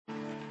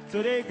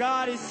Today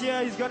God is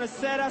here. He's going to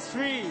set us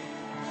free.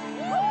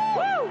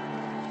 Woo!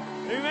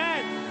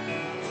 Amen.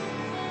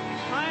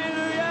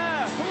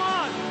 Hallelujah. Come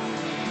on.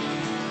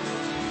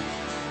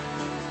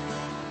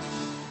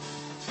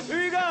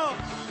 Here we go.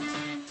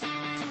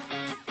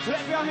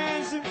 Clap your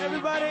hands,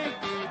 everybody.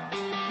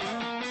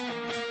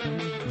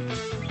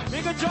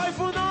 Make a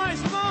joyful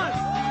noise. Come on.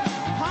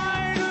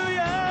 Hallelujah.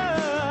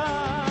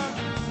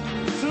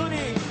 主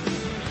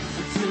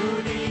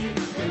你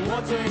给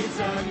我最真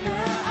的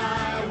爱，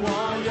我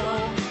用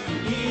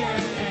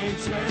DNA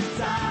存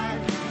在，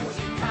我依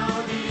靠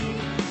你，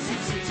是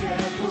世界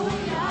不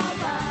摇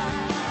摆。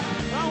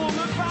让我们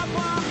发光，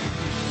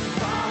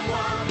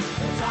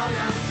照亮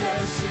这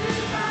时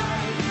代，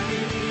与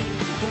你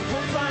共同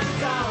创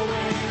造未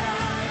来。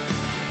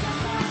让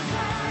打开，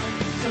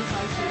就开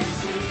始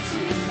兴起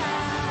来。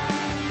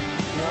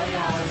我要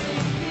经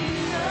历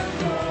更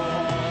多，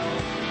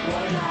我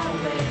要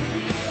为你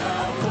而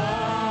活。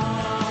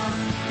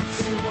是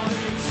我的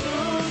初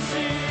心，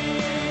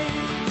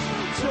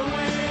成为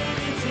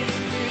你经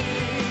历，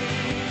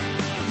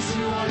是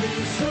我的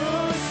初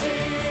心，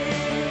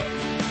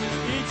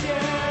一切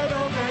都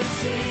更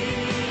新，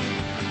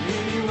与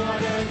你我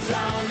的超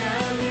能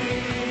力，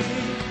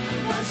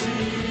万事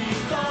你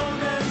都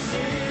能行，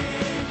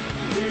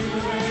因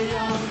为有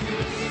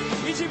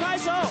你。一起拍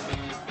手，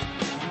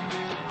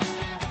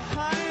哈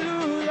利路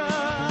亚！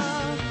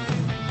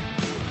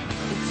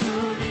主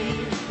你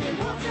给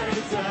我最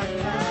真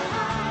的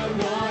爱，我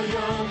用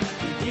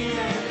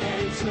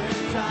DNA 存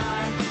在，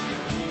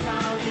依靠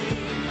你，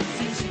心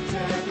情绝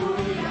不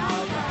摇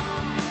摆。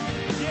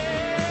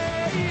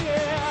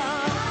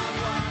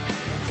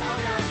照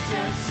亮这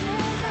时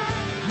代，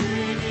与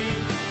你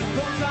共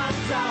创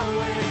造未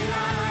来。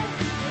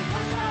门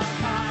打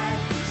开，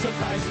就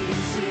开始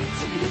兴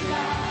起来。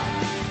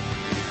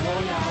我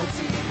要经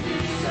历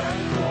更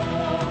多，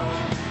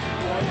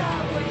我要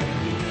为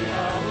你而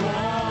活。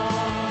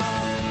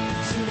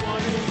是我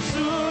的初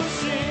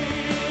心，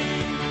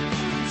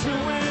成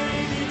为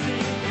你经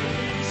历，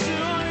是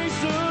我的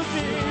初心，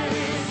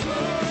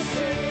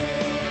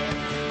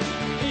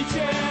一切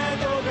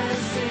都更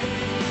新，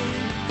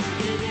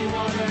以你我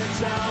的超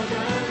能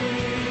力，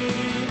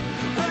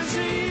凡事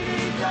以你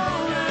都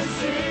能行。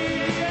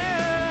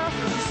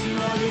是我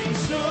的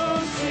初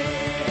心，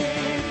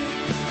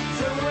成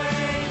为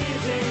你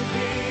经历，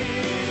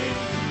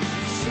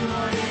是我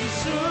的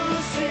初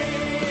心，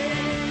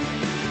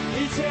一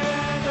切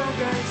都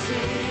更新，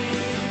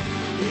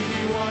以你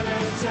我的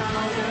超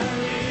能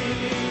力，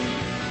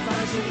凡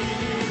事以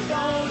你都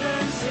能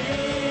行，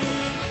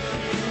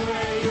因为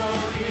有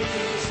你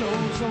手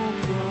中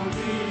有你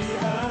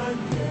恩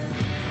典，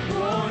我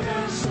能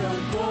胜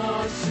过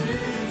世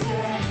界，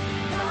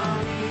靠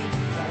你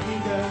在你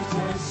的这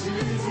世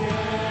界，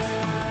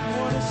我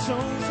的手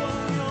中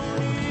有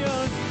你恩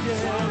典，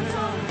手中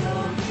有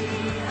你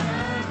恩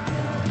典，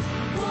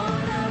我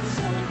能胜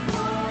过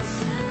世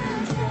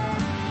界，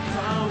靠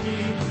你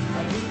在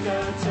你的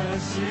这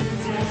世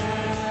界。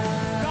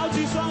高举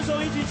双手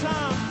一起唱，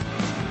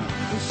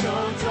手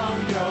中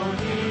有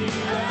你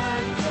恩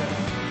典，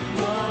我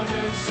能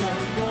胜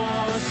过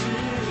世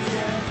界，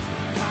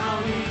靠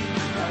你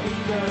在你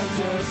的这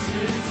世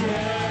界。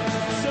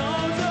手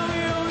中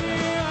有你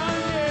恩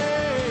典，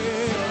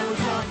手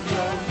中有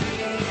你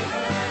恩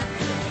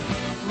典，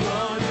我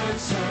能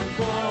胜过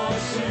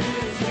世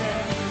界，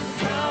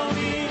靠你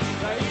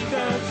在你的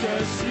这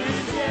世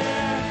界。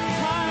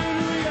哈利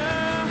路亚，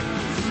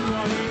是我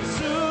的初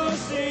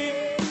心。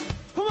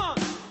Come on，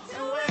 成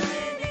为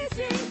你经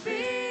历，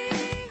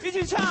一起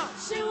唱。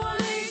是我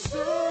的初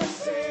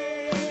心，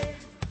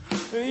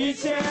一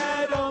切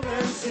都能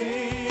行，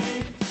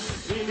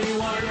以你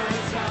我的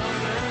超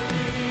能力，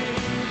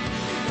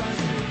凡事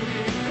你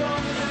都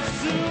能。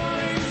是我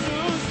的初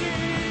心，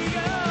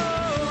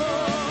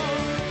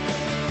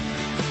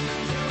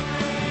成为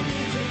你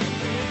经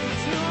历，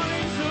是我的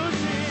初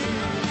心，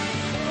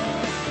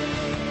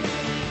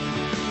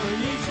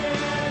一切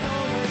都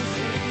能行，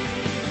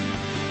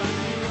凡事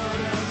我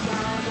的超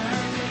能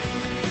力，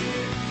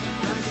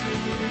凡事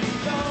你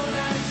都能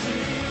行，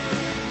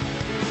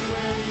因为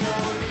有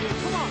你。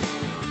Come on。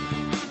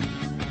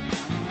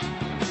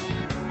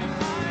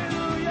哈利路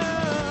亚！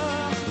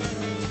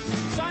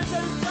三声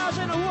大声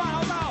的呼喊好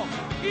不好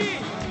？1、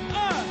2、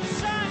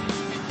3，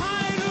哈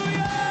利路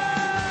亚！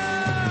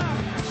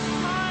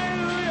哈利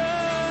路亚！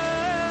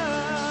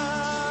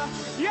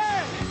耶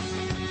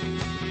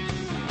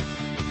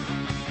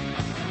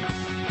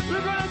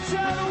！We're gonna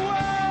tell the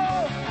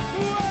world.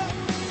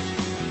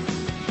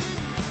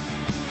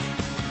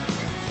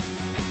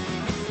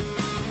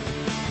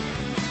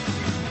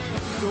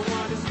 Don't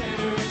want to stand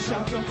here and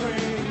shout your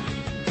praise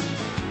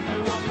and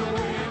walk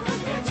away and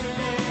forget your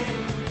name.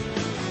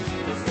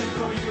 Just live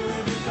for you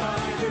every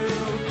time I do.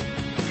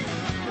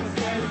 'Cause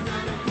there's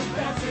nothing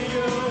compared to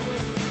you.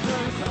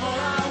 'Cause all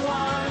I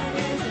want in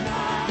this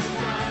life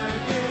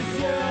is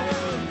you.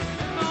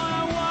 And all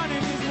I want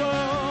in this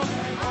world,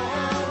 and all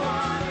I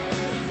want in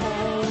this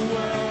whole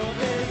world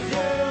is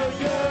you,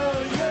 you,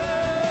 you.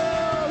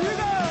 Here we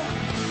go.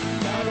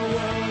 Tell the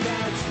world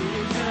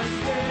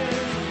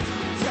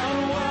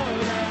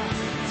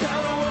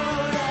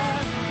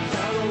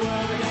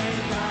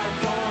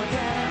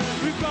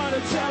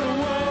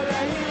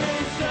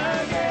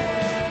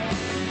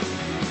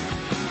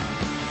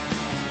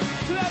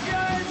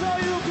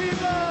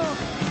go.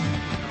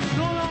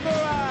 No longer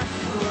I,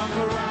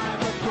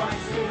 but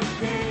Christ in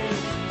me.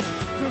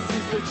 This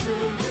is the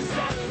truth that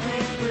sets me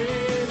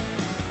free.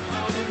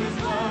 Out of His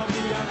love,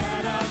 we are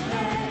at a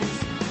place.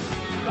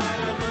 By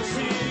thy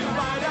mercy,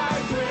 by thy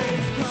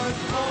grace. 'Cause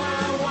all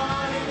I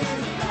want in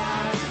this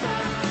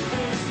lifetime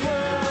is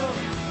you.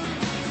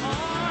 All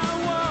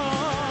I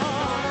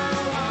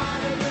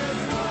want in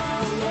this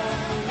whole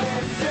world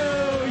is you,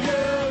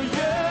 you,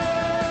 you.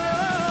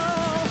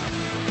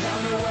 Tell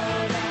the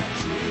world that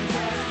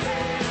Jesus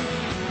lives.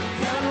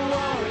 Tell the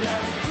world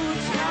that,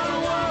 tell the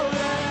world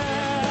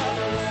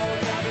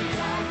that He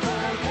died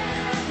for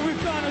them.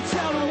 We're gonna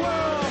tell the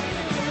world.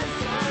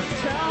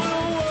 Tell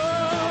the world.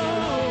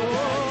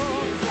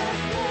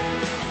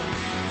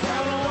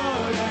 Tell the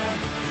world that,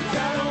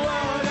 tell the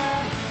world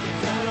that,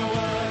 tell the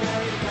world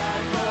that He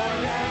died for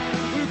them.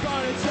 We're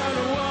gonna tell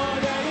the world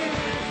that He,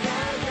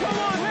 come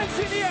on, hands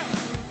in the air.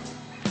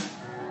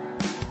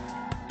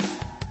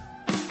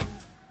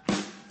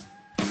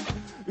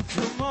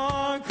 Come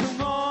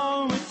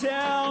on, we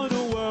tell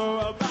the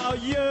world about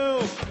you.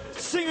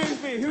 Sing it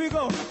with me, here we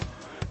go.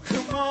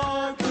 Come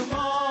on,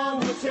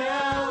 we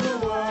tell the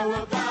world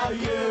about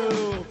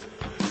you.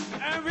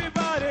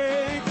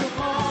 Everybody, come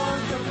on,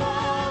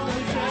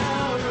 we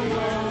tell the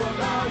world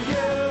about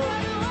you.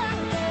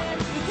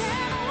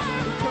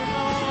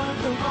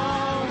 Come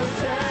on, we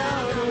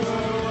tell the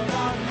world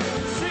about you.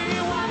 Sing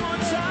it one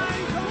more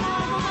time, come on,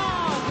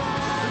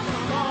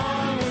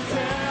 we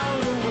tell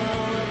the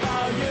world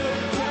about you.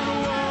 Tell the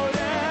world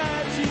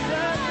that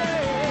Jesus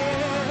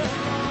is.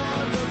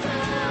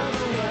 Tell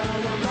the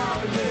world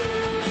about you.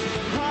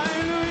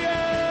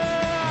 Hallelujah.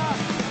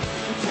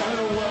 Tell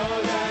the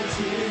world that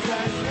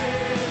Jesus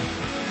lives.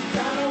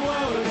 Tell the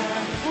world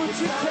that, would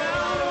you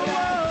tell the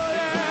world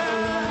that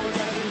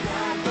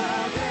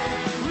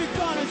we're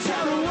gonna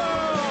tell the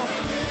world.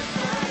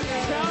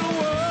 Tell the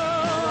world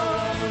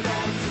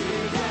that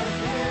Jesus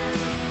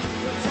lives.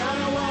 Tell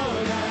the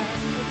world that,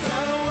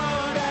 tell the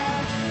world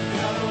that,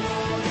 tell the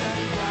world that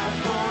He died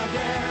for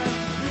them.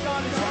 We're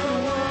gonna tell the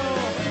world.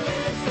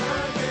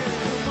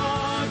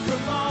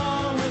 Come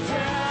on, we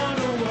tell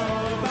the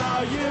world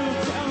about you.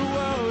 Tell the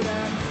world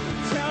that,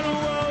 tell the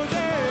world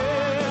that,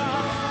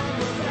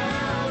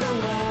 tell the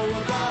world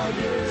about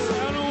you.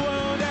 Tell the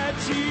world that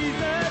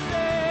Jesus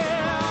is.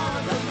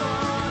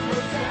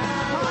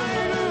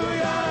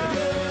 Hallelujah.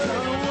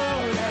 Tell the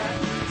world that,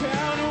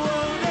 tell the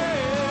world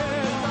that,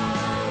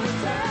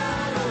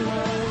 tell the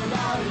world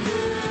about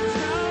you.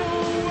 Tell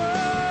the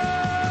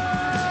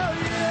world,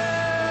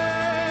 yeah.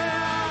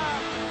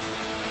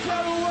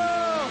 Tell the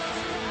world.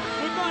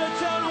 We're gonna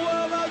tell the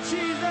world about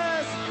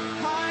Jesus.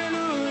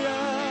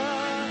 Hallelujah.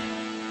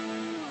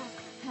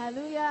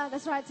 Hallelujah.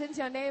 That's right. Turn to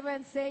your neighbor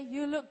and say,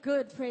 you look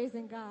good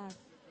praising God.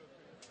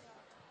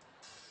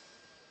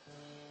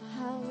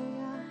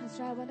 Hallelujah. That's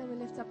right. Why don't we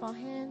lift up our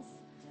hands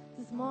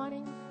this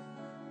morning?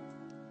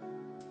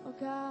 Oh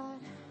God,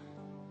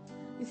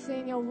 you say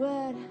in your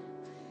word,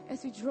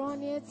 as we draw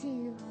near to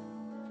you,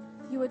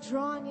 you will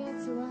draw near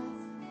to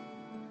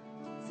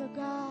us. So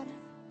God,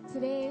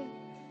 today,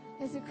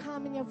 as you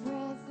come in your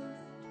presence,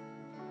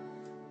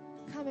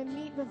 come and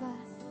meet with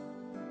us.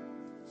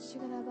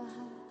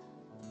 Shigalabaha.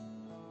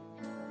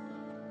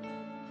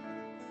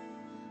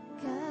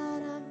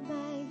 God of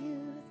my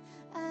youth,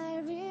 I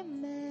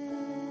remember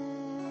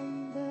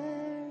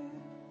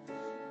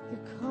you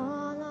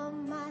call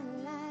on my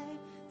life,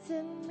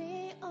 turn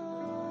me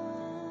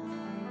on.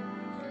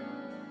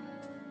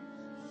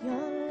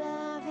 Your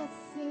love has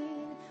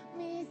seen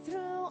me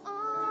through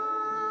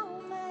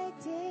all my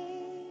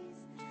days.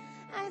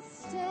 I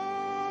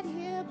stand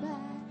here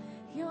by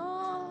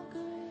your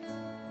grace.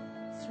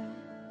 That's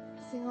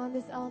right. Sing on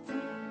this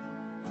altar.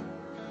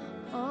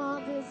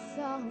 On this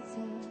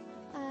altar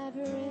I've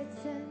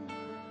written,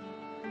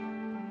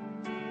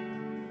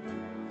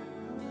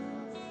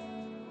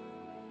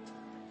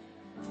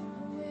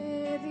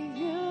 with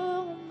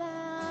you,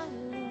 my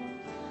Lord.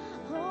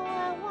 Oh,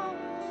 I want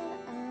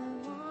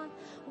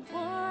a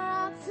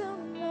world to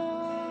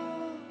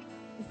know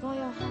before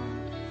your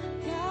heart.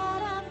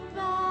 God, I'm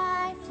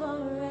by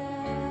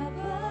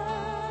forever,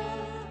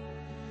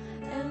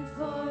 and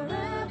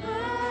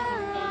forever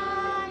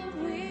I'm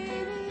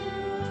with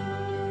you.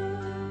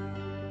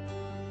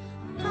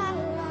 My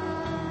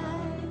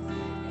life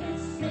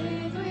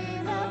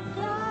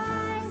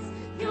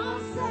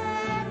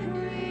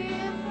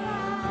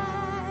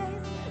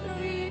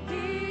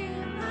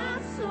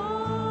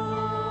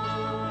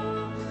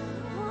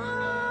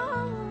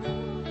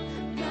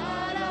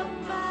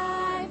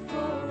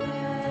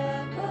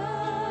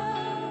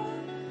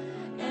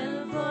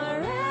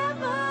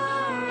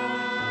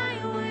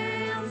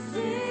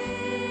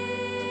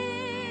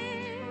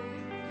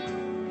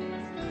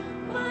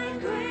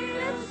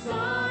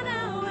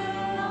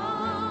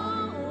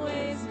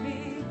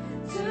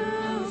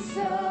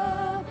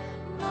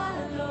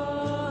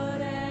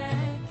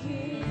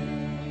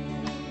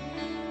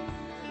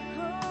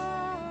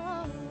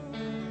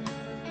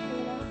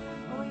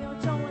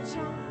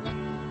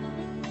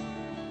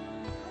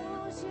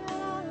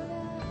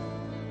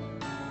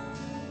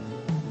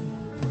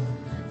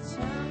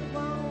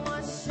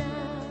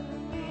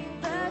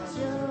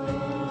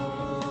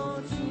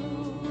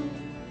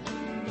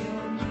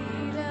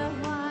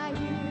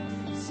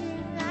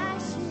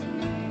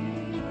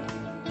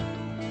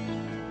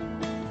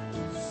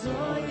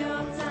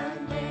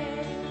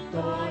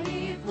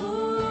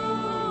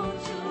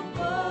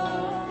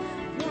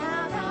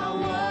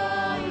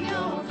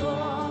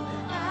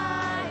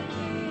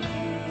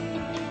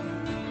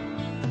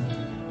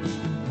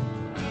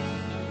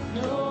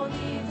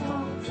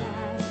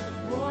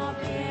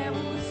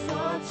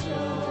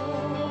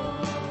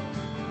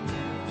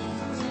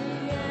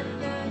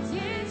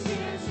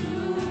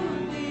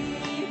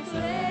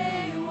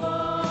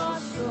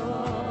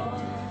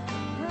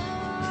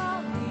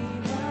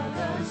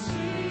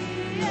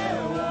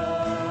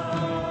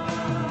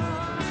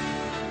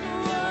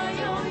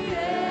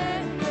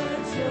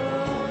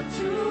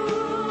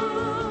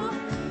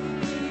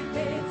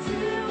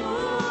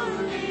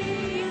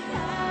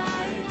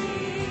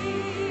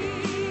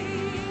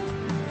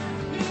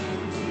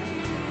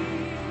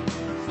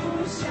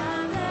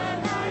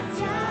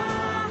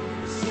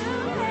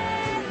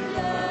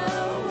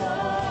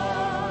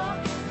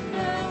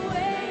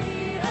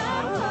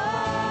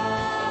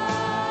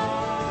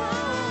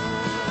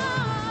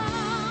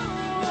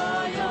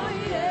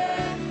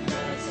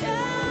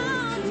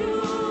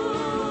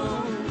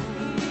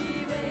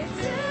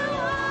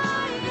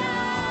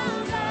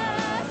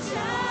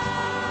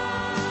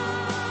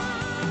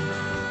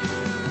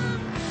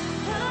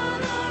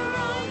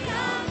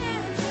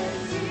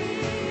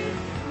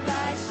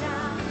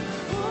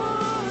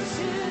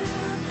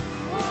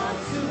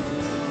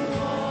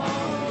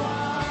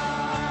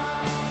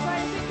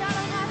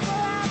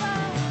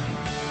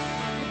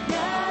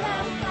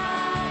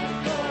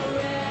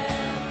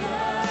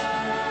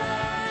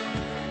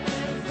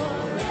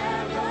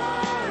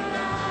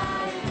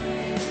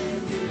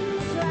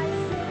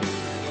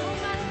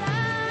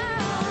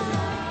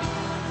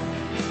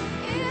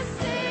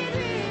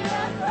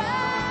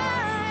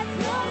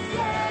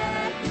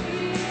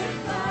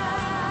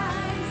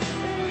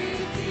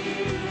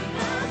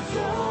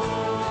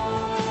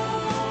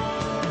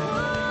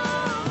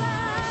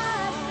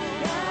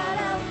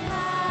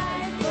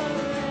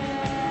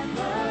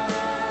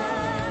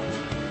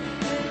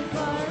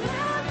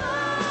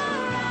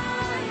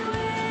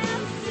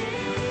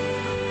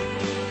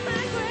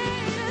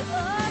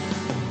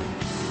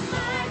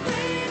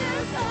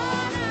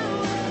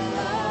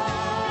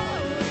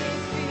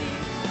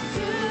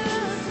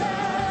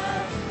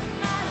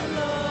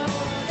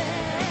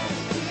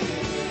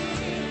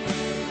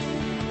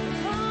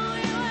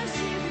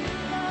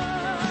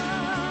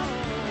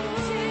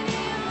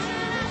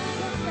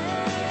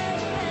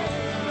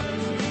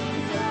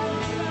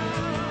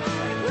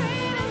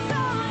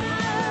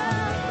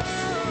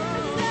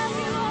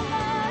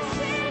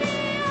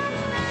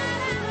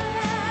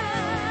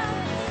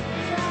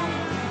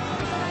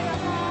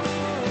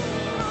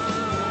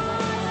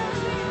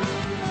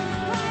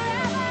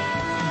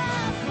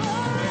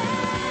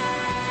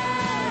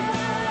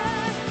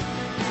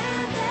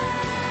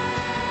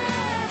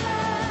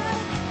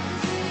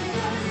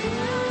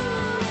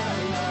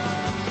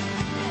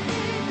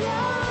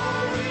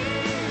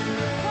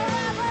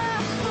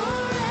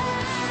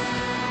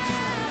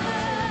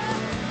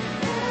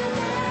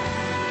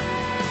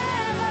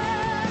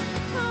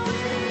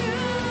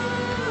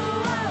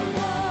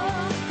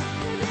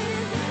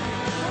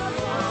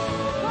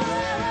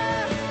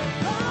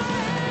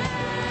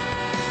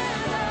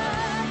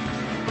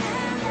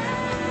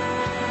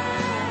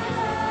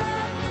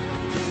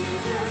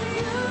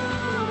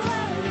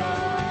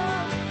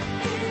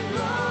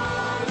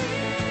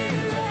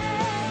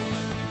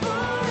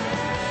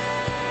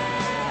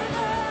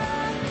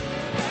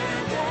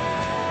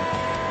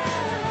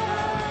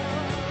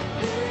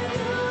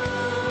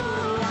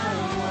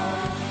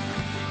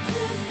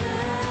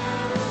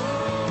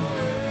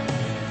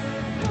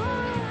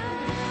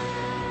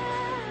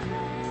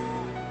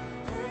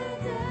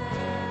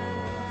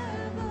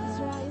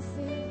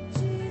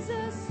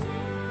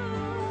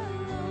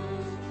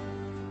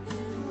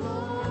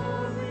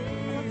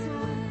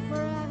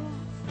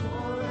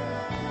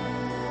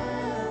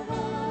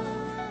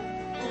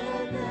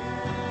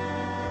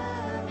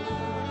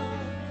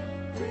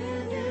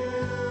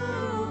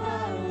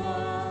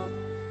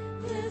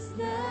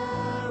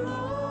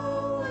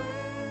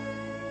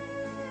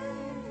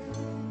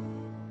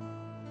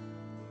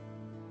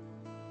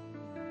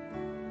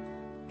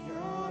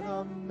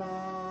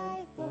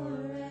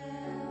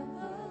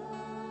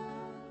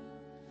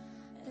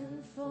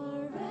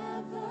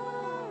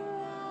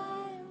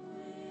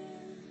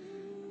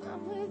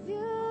with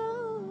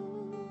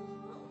you.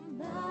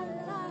 My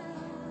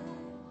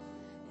life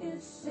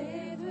is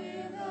saved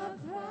with a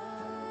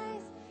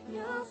price.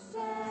 Your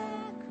sacrifice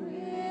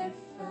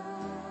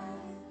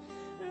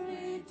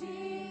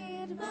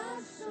redeemed my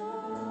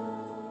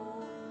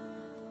soul.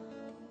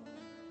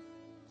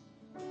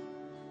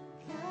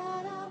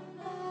 God of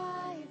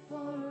my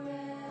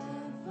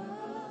forever,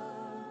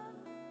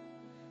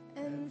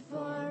 and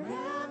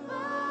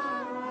forever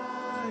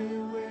I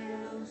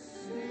will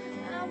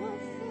sing. I will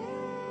sing.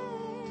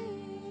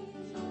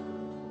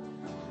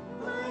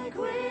 My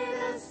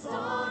greatest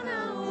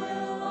honor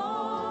will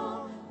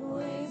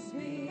always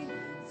be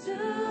to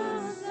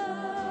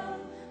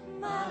serve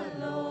my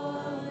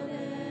Lord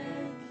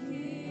and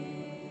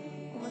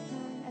King. One more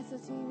time, as the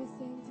team we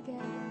sing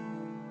together.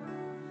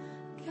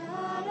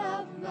 God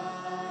of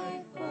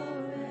my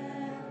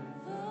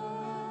forever,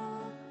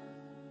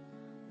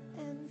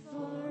 and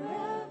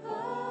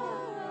forever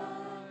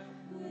I'm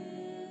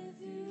with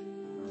you.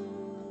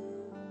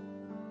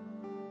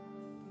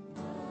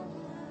 My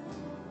life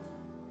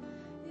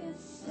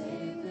is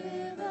saved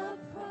with a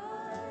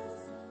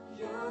price.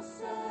 Your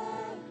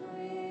sacrifice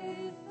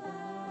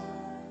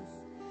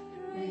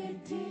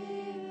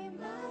redeemed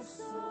my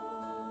soul.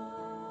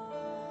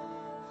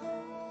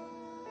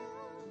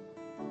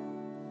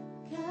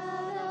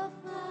 God of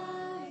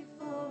my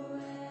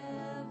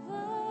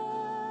forever,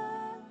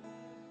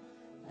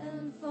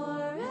 and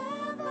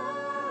forever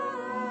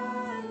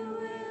I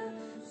will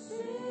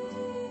sing.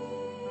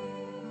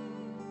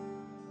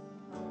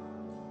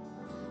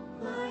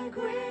 My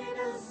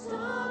greatest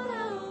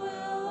honor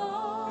will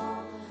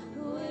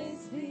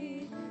always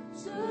be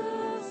to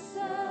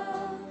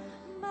serve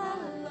my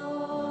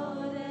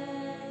Lord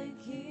and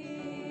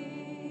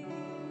King.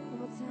 One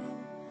more time,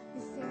 we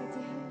sing it to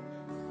Him.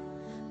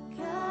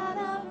 God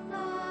of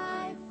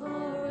my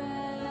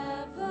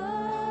forever,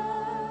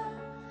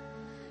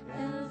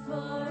 and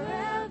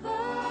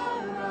forever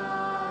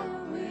I'm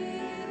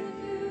with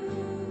you.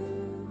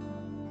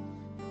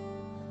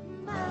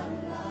 My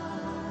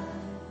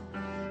life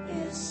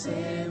is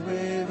saved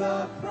with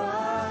a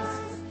price.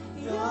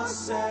 Your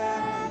sacrifice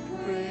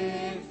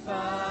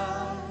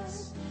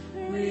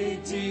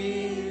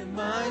redeemed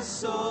my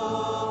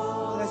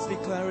soul. Let's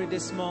declare it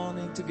this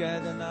morning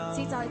together now.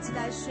 今早一起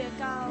来宣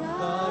告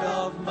God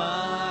of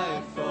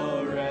my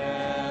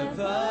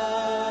forever,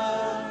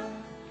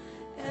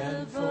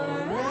 and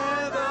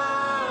forever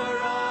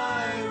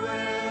I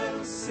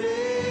will sing.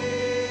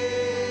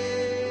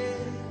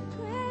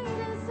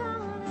 Greatest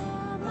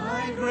honor,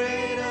 My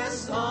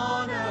greatest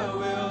honor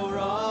will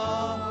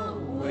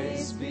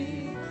always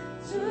be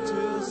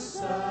to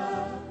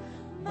serve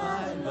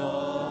my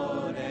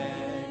Lord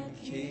and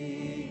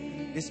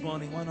King. This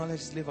morning, why not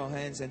let's lift our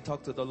hands and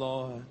talk to the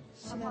Lord.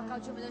 好不好？高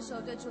举我们的手，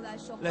对主来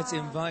说话。 Let's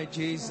invite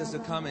Jesus to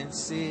come and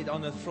sit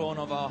on the throne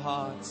of our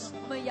hearts.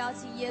 我们邀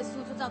请耶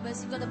稣坐在我们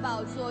心中的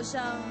宝座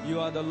上。 You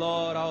are the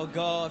Lord our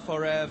God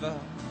forever.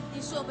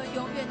 你是我们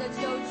永远的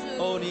救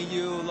主。 Only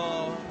you,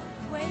 Lord.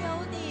 唯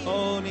有你，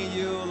 Only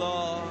you,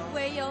 Lord.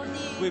 唯有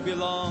We 你，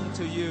 belong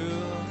to you.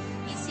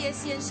 一切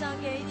献上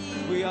给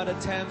你。 We are the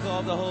temple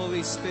of the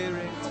Holy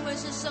Spirit. 我们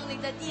是圣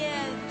灵的殿，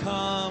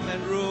 Come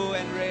and rule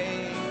and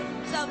reign.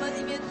 在我们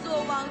里面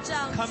作王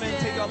掌 Come and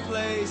take your 权。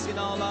 place in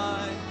our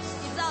lives.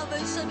 你在我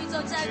们生命中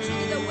占据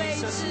你的位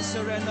Jesus, we 置，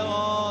 surrender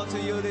all to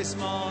you this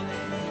morning.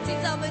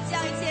 请在我们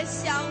将一切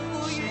降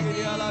服于你。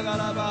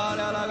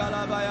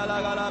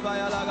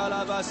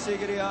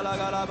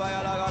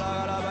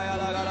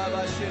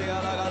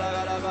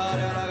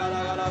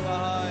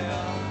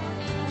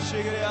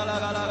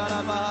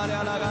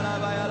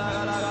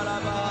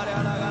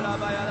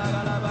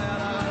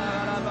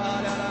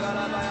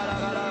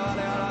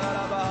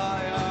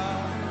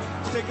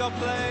 Take your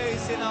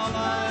place in our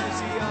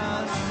lives,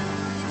 yes.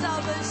 在我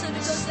们生命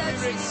中占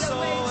据 Spirit, 你的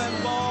soul, and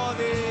位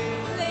body.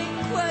 置，灵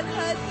魂和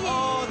体，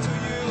 All to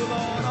you,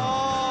 Lord.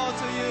 All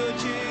to you,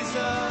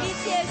 Jesus. 一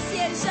切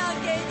献上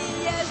给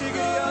你，耶稣。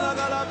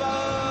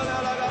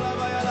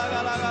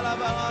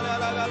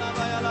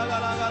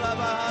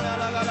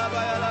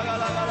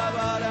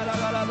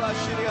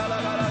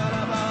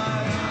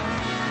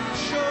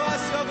 Show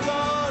us your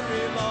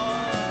glory,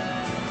 Lord.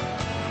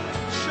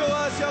 Show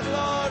us your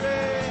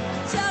glory.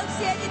 彰显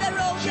你的荣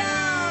耀。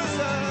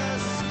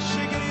 Jesus.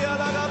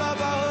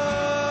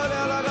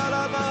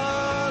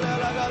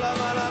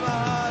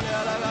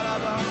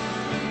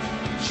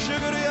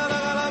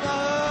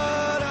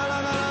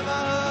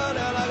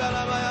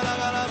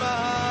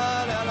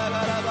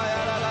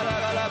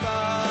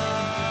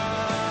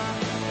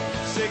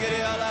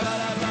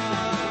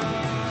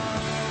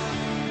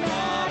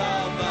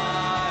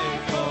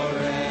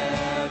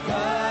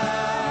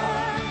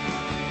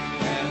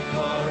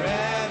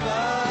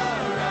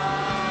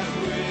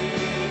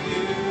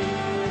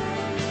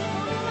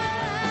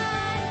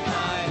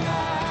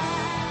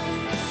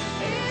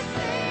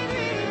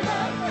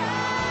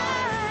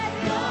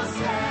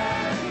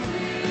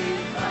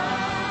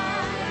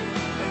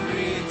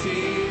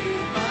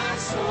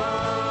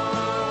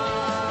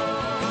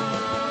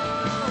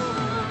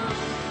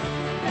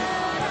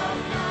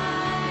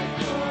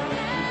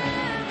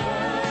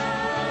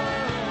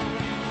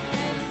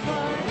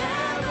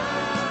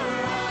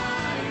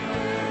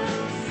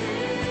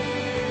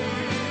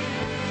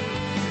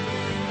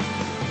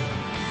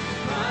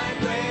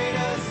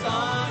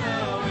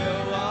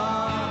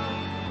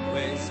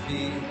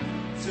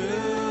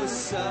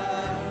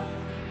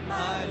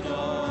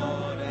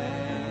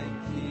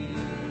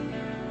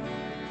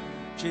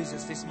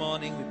 Jesus, this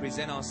morning we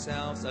present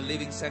ourselves a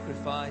living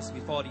sacrifice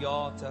before the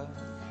altar.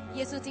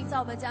 耶稣，今早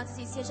我们将自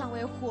己献上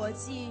为活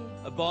祭，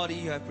 A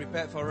body you have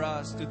prepared for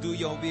us to do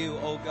your will,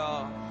 O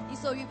God. 你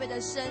所预备的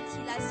身体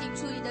来行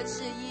出你的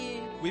旨意。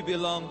 We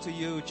belong to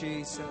you, 我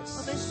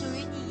Jesus. 们属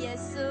于你，耶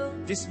稣。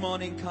 This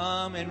morning,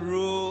 come and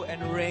rule and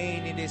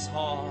reign in this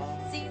hall.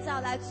 今早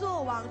来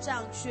做王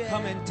掌权，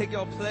 Come and take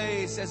your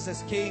place as the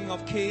King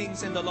of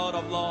Kings and the Lord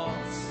of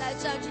Lords. 来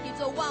占据你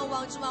做万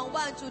王之王、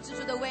万主之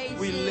主的位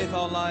We 置。 live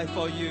our life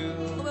for 我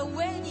you. 们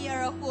为你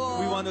而 We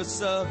活， want to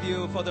serve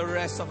you for the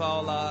rest of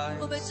our 我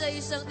lives. 们这一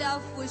生都要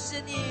服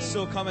侍你，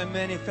 So come and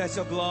manifest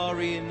your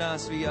glory in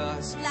us, we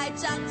ask. 来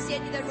彰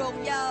显你的荣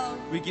耀。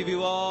 We give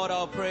you all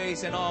our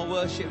praise and all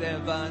worship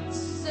in advance.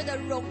 所有的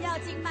荣耀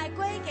敬拜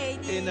归给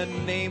你。 In the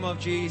name of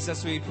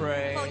Jesus we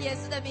pray. 奉耶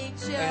稣的名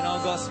求。 And all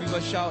God's people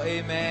shout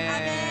amen.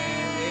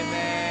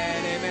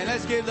 Amen. Amen.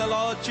 Let's give the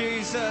Lord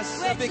Jesus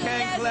为 a 主 big 耶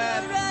hand 稣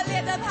clap. 热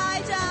烈的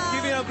拍掌，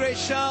 Give him a great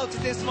shout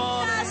this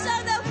morning. 大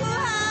声的呼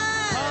喊。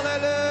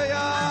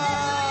 Hallelujah.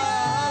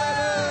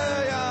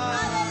 Hallelujah.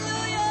 哈利路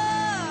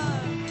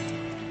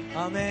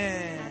亚。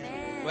 Amen.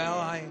 Well,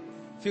 I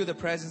feel the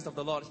presence of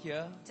the Lord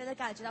here. 真的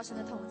感觉到神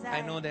的同在。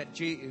 I know that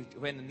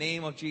when the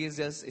name of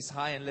Jesus is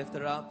high and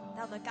lifted up,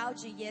 当我们高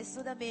举耶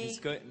稣的名 He's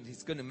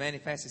going to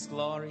manifest His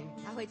glory.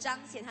 他会彰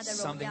显他的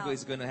荣 Something 耀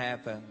good，is going to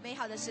happen. 美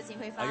好的事情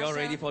会发 Are you all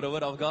ready 生。 for the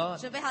word of God?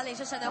 准备好领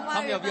受神的 How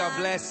话 many 语 of you are 吗？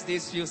 blessed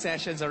these few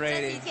sessions 这几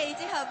already? 天已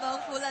经很蒙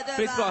福了，对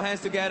Please put our 吧？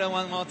 hands together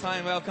one more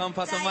time. Welcome,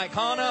 Pastor 再一 Mike 次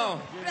Connell.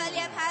 热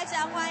烈拍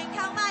掌，欢迎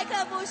康麦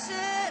克牧师。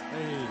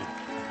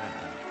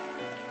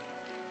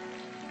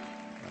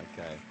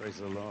 Okay, praise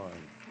the Lord.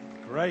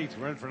 Great,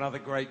 we're in for another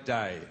great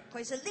day.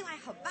 会是另外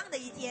很棒的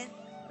一天。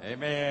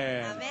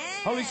 Amen.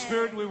 Amen. Holy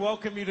Spirit, we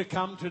welcome you to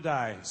come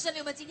today. 圣灵，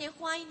我们今天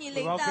欢迎你 We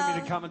领导， welcome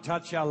you to come and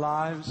touch our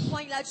lives,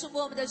 欢迎来触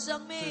摸我们的生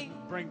to 命，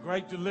 bring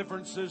great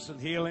deliverances and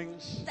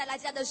healings. 带来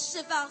这样的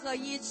释放和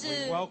医 We 治。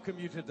 welcome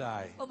you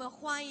today. 我们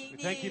欢迎 We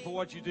你， thank you for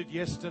what you did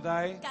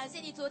yesterday. 感谢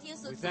你昨天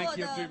所 We 做 thank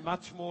you for doing 的，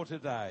 much more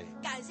today.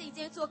 感谢你今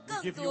天做 We 更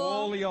give you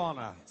all 多， the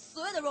honor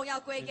所有的荣耀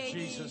归 in 给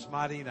你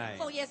Jesus'。mighty name.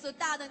 奉耶稣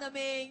大能的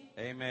名，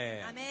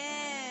 Amen. 阿门。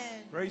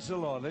 Praise the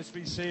Lord. Let's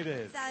be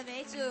seated. 赞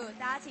美主，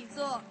大家请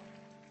坐。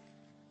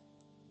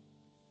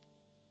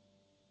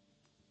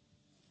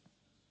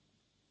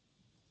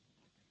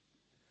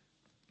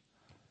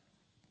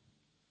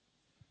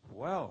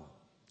 Well,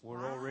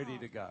 we're all ready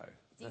to go.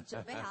 已经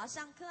准备好要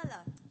上课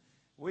了。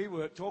 We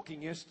were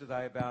talking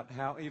yesterday about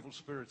how evil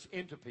spirits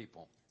enter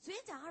people. 昨天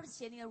讲到的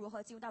邪灵如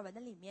何进入到人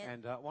的里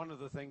面， And one of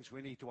the things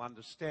we need to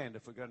understand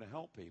if we're going to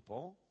help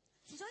people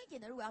其中一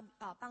点呢，如果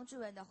要帮助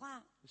人的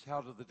话， is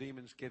how do the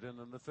demons get in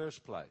the first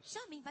place? 是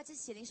要明白这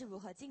邪灵是如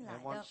何进来 And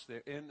的。 once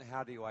they're in,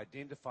 how do you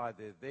identify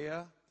they're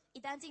there? 一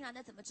旦进来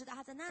呢，怎么知道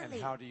他在那 And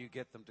里？ how do you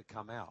get them to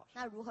come out?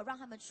 那如何让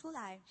他们出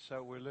来？ So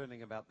we're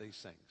learning about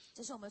these things.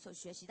 这是我们所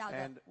学习到的。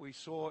 And we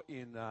saw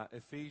in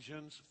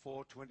Ephesians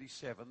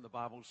 4:27, the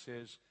Bible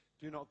says,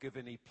 do not give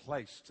any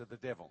place to the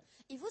devil.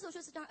 以弗所书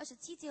4章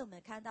27节，我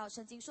们看到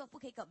圣经说不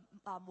可以给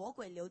魔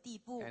鬼留地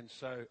步。 And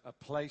so a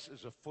place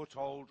is a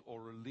foothold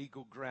or a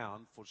legal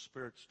ground for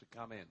spirits to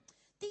come in.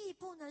 第一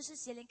步呢，是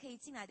邪灵可以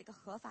进来的一个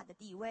合法的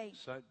地位。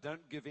 So don't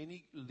give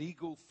any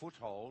legal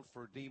foothold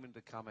for a demon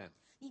to come in.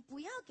 你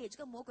不要给这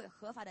个魔鬼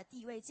合法的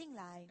地位进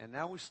来。 And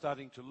now we're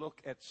starting to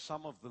look at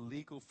some of the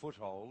legal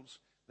footholds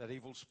that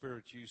evil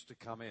spirits use to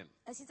come in.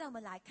 而现在我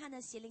们来看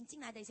呢，邪灵进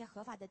来的一些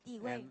合法的地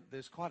位 And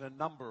there's quite a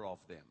number of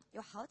them.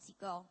 有好几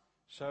个哦。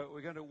 So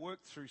we're going to work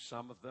through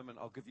some of them, and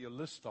I'll give you a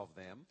list of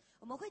them.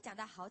 我们会讲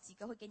到好几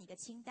个，会给你一个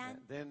清单。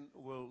 And then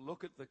we'll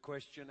look at the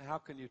question, how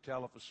can you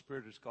tell if a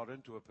spirit has got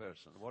into a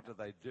person? What do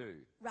they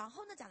do? 然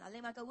后呢，讲到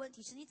另外一个问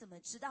题是，你怎么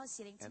知道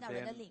邪灵进 And 到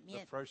人的 then 里 the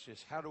面？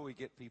 process, how do we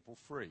get people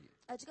free?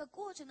 而这个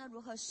过程呢，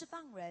如何释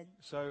放人？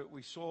 So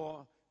we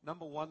saw,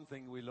 number one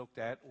thing we looked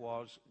at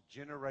was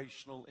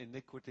generational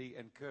iniquity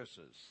and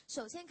curses.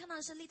 首先看到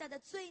的是历代的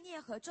罪孽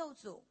和咒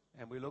诅，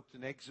 And we looked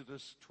in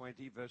Exodus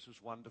 20 verses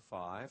 1 to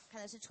 5.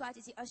 看的是出埃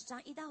及记20章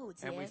1到5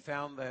 And we 节，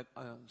 found that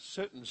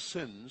certain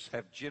sins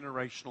have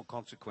generational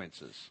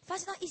consequences. 发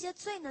现到一些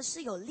罪呢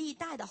是有历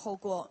代的后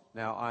果。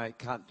 Now, I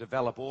can't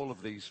develop all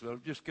of these, but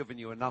I've just given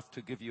you enough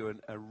to give you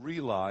a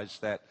realize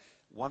that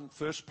one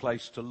first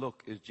place to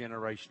look is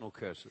generational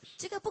curses.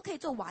 这个不可以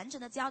做完整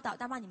的教导，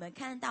但让你们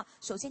看到，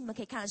首先你们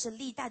可以看的是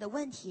历代的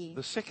问题。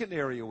 The second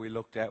area we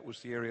looked at was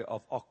the area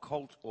of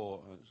occult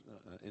or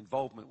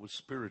involvement with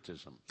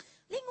spiritism.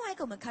 另外一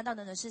个我们看到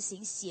的呢是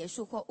行邪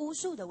术或巫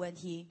术的问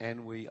题。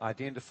 And we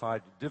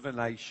identified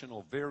divination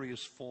or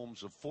various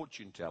forms of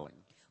fortune telling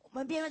我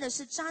们辨认的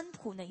是占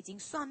卜呢，以及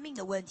算命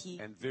的问题，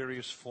 and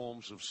various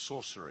forms of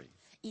sorcery.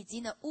 以及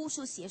呢巫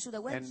术邪术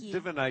的问 And 题。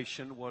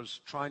 divination was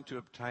trying to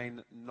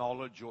obtain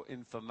knowledge or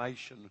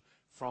information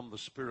from the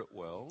spirit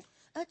world.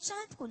 而占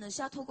卜呢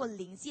是要透过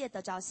灵界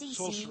得着信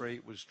息，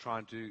 Sorcery was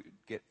trying to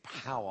get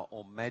power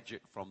or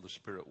magic from the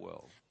spirit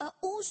world. 而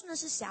巫术呢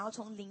是想要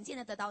从灵界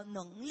呢得到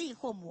能力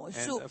或魔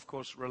And 术。 of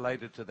course,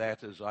 related to that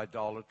is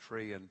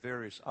idolatry and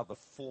various other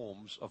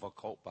forms of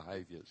occult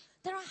behaviors.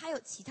 当然还有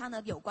其他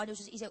呢有关就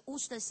是一些巫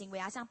术的行为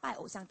啊，像拜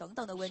偶像等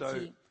等的问 So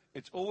题。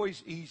 it's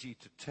always easy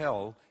to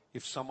tell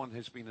if someone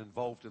has been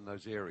involved in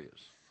those areas.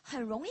 很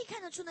容易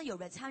看得出呢有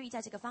人参与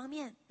在这个方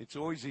面。 It's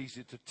always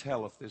easy to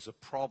tell if there's a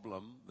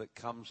problem that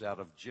comes out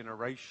of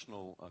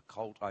generational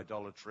occult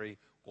idolatry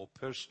or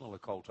personal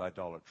occult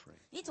idolatry.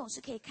 你总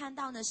是可以看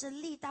到呢是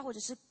历代或者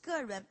是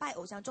个人拜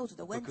偶像咒诅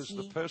的问 Because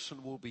the 题，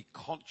 person will be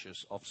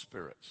conscious of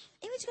spirits.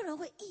 因为这个人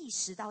会意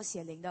识到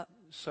邪灵的。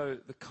 So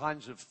the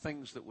kinds of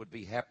things that would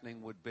be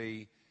happening would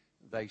be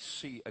they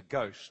see a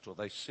ghost or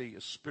they see a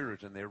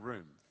spirit in their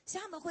room.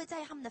 像他们会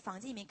在他们的房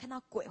间里面看到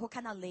鬼或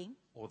看到灵，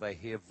 Or they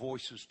hear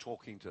voices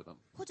talking to them.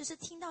 或者是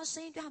听到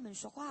声音对他们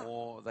说话，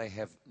 Or they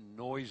have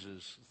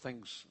noises,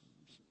 things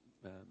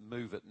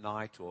move at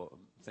night or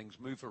things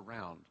move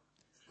around.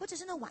 或者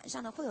是呢晚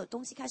上呢会有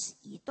东西开始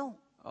移动，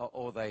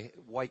 Or they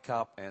wake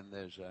up and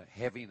there's a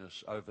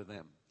heaviness over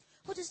them.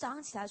 或者是早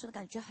上起来的时候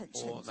感觉很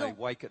沉 Or they 重，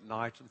 wake at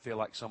night and feel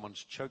like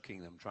someone's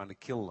choking them, trying to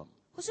kill them.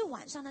 或是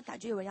晚上呢感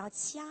觉有人要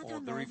掐 Or 他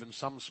there are 们， even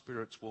some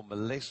spirits will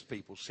molest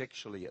people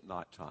sexually at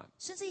night time.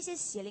 甚至一些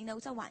邪灵呢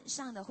在晚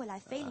上呢会来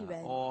非礼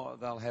人， Or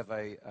they'll have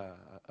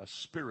a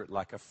spirit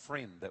like a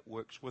friend that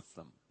works with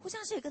them. 或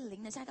像是有一个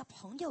灵呢像一个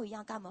朋友一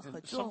样跟他们合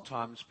And 作。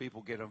 sometimes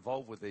people get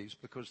involved with these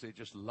because they're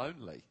just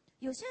lonely.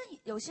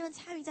 有些人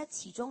参与在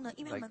其中呢，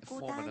因为他 They 们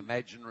孤 form an 单，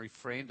 imaginary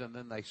friend and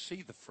then they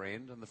see the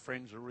friend and the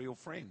friend's a real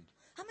friend.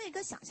 他们有一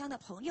个想象的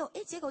朋友，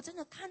结果真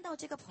的看到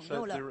这个朋 So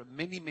友了， there are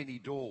many,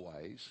 many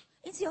doorways.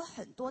 因此有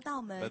很多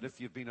道门 But。if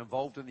you've been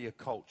involved in the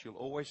occult, you'll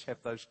always have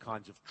those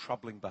kinds of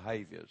troubling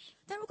behaviors.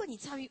 但如果你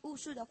参与巫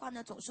术的话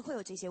呢，总是会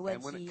有这些问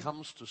And when 题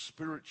it。comes to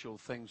spiritual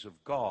things of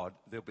God,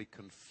 there'll be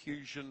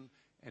confusion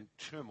and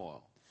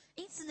turmoil.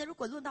 因此呢，如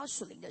果论到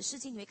属灵的事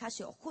情，你会开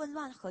始有混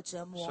乱和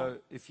折磨。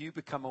 So if you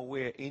become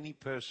aware any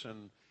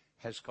person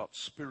has got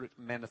spirit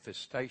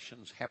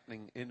manifestations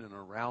happening in and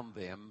around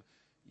them,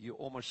 you're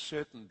almost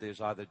certain there's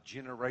either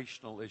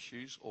generational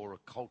issues or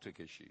occultic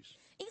issues.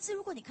 因此，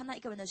如果你看到一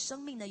个人的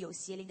生命呢有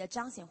邪灵的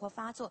彰显或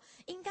发作，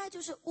应该就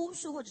是巫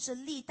术或者是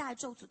历代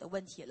咒诅的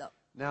问题了。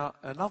 Now,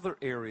 another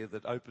area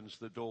that opens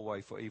the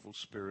doorway for evil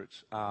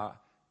spirits are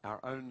our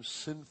own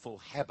sinful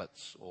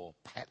habits or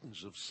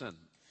patterns of sin.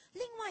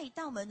 另外一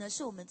道门呢，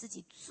是我们自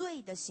己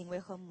罪的行为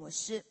和模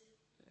式。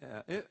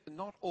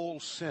 Not all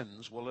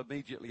sins will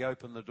immediately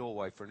open the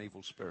doorway for an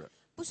evil spirit.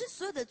 不是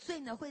所有的罪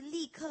呢会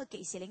立刻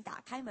给邪灵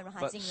打开门让他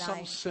But 进 some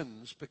来，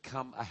 sins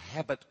become a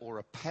habit or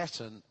a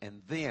pattern,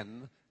 and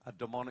then a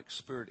demonic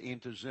spirit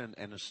enters in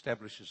and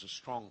establishes a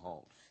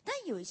stronghold. 但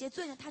有一些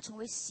罪呢，它成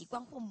为习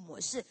惯或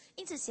模式，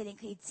因此邪灵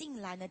可以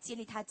进来呢，建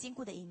立它坚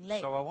固的营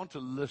垒。 So I want to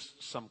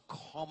list some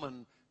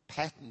common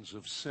patterns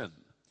of sin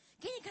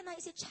给你看到一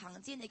些常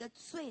见的一个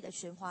罪的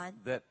循环。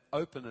 that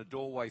open a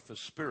doorway for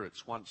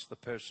spirits once the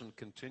person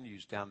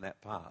continues down that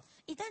path.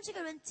 一旦这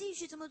个人继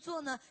续这么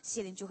做呢，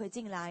邪灵就会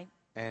进来。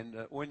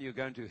 And when you're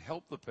going to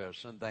help the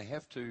person, they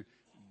have to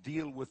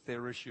deal with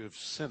their issue of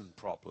sin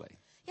properly.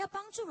 要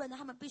帮助人呢，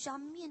他们必须要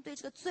面对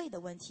这个罪的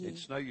问题。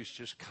 It's no use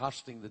just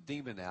casting the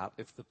demon out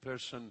if the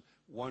person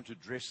won't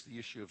address the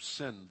issue of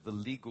sin, the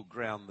legal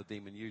ground the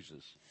demon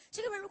uses.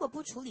 这个人如果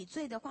不处理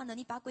罪的话呢，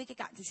你把鬼给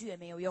赶出去也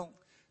没有用。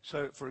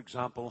 So, for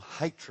example,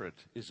 hatred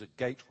is a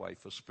gateway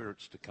for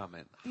spirits to come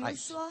in. 比如 Hate.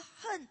 说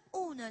恨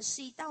恶呢，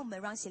是一道门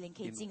让邪灵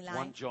可以 In 进来。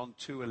 1 John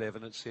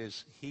 2:11 it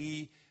says,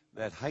 "He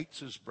that hates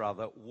his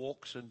brother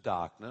walks in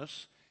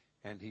darkness,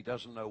 and he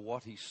doesn't know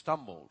what he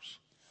stumbles."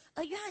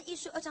 而约翰1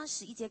书2章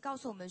11节告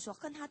诉我们说，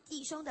恨他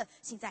弟兄的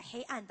行在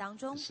黑暗当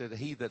中 It。said,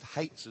 "He that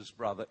hates his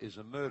brother is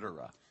a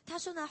murderer." 他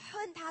说呢，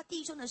恨他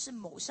弟兄的是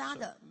谋杀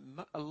的。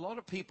 A lot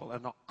of people are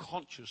not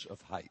conscious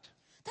of hate,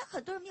 但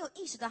很多人没有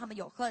意识到他们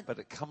有恨，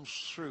 but it comes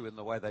through in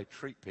the way they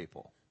treat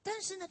people. 但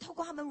是呢，透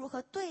过他们如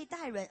何对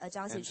待人而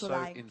彰显 And 出 so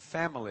来。 in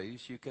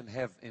families, you can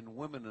have in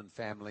women and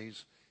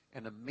families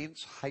an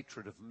immense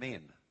hatred of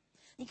men.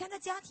 你看，在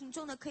家庭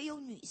中呢，可以有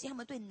女性，她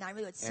们对男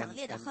人有 And, 强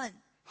烈的 and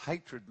恨，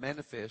 hatred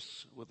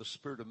manifests with a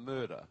spirit of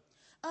murder.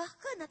 而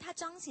恨呢，它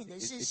彰显的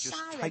It 是 just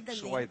杀人的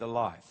takes away 灵， the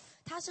life.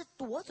 它是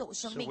夺走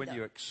生 So 命 when 的。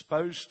 you're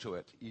exposed to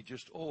it, you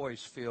just always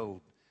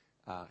feel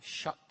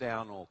shut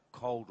down or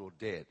cold or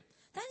dead.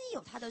 当你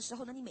有它的时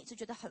候呢，你每次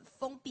觉得很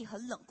封闭、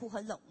很冷酷、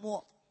很冷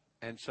漠。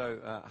 And so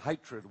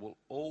hatred will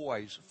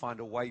always find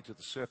a way to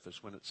the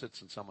surface when it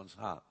sits in someone's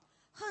heart.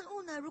 恨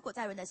恶呢，如果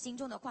在人的心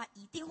中的话，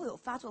一定会有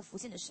发作浮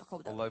现的时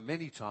候的。 Although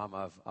many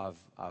times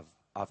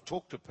I've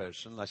talked to a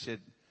person, I said,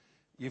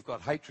 "You've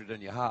got hatred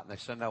in your heart," and they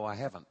say, "No, I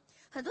haven't."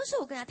 很多时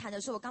候我跟他谈的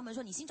时候，我跟他们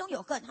说你心中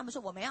有恨，他们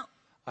说我没有。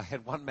I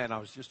had one man I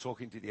was just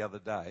talking to the other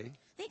day,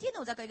 那天呢，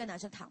我在跟一个男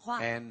生谈话，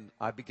 and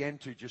I began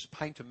to just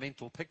paint a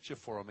mental picture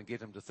for him and get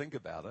him to think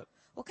about it.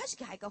 我开始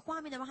给他一个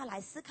画面呢，让他来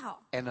思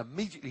考。 And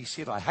immediately he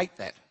said, I hate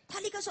that. 他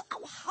立刻说啊，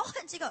我好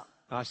恨这个。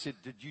 And I said,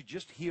 did you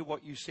just hear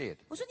what you said?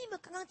 我说你有没有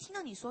刚刚听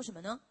到你说什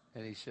么呢？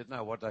 And he said,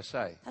 no, what did I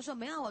say? 他说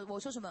没有，我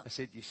说什么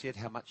I？said, you said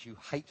how much you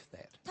hate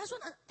that.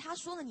 他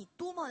说呢，你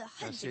多么的 I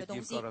恨这个 said, 东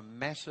you've 西 got。a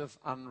massive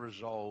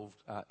unresolved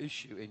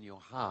issue in your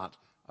heart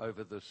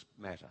over this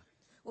matter.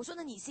 我说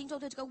呢，你心中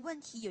对这个问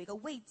题有一个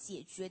未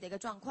解决的一个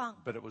状况。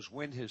 But it was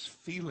when his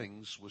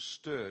feelings were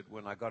stirred,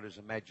 when I got his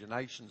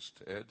imagination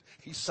stirred,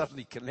 he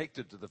suddenly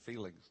connected to the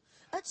feelings.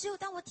 而只有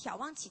当我眺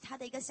望起他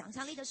的一个想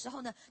象力的时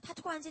候呢，他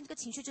突然间这个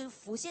情绪就是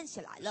浮现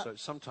起来了。 So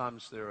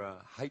sometimes there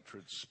are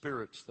hatred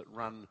spirits that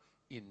run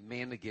in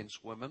men against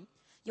women,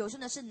 有时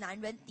候呢是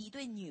男人敌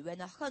对女人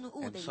的恨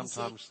恶 and 的一些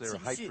sometimes there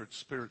are 情绪， hatred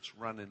spirits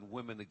run in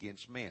women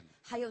against men.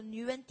 还有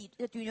女人敌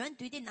对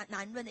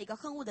男人的一个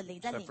恨恶的灵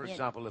在 So 里 for 面。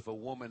 example, if a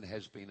woman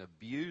has been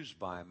abused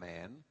by a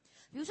man,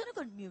 比如说那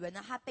个女人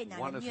呢，她被男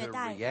one 人 of 虐 her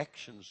待，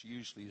 reactions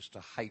usually is to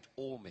hate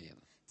all men.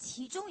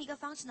 其中一个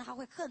方式呢，她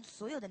会恨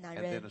所有的男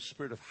And then 人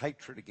a。spirit of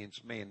hatred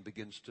against men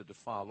begins to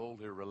defile all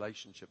her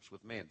relationships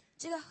with men.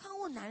 这个恨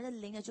恶男人的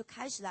灵呢，就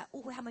开始来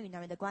误会他们与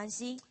男人的关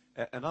系。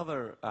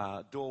 Another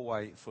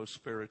doorway for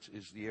spirits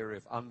is the area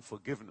of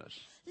unforgiveness.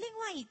 另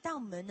外一道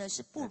门呢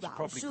是不 It's 饶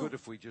probably 恕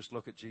good，if we just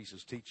look at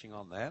Jesus' teaching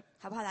on that.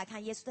 好不好？来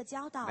看耶稣的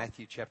教导，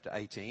 Matthew chapter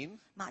 18,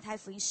 马太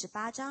福音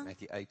18章，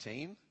 Matthew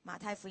 18, 马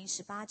太福音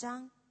18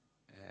章，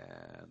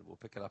 and we'll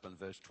pick it up in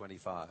verse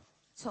 25,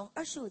 从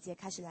25节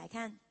开始来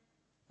看，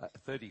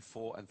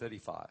 34 and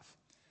 35.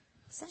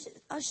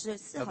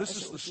 24 Now 和 this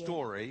is the 25节。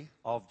 story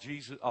of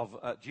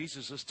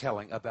Jesus is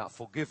telling about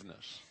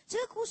forgiveness. 这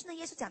个故事呢，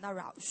耶稣讲到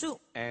饶恕，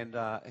 And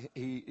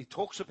he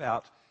talks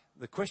about,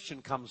 the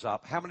question comes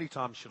up, how many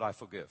times should I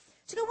forgive?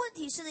 这个问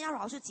题是呢，要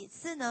饶恕几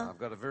次呢？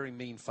 I've got a very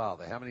mean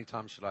father. How many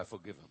times should I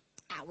forgive him?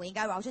 啊，我应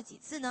该饶恕几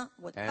次呢？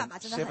我的爸 And 爸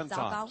真的很 7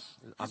糟糕 times.。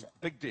他 A 说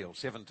big deal,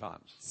 7 times.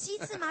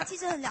 7次吗？7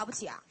次很了不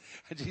起啊！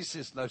 And he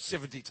says, no,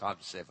 70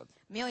 times 7.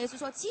 没有，耶稣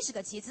说70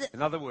个7次。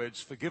 In other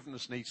words,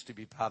 forgiveness needs to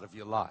be part of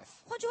your life.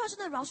 换句话说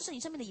呢，饶恕是你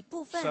生命的一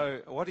部分。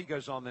 So what he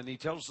goes on, then he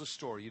tells the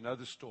story, you know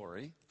the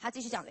story, 他继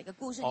续讲了一个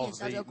故事，你也 of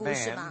知道这 the 个故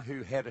事 man 吗？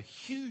 who had a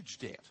huge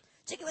debt.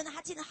 这个人呢，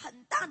他欠了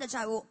很大的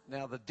债务。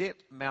 Now the debt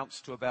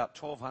amounts to about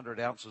 1,200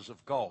 ounces of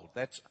gold.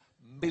 That's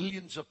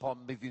millions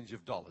upon millions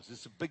of dollars.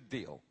 It's a big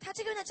deal. 他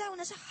这个人的债务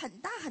呢是很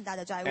大很大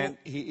的债务。 And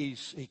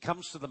he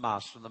comes to the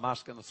master, and the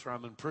master's going to throw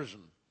him in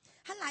prison.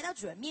 他来到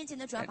主人面前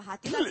呢，主人把他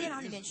丢到监牢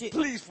里面去。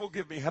 Please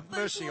forgive me. Have 拜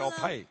mercy, 托 I'll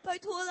pay. 了，拜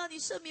托了，你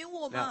赦免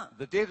我 Now, 嘛！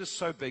 the debt is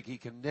so big he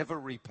can never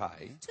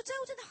repay, 这个债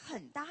务真的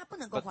很大，他不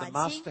能够 but the 还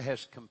master 清。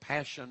 has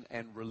compassion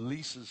and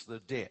releases the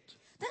debt.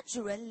 但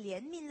主人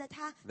怜悯了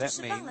他，就 That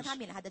释放了 means 他，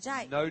免了他的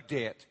债。 no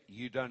debt,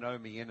 you don't owe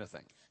me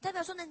anything. 代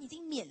表说呢，你已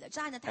经免了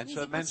债呢，他 And 已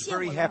so 经 the 不 man's 欠我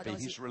very 任何 happy 东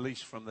西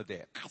he's。released from the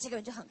debt. 啊，这个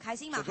人就很开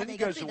心嘛， So 他 then 的 he 一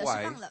个 goes 罪得释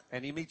away 放了。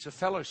 and he meets a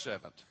fellow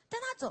servant.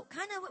 但他走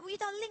开呢，会遇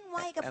到另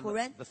外一个 And 仆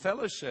人， the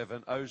fellow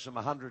servant owes him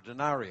 100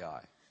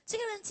 denarii. 这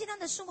个人欠他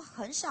的数目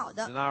很少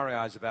的，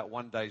 Denarii is about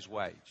 1 day's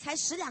wage. 才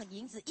10两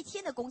银子一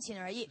天的工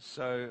钱而已，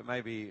 So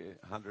maybe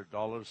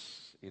 $100,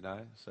 you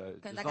know. So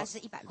可能 it's 大概 not, 是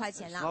100块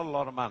钱 it's 啦， not a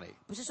lot of money.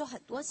 不是说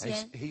很多 And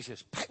钱。 he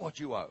says, pay what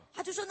you owe.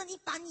 他就说呢，你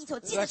把你所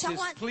The 借的 guy 偿 says,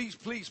 还， please,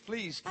 please,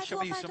 please, 拜 show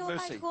托 me 拜 some 托拜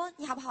mercy. 托，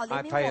你好不好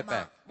I 怜悯 pay 我 it 嘛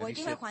back.？我 And 一 he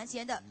定会 said, 还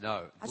钱的。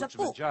 no, 他说 puts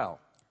him in 不 jail.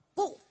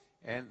 不，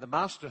 And the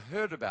master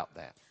heard about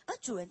that. 而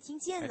主人听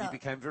见 And he 了，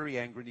 became very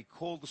angry and he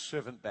called the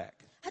servant back.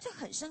 他就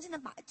很生气的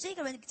把这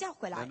个人叫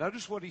回 Now 来。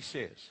 notice what he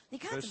says. 你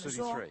看 Verse 怎么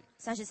说 33.？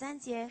 33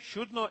节，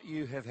 Should not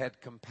you have had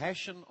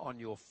compassion on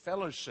your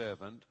fellow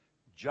servant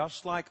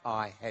just like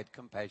I had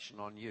compassion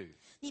on you?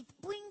 你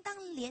不应当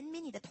怜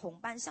悯你的同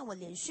伴，像我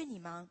怜恤你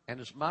吗？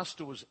 And his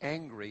master was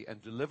angry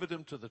and delivered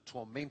him to the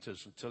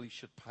tormentors until he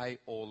should pay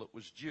all that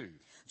was due.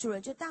 主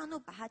人就大怒，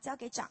把他交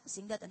给掌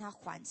刑的，等他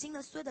还清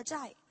了所有的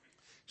债。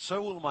 So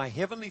will my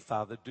heavenly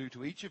Father do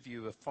to each of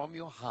you if from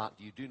your heart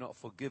you do not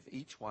forgive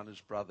each one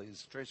his brother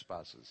his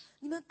trespasses.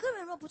 你们个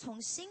人若不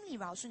从心里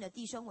饶恕你的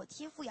弟兄，我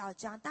天父也要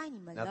这样待你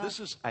们 Now 的。 this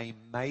is a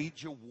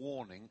major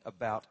warning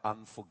about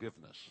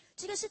unforgiveness.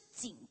 这个是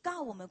警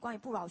告我们关于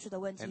不饶恕的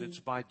问 And it's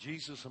题， by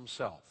Jesus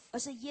himself. 而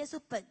是耶稣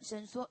本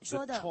身说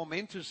The 的。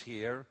 tormentors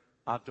here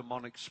are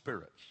demonic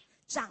spirits.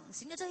 掌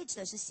刑的这里指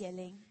的是邪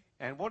灵。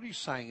 And what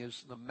he's saying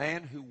is the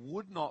man who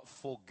would not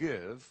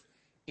forgive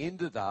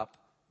ended up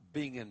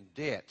being in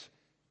debt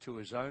to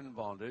his own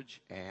bondage,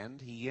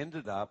 and he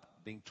ended up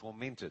being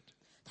tormented.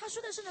 他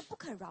说的是呢，不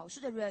肯饶恕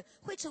的人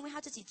会成为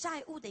他自己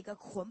债务的一个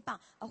捆绑，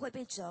而会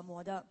被折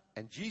磨的。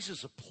 And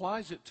Jesus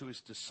applies it to his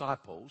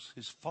disciples,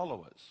 his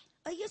followers.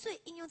 而耶稣也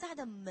应用在他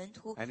的门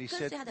徒 And 跟 he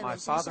随 said, 他的 my 人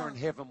身 Father 上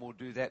in。heaven will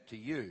do that to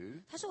you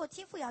他说：“我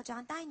天父也要这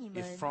样待你 if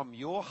们。 from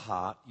your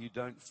heart you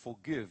don't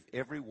forgive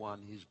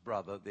everyone his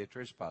brother their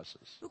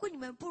trespasses. 如果你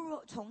们不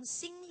若从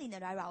心里的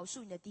来饶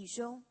恕你的弟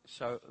兄。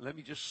 So let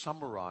me just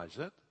summarize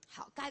it. ”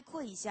好，概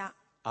括一下，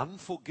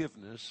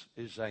 Unforgiveness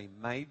is a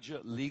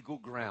major legal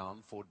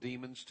ground for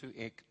demons to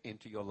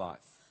enter your life.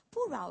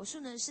 不饶恕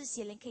呢，是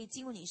邪灵可以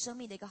进入你生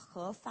命的一个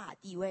合法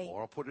地位。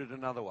 Or I'll put it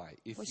another way.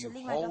 If 或是 you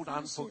另外一个 hold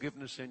方式。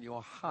 unforgiveness in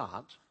your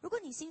heart, 如果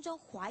你心中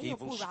怀有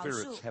evil 不饶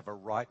spirits 恕， have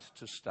a right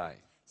to stay.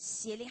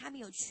 邪灵他们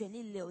有权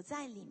利留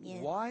在里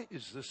面。 Why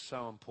is this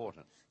so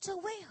important? 这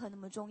为何那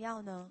么重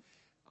要呢？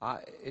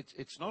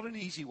 It's not an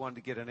easy one to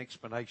get an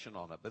explanation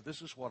on it, but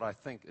this is what I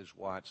think is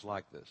why it's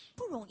like this.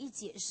 不容易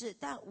解释，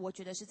但我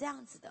觉得是这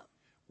样子的。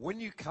 When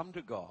you come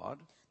to God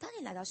当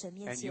你来到神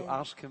面 and you 前，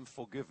 ask Him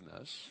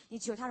forgiveness, 你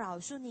求他饶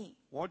恕你，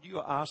 what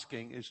you're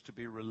asking is to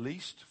be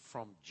released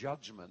from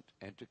judgment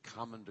and to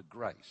come into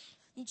grace.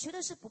 你求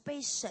的是不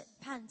被审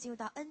判，进入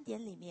到恩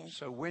典里面。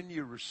 So when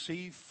you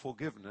receive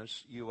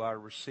forgiveness, you are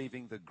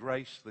receiving the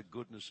grace, the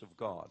goodness of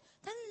God.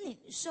 当你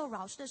领受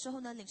饶恕的时候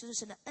呢，领受是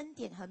神的恩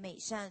典和美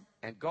善，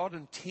 And God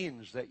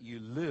intends that you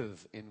live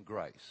in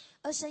grace.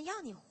 而神要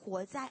你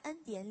活在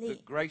恩典 That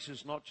里。 grace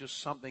is not just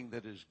something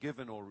that is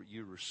given or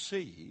you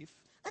receive,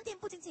 恩典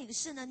不仅仅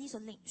是呢你所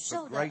领 but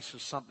受的， grace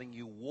is something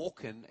you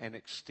walk in and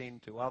extend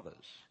to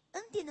others.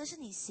 恩典呢是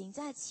你行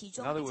在其 In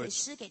中， other 并且 words,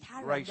 施给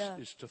他人 grace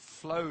的。 is to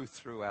flow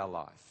through our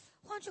life.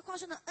 换句话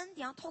说呢，恩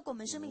典要透过我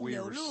们生命 We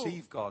流入，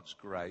 receive God's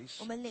grace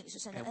我们领受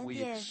神的 and 恩 we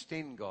典，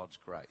 extend God's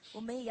grace.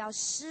 我们也要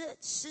施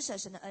舍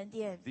神的恩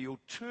典。 The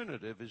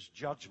alternative is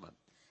judgment.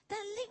 但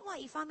另外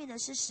一方面呢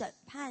是审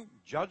判，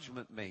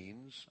 Judgment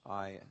means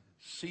I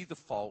see the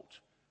fault,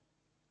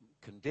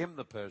 condemn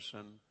the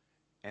person,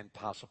 and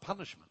pass a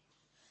punishment.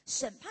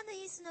 审判的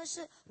意思呢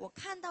是我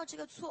看到这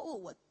个错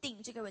误，我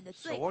定这个人的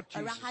So 罪， what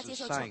而让他 Jesus 接 is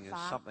受 saying 惩 is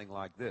罚。 something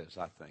like this,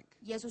 I think.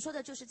 耶稣说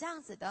的就是这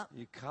样子的，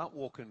 You can't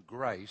walk in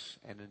grace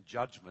and in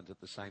judgment at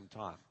the same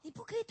time. 你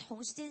不可以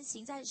同时间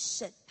行在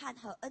审判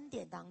和恩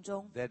典当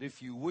中。 That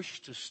if you wish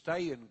to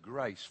stay in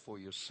grace for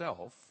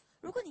yourself,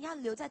 如果你要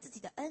留在自己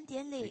的恩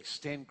典里，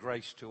 extend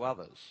grace to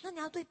others. 那你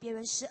要对别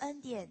人施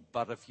恩典。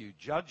 But if you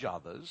judge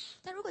others,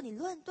 但如果你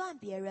论断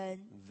别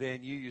人，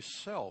 then you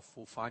yourself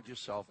will find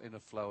yourself in a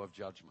flow of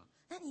judgment.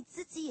 那你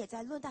自己也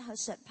在论断和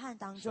审判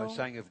当 So 中。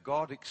 saying if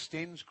God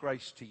extends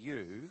grace to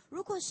you,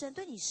 如果神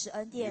对你施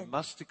恩 you 典，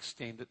 must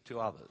extend it to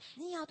others.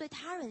 你也要对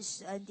他人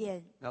施恩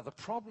典。 Now the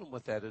problem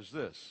with that is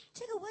this.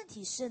 这个问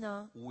题是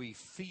呢， We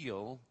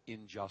feel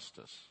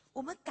injustice.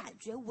 我们感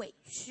觉委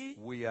屈，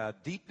 We are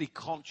deeply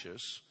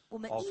conscious 我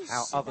们 of 意识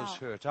how 到 others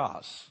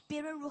hurt us.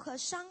 别人如何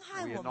伤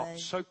害 We 我 are not 们，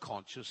 so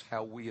conscious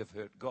how we have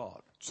hurt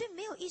God. 却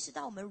没有意识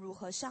到我们如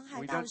何伤害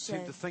We 到 don't tend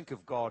神 to。think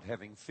of God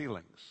having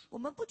feelings. 我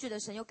们不觉得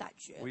神有感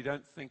觉， We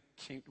don't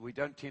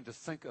tend to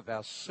think of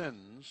our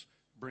sins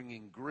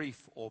bringing grief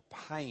or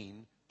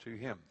pain to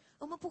Him.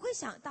 我们不会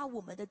想到我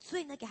们的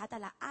罪呢给他带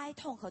来哀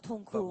痛和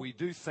痛 But 苦， we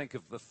do think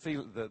of the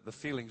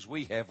feelings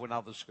we have when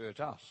others hurt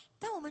us.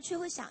 但我们却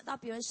会想到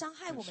别人伤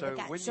害 And 我们 so 的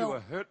感 when you 受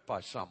are。hurt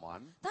by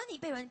someone, 当你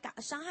被人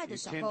伤害 you 的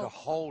时 tend to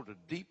候， hold a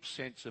deep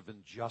sense of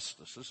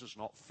injustice. This is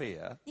not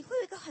fair. 你会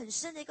有一个很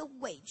深的一个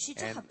委屈，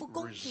这 And 很不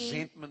公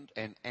平。 resentment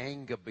and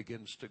anger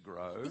begins to 你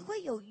grow.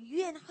 会有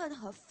怨恨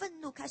和愤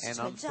怒开始 And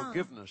成长，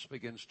 unforgiveness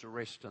begins to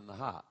rest in the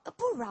heart. 而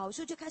不饶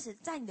恕就开始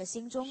在你的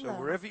心中 So 了。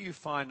 wherever you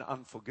find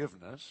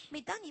unforgiveness, 每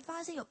当你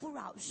发现有不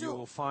饶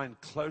you will 恕， find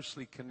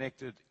closely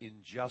connected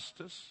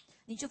injustice,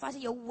 你就发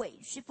现有委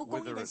屈、不公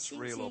义 whether 的 it's 心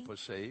real or 情，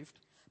 perceived,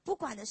 不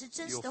管的是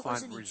真实的 You'll 或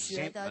是 find 你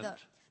觉得的 resentment，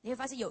你会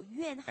发现有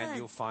怨 and 恨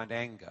you'll，find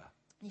anger.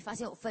 你发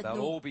现有愤 They'll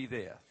怒， all be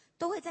there.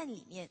 都会在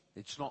里面。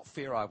 It's not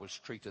fair I was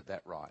treated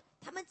that right.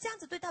 他们这样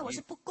子对待我 You,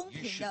 是不公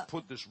you 平 should 的，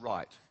 put this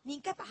right. 你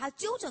应该把它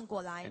纠正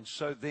过来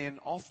And。so then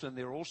often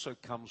there also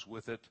comes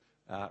with it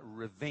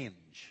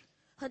revenge.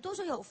 很多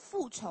时候有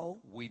复仇，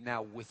 We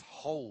now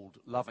withhold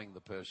loving the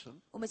person.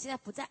 我们现在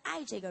不再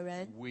爱这个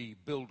人， We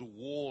build a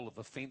wall of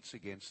offense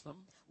against them.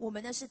 我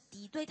们呢是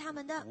敌对他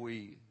们的，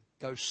 We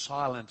go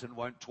silent and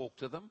won't talk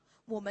to them.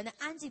 我们呢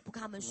安静不跟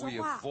他们说 We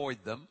话， avoid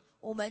them.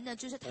 我们呢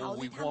就是逃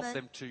Or 离 we 他 want 们，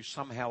 them to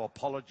somehow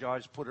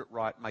apologize, put it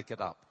right, make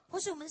it up. 或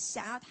是我们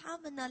想要他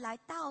们呢来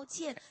道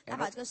歉，来 And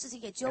把这个事情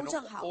给纠 And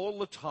正好。 all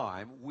the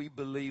time, we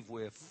believe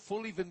we're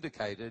fully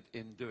vindicated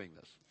in doing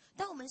this.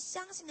 当我们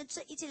相信的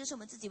这一切都是我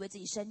们自己为自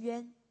己伸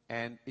冤，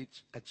 And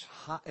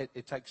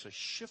it takes a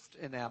shift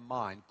in our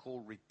mind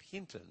called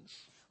repentance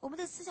我们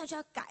的思想就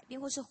要改变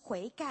或是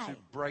悔改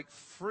to，break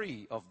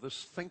free of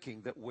this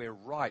thinking that we're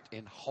right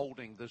in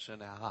holding this in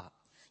our heart.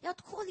 要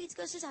脱离这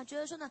个思想，觉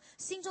得说呢，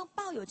心中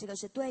抱有这个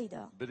是对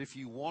的。 But if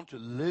you want to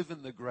live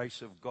in the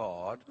grace of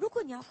God, 如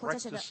果你要活在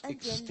神的 practice 恩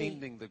典里，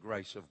 extending the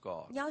grace of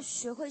God. 你要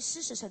学会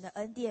施舍神的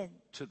恩典。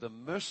 To the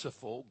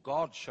merciful,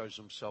 God shows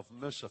himself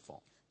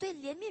merciful. 对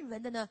怜悯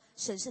人的呢，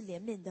神是怜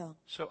悯的。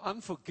 So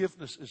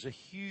unforgiveness is a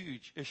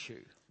huge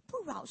issue.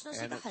 不饶恕呢是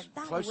一 And 个 it's 很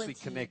大的问 closely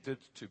题， connected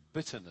to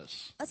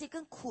bitterness. 而且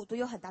跟苦毒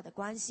有很大的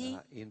关系。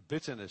 In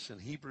bitterness, in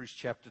Hebrews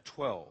chapter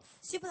 12,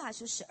 希伯来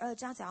书12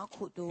章讲到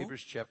苦毒，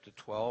 Hebrews chapter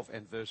 12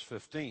 and verse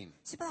 15,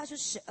 希伯来书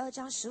12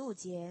章15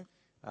节，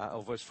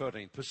 or verse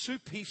 14. Pursue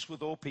peace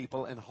with all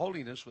people and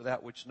holiness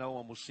without which no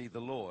one will see the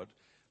Lord,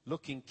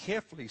 looking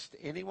carefully lest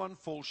anyone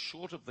fall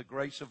short of the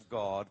grace of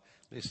God,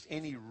 lest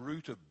any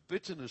root of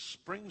bitterness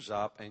springs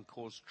up and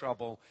cause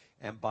trouble,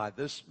 and by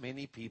this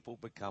many people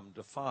become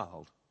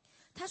defiled.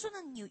 他说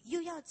呢，你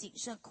又要谨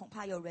慎，恐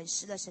怕有人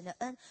失了神的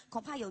恩，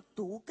恐怕有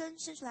毒根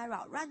生出来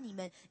扰乱你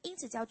们，因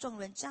此叫众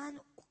人沾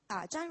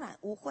染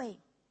污秽。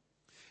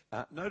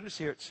Notice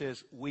here it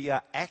says, we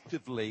are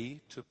actively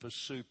to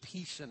pursue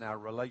peace in our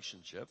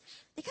relationships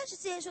你看十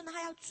节说呢，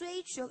他要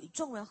追求与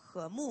众人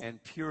和睦， and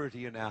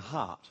purity in our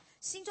heart,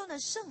 心中的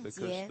圣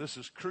because 洁， this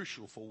is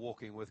crucial for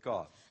walking with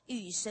God.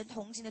 与神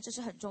同行的，这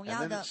是很重 And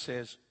要 then 的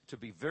it。says to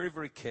be very,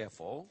 very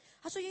careful.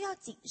 他说又要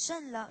谨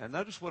慎了。 And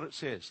notice what it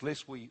says,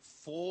 lest we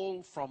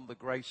fall from the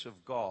grace of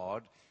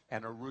God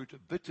and a root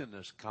of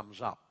bitterness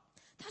comes up.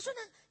 他说呢，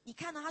你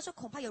看到他说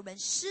恐怕有人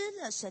失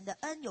了神的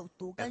恩，有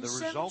毒 And 根 the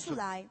生 result 出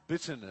来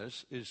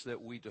of。bitterness is that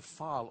we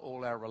defile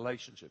all our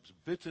relationships.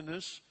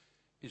 Bitterness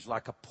is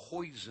like a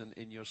poison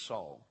in your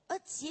soul. 而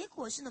结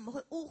果是呢，我们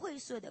会污秽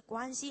所有的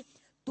关系。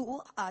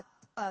毒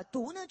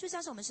呢，就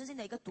像是我们身心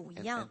的一个毒一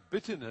And 样。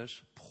 bitterness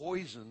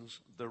poisons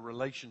the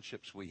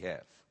relationships we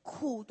have.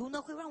 苦毒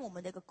呢，会让我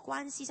们的一个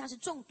关系像是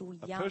中毒一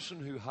A 样。 person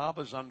who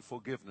harbors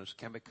unforgiveness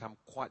can become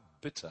quite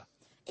bitter.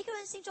 一个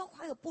人心中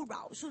怀有不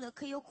饶恕呢，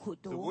可以有苦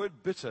The 毒。 word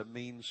bitter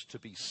means to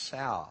be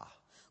sour.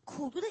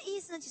 苦毒的意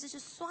思呢，其实是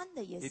酸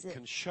的意 It 思。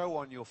 can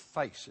show on your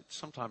face. It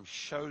sometimes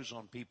shows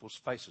on people's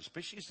faces,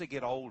 especially as they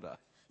get older.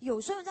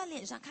 有时候在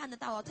脸上看得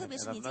到哦，特别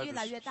And 是 I've 年纪越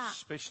来越 noticed, 大。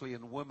 especially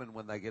in women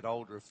when they get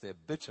older, if they're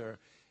bitter,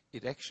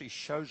 it actually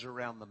shows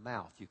around the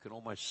mouth. You can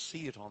almost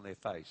see it on their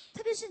face.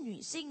 特别是女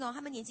性哦，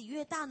她们年纪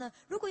越大呢，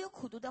如果有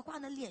苦毒的话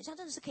呢，脸上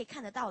真的是可以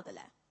看得到的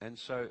嘞。 And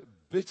so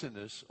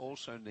bitterness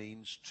also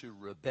means to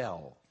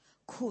rebel.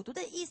 苦毒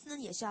的意思呢，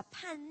也是要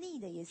叛逆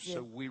的意 So 思。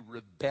 we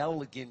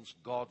rebel against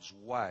God's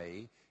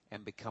way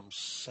and become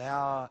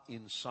sour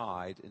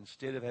inside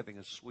instead of having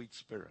a sweet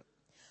spirit.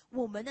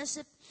 我们呢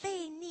是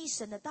背逆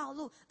神的道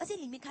路，而且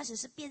里面开始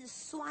是变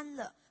酸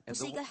了，不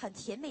是一个很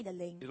甜美的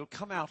灵， It'll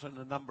come out in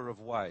a number of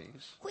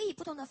ways, 会以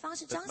不同的方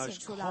式 but 彰显 most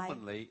出来。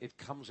 commonly it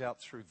comes out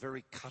through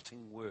very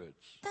cutting words.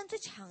 但最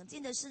常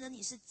见的是呢，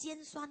你是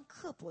尖酸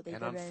刻薄的一 And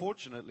个人。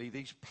 unfortunately,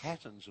 these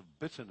patterns of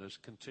bitterness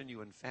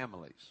continue in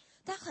families.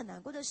 但很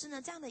难过的是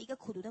呢，这样的一个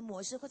苦毒的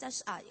模式会在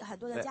很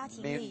多的家 That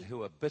庭 men 里。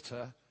 who are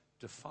bitter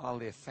defile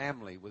their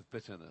family with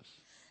bitterness,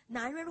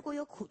 男人如果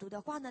有苦毒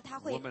的话呢，他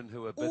会 Women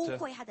who are 污 bitter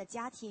秽他的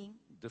家庭；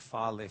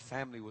 defile their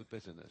family with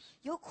bitterness.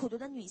 有苦毒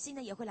的女性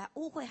呢，也会来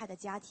污秽他的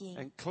家庭。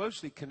 And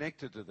closely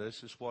connected to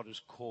this is what is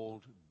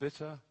called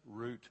bitter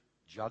root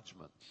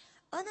judgments.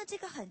 而呢，这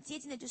个很接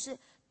近的就是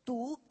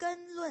毒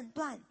根论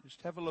断。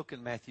 Just have a look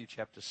in Matthew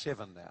chapter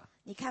 7 now.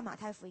 你看马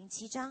太福音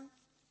7章。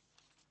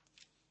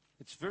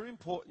 It's very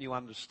important you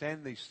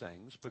understand these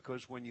things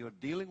because when you're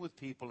dealing with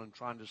people and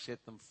trying to set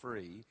them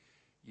free,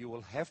 you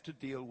will have to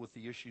deal with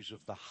the issues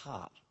of the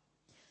heart.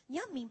 你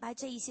要明白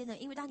这一些呢，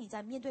因为当你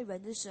在面对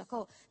人的时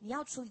候，你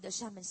要处理的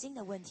是他们心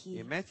的问题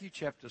In。Matthew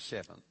chapter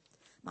 7,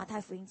 马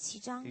太福音7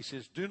章 he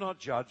says, Do not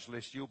judge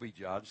lest you'll be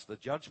judged. The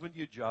judgment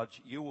you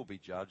judge, you will be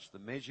judged. The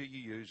measure you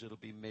use, it'll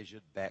be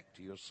measured back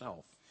to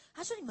yourself.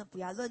 他说：“你们不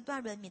要论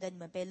断人，免得你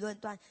们被论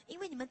断。因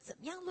为你们怎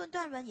么样论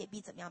断人，也必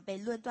怎么样被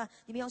论断。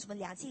你们用什么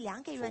量器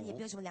量给人，也必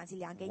用什么量器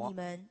量给你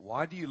们。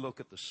 Why do you look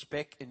at the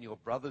speck in your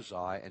brother's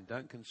eye and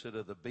don't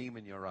consider the beam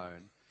in your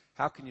own?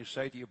 How can you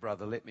say to your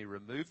brother, Let me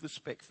remove the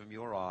speck from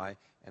your eye,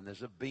 and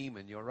there's a beam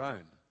in your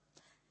own?”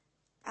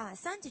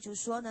 3节就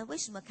说呢，为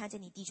什么看见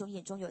你弟兄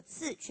眼中有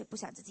刺，却不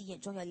想自己眼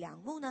中有梁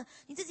木呢？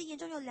你自己眼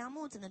中有梁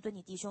木，怎能对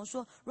你弟兄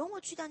说，容我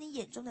去掉你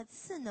眼中的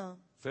刺呢？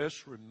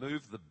 First,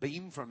 remove the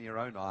beam from your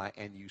own eye,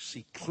 and you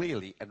see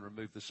clearly, and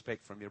remove the speck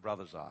from your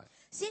brother's eye.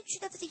 先去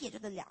掉自己眼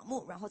中的梁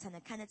木，然后才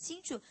能看得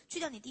清楚，去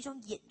掉你弟兄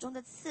眼中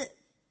的刺。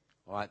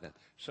 All right then.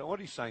 So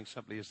what he's saying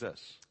simply is this,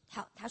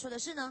 好，他说的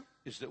是呢，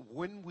 is that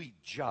when we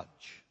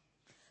judge,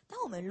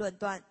 当我们论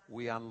断，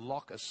 we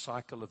unlock a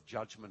cycle of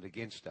judgment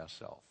against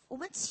ourselves. 我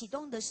们启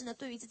动的是呢，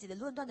对于自己的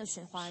论断的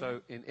循环。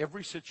 So in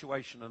every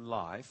situation in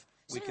life,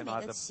 we can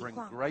either bring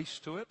grace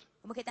to it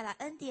我们可以带来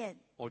恩典，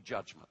 or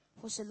judgment.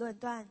 或是论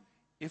断。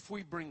 If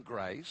we bring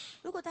grace,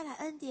 如果带来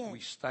恩典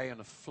we，stay in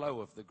a flow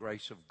of the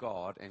grace of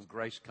God, and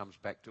grace comes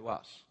back to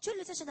us. 就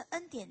留在神的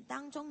恩典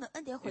当中呢，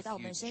恩典回 If 到我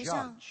you 们身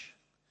上。 judge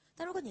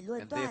但如果你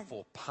论 and 断，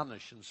 therefore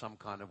punish in some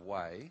kind of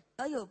way,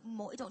 而有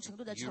某一种程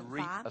度的 you 惩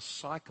reap 罚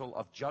a，cycle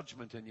of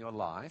judgment in your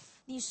life,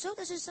 你收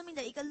的是生命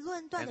的一个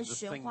论断 and 的 the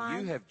循 thing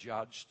环 you。have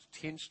judged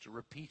tends to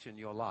repeat in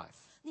your life.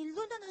 你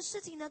论断的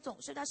事情呢，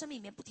总是在生命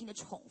里面不停的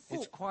重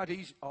It's 复。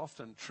 quite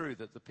often true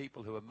that the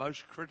people who are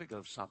most critical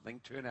of something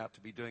turn out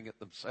to be doing it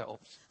themselves.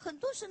 很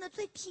多时候呢，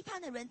最批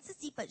判的人自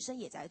己本身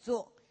也在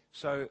做。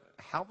 So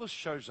how this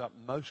shows up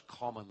most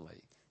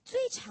commonly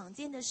最常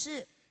见的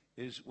是，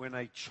 is when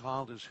a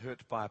child is hurt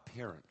by a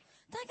parent.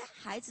 当一个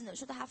孩子呢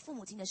受到他父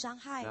母亲的伤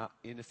害。 Now,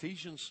 in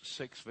Ephesians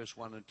 6, verse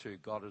 1 and 2,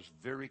 God is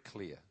very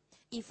clear.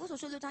 以弗所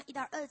书6章1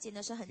到2节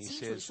呢，是很 He 清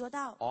楚地 says, 说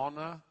到，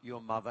 Honor your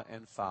mother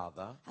and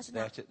father, 他说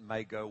呢， that it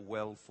may go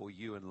well for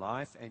you in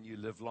life and you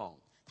live long.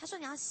 他说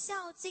你要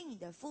孝敬你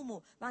的父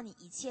母，让你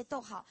一切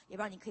都好，也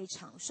让你可以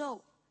长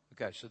寿。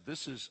 Okay, so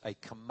this is a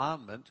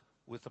commandment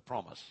with a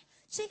promise.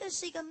 这个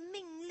是一个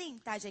命令，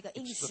带着一个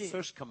应 It's the 许，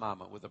 first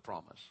commandment with a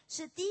promise.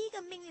 是第一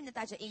个命令的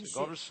带着应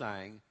So 许。 God is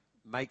saying,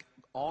 make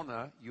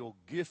honor your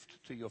gift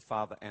to your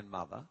father and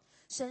mother.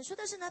 神说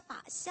的是呢，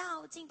把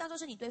孝敬当作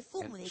是你对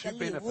父母 And 的一个 two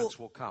礼物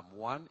benefits。will come.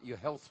 One, your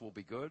health will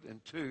be good. And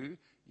two,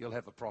 you'll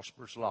have a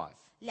prosperous life.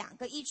 两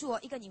个益处哦，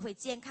一个你会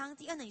健康，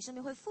第二呢，你生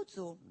命会富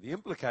足。 The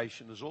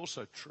implication is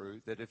also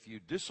true that if you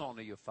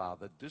dishonor your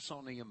father,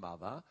 dishonor your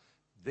mother,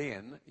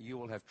 then you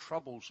will have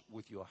troubles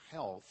with your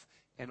health,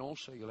 and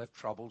also you'll have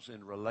troubles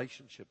in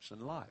relationships in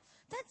life.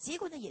 但结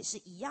果呢也是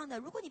一样的。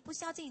如果你不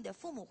孝敬你的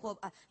父母或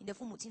你的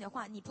父母亲的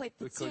话，你会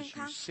不 Because 健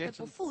康， you 会 set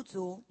不 in- 富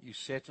足。 You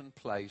set in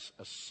place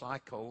a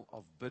cycle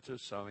of bitter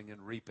sowing and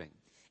reaping.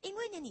 因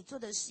为呢，你做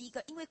的是一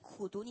个因为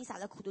苦毒，你撒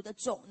了苦毒的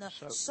种呢，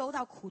 So, 收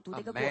到苦毒的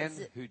A 一个果 man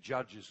子。 who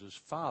judges his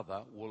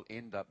father will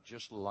end up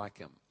just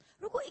like him.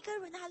 如果一个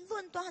人他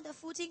论断他的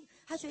父亲，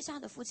他就会像他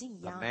的父亲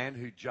一 A 样。 man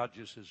who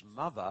judges his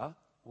mother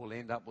will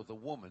end up with a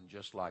woman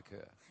just like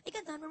her. 一个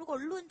男人如果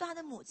论断他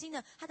的母亲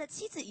呢，他的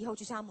妻子以后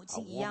就像他母 A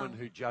亲一样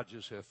woman。who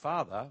judges her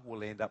father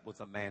will end up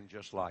with a man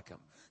just like him.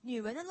 女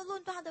人呢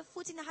论断她的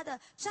父亲呢，她的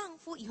丈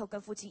夫以后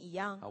跟父亲一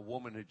样。 A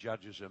woman who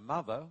judges her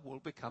mother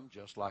will become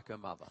just like her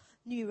mother.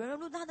 女人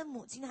论断她的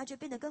母亲呢，她就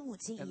变得跟母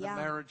亲 And 一 the 样。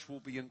 marriage will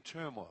be in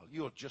turmoil.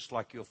 You're just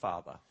like your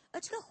father. 而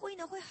这个婚姻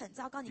呢会很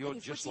糟糕，你跟 You're 你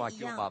父 just 亲 like 一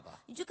your 样 mother.，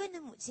你就跟你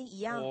的母亲一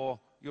样， Or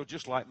you're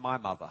just like my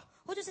mother.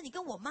 或者是你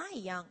跟我妈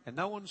一样。 And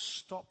no one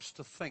stops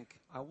to think,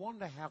 I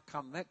wonder how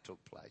come that took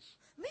place.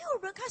 没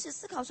有人开始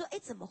思考说，哎，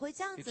怎么会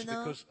这样 It's 子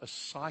呢？ because a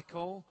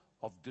cycle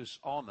of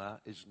dishonor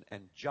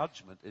and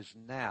judgment is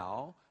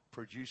now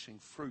producing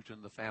fruit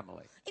in the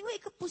family. 因为一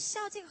个不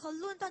孝敬和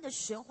论断的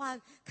循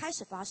环开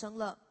始发生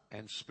了，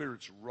 And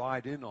spirits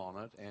ride in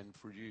on it and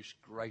produce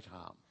great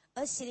harm.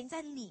 而邪灵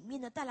在里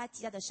面呢带来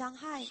极大的伤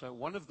害。 So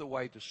one of the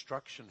way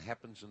destruction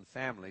happens in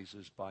families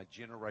is by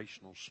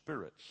generational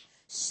spirits.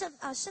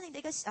 圣灵的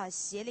一个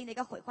邪灵的一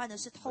个毁坏呢，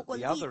是透 But 过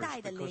the 历 other 代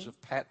is 的 because 灵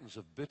of。patterns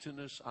of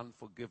bitterness,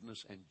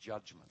 unforgiveness, and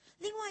judgment.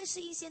 另外是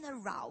一些呢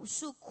饶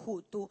恕、苦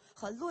毒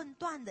和论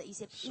断的一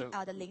些 So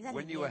的灵在里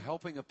when you are 面。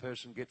 helping a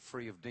person get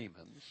free of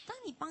demons, 当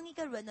你帮一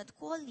个人呢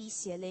脱离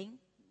邪灵，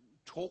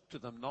 talk to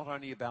them not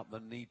only about the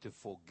need to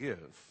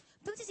forgive,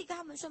 不仅仅跟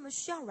他们说我们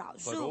需要饶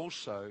but 恕，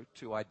 also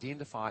to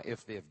identify if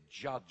they've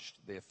judged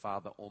their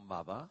father or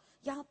mother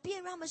要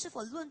辨认他们是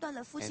否论断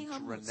了父 and 亲和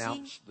to 母亲，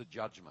 renounce the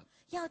judgment.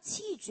 要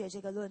弃绝这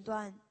个论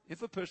断。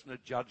 If a person had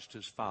judged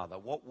his father,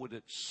 what would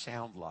it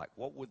sound like?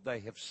 What would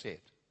they have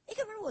said? 一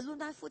个人如果论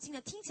断父亲呢，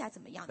听起来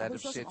怎么样？他 They'd 会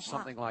have 说什 said 么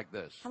话？ something like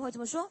this. 他们会怎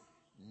么说？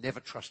 Never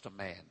trust a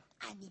man.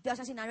 哎，你不要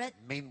相信男人，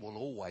 Men will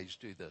always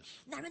do this.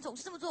 男人总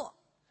是这么做。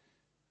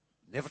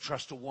 Never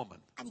trust a woman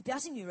哎，你不要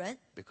信女人，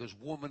 because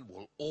women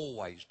will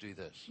always do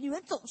this. 女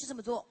人总是这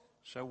么做。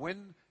 So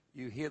when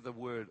you hear the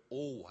word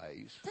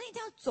always, 但一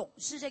定要总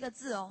是这个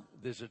字哦，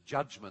 there's a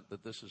judgment that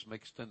this is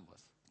mixed in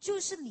with. 就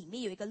是里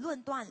面有一个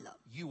论断了。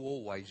 You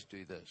always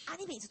do this. 啊，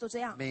你每次都这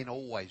样， Men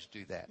always do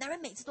that. 男人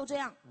每次都这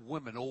样，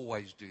 Women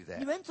always do 女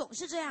that. 人总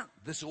是这样，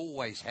 This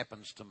always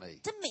happens to me.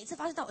 这每次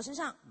发生在我身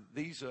上。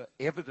 These are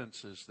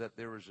evidences that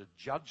there is a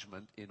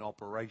judgment in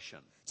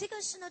operation. 这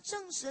个是呢，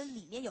证实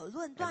里面有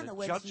论断 And 的 a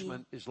问题。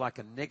 judgment is like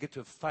a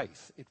negative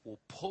faith. It will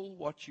pull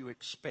what you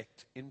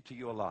expect into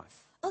your life.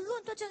 而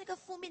论断就像一个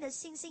负面的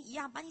信心一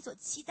样，把你所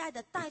期待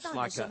的带 It's 到你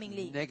的 like 生 a 命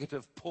里，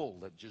 negative pull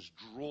that just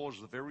draws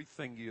the very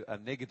thing you are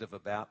negative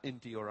about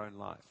into your own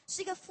life.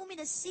 是一个负面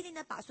的吸力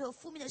呢，把所有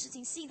负面的事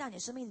情吸引到你的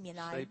生命里面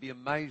So 来 you'd。be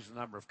amazed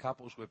the number of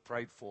couples we've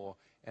prayed for,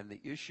 and the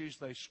issues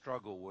they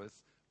struggle with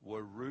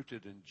were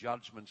rooted in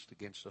judgments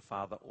against a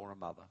father or a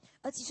mother.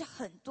 而其实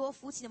很多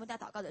夫妻他们在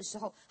祷告的时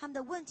候，他们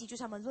的问题就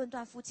是他们论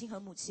断父亲和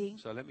母亲。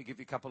 So let me give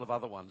you a couple of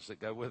other ones that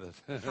go with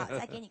it. 好，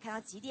再给你看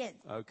到几点。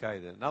 Okay,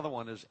 then. Another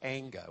one is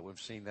anger. We've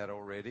seen that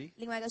already.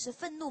 另外一个是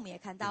愤怒，我们也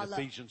看 In 到了。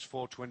 Ephesians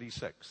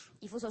 4:26.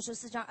 以弗所书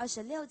4章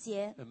26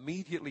节，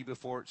 Immediately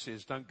before it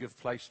says, don't give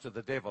place to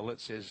the devil, it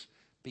says,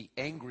 be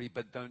angry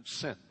but don't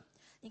sin.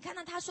 你看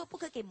到他说不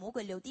可给魔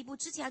鬼留地步，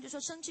之前他就说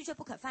生气却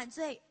不可犯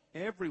罪。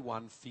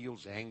 Everyone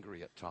feels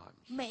angry at times.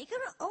 每一个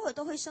人偶尔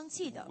都会生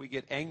气的。 We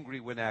get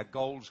angry when our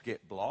goals get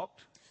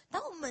blocked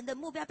当我们的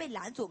目标被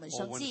拦阻，我们 or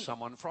生 when 气；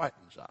 someone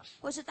frightens us.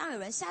 或是当有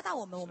人吓到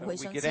我们，我们 So 会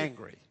we 生 get 气，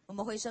 angry. 我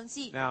们会生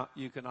气。 Now,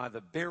 you can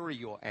either bury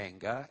your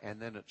anger and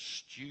then it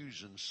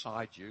stews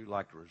inside you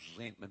like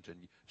resentment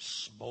and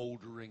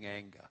smoldering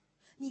anger.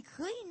 你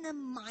可以呢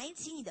埋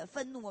起你的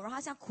愤怒，让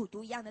它像苦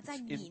毒一样的在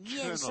里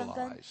面生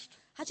根， Internalized.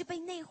 它就被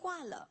内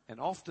化了。 And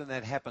often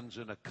that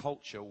happens in a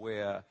culture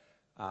where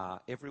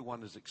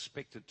everyone is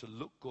expected to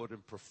look good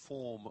and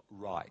perform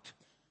right.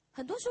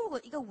 很多时候，如果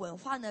一个文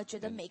化呢，觉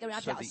得每个人要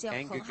So 表 the 现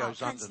anger 很好， goes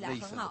看起来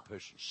underneath 很 and 好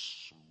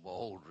the，person's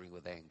smoldering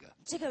with anger.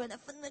 这个人的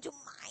愤怒就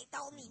埋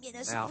到里面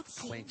的是 Mouth 不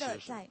停的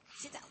clenches. 在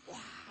现在哇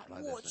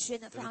Like 握 this. 拳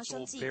的，非 But 常 it's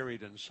生 all 气， buried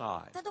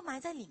inside. 但都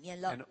埋在里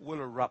面了 And，it will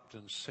erupt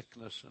in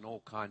sickness and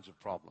all kinds of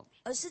problems.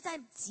 而是在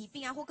疾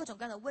病啊或各种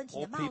各样的问题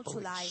Or 呢冒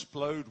出 people 来，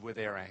 explode with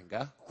their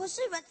anger, 或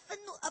是人愤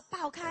怒而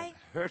爆开，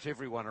 hurt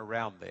everyone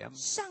around them,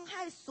 伤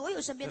害所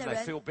有身边 and 的 they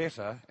人， feel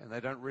better and they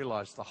don't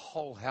realize the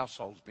whole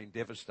household's been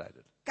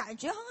devastated. 感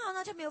觉很好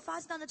呢，却没有发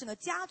现到那整个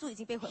家族已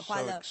经被毁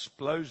坏 So 了。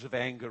 explosive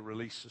anger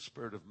releases the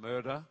spirit of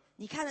murder,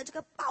 你看了这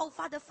个爆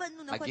发的愤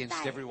怒呢，会 against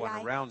带 everyone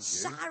来 around you.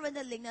 杀人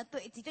的灵呢，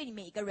对你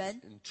每一个人。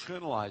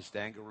 Internalized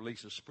anger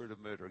releases a spirit of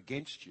murder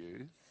against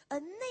you, 而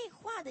内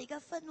化的一个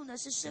愤怒呢，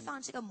是释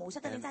放这个谋杀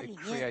的灵 and 在 it 里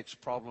面， creates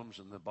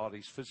problems in the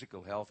body's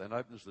physical health and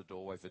opens the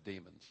doorway for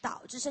demons.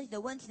 导致身体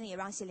的问题呢，也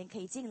让邪灵可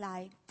以进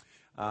来。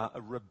 A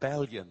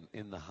rebellion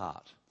in the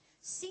heart.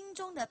 心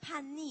中的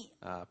叛逆，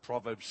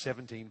 Proverbs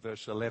 17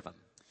 verse 11.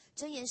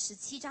 箴言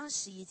17章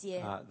11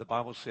节， The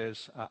Bible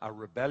says a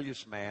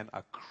rebellious man,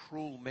 a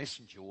cruel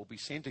messenger will be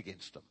sent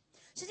against him.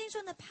 圣经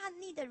说呢，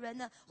叛逆的人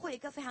呢，会有一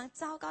个非常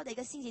糟糕的一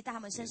个信息在他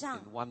们身上。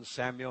 In 1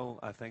 Samuel,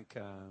 I think,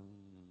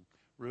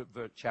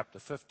 chapter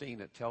 15,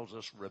 it tells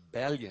us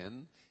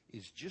rebellion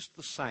is just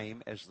the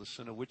same as the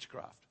sin of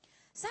witchcraft.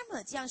 撒母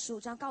耳记上15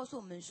章告诉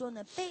我们说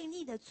呢，悖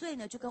逆的罪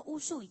呢，就跟巫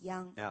术一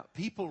样。 Now,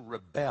 people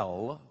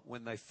rebel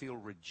when they feel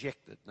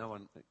rejected. No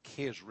one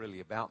cares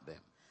really about them.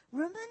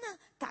 人们呢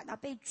感到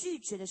被拒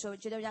绝的时候，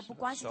觉得人家不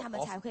关心他们，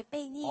才会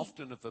悖逆。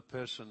 Often if a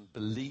person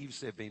believes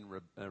they've been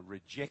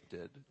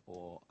rejected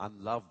or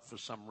unloved for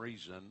some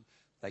reason,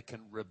 they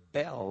can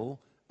rebel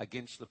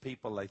against the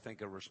people they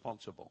think are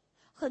responsible.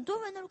 很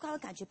多人呢，如果他们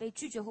感觉被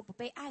拒绝或不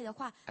被爱的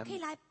话，可以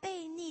来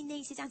悖逆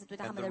那些这样子对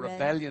待他 And 们 the 的人。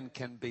 rebellion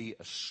can be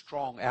a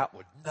strong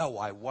outward, no,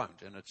 I won't,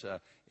 and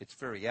it's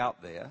very out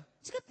there.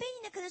 这个悖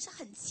逆呢，可能是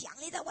很强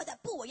烈的，我的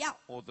不，我要，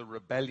 Or the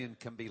rebellion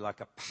can be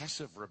like a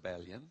passive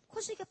rebellion 或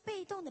是一个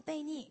被动的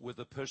悖逆。 where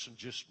the person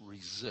just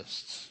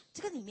resists.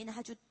 这个里面呢，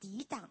他就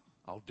抵挡。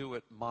 I'll do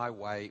it my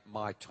way,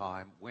 my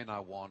time, when I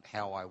want,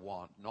 how I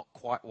want, not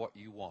quite what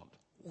you want.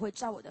 我会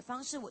照我的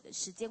方式、我的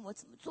时间，我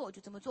怎么做我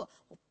就这么做，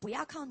我不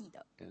要靠你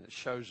的。 And it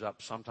shows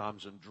up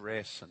sometimes in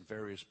dress and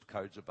various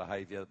codes of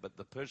behavior, but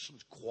the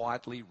person's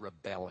quietly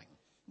rebelling.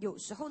 有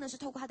时候呢，是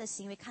透过他的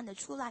行为看得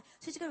出来，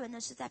所以这个人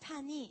呢是在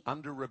叛逆。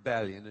 Under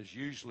rebellion is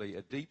usually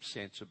a deep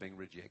sense of being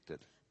rejected.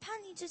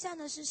 叛逆之下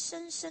呢，是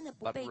深深的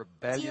不 But 被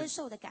rebellion- 接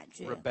受的感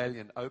觉。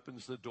 Rebellion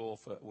opens the door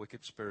for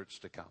wicked spirits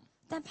to come.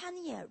 但叛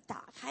逆也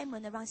打开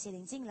门呢，让邪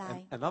灵进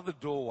来。 Another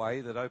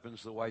doorway that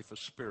opens the way for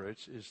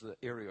spirits is the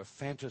area of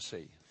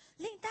fantasy.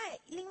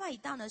 另外一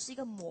道呢，是一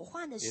个魔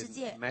幻的世 In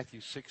界。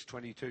 Matthew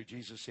 6:22,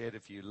 Jesus said,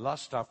 if you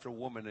lust after a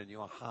woman in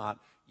your heart,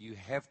 you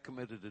have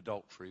committed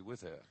adultery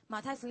with her. 马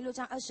太福音6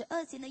章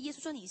22节呢，耶稣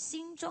说：“你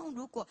心中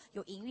如果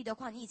有淫欲的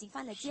话，你已经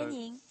犯了 So 奸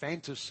淫。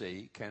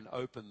 fantasy can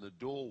open the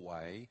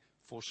doorway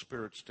for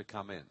spirits to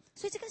come in. ”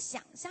所以这个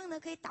想象呢，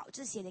可以导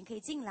致邪灵可以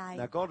进来。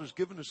 Now, God has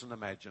given us an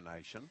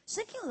imagination,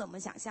 神给了我们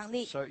想象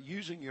力， so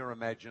using your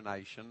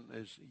imagination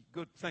is a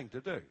good thing to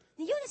do.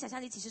 你用的想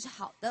象力其实是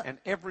好的， And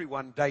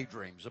everyone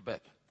daydreams a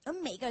bit. 而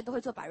每个人都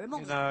会做白日 You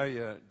梦想。 know,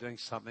 you're doing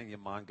something, your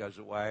mind goes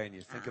away, and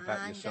you think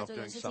about 你在 yourself 做 doing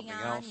点事 something 情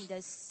啊， else. 你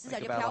的思想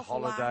Think 就 about a 漂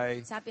浮啊，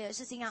 holiday. 想别的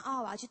事情啊，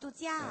哦，我要去度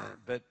假。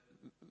 But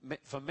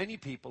for many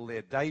people,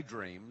 their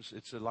daydreams,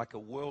 it's like a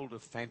world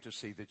of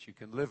fantasy that you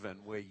can live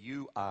in where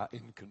you are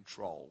in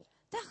control.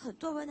 但很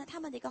多人呢，他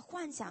们的一个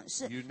幻想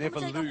是， You 他们 never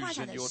这个 lose 幻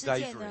想 in 的 your 世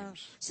界呢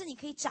daydreams.，是你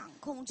可以掌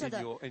控着的。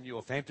 In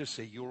your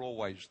fantasy, you're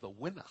always the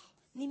winner.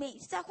 你每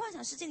次在幻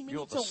想世界里面，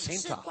 You're 你 the 总是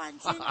center. 冠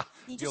军，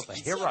你就 You're the 是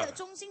一切的 hero.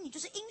 中心，你就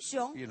是英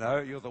雄， You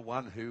know, you're the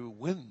one who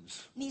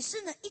wins. 你是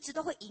呢一直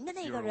都会赢的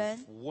那 You're 个 a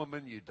人。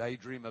 woman, you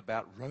daydream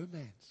about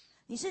romance.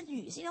 你是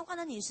女性的话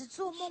呢，你是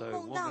做梦 So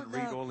梦到 women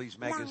read 的 all these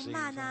浪 magazines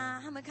漫啊，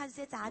他们看这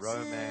些杂志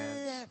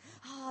romance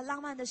啊，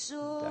浪漫的书。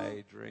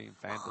 Daydream, 哦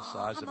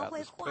fantasize 他们 about 会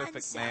this 幻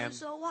perfect 想 man.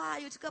 说哇，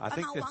有这个 I 斑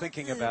think 马 they're 王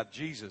thinking 子。 about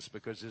Jesus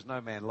because there's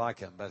no man like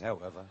him, but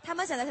however. 他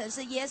们想的可能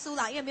是耶稣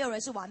啦，因为没有人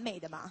是完美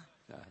的嘛。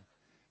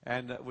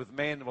 And with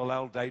men, well,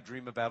 they'll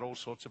daydream about all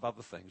sorts of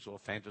other things or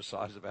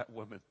fantasize about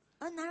women.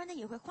 而男人呢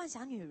也会幻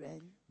想女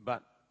人，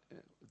 But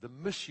the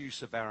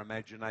misuse of our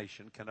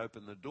imagination can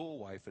open the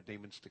doorway for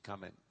demons to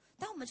come in.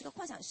 但我们这个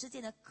幻想世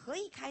界呢，可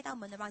以开到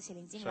门的，让邪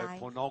灵进 So 来。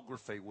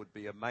 pornography would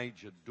be a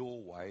major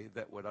doorway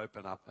that would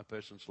open up a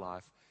person's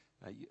life,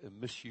 a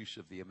misuse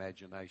of the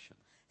imagination.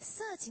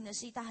 色情呢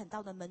是一道很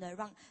大的门呢，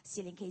让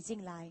邪灵可以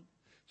进来。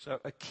 So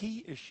a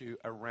key issue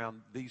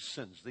around these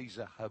sins, these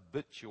are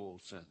habitual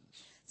sins.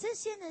 这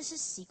些呢是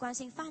习惯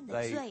性犯的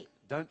They 罪，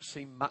 don't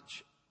seem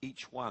much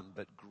each one,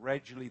 but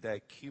gradually they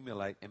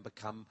accumulate and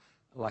become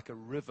like a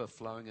river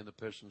flowing in a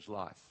person's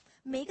life.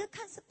 每个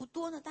看似不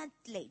多呢，但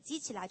累积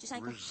起来就像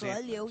一个 Resentment, 河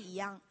流一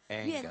样，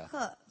 anger, 怨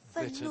恨、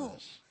愤怒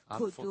bitterness,、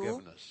苦毒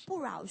unforgiveness.、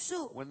不饶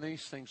恕， When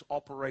these things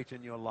operate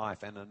in your life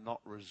and are not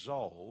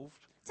resolved,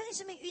 在你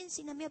生命运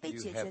行呢没有被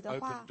you 解决 have 的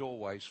话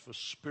opened，doorways for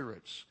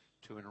spirits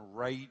to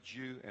enrage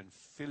you and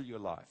fill your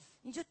life.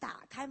 你就打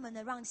开门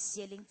呢，让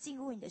邪灵进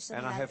入你的生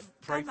And 命 I 来 have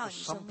干 prayed 扰 for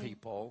你 some 生命。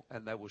 people,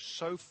 and they were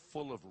so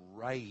full of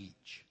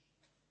rage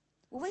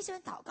我为这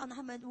人祷告呢，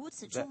他们如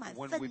此 that 充满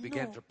when 愤 we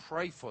began 怒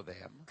to。pray for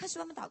them, 开始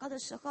我们祷告的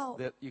时候，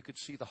 that you could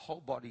see the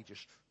whole body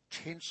just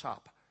tense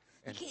up,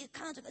 你 and, 可以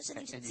看到整个身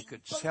体是 and you 紧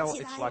could 绷 tell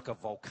起 it's 来 like，a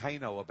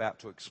volcano about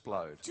to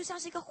explode. 就像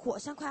是一个火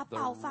山快要 The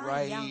爆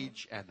发一样。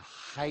 rage and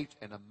hate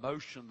and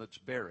emotion that's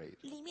buried.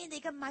 里面的一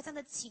个埋葬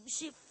的情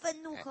绪、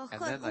愤怒和 And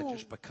恨 then they 恶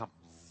just。become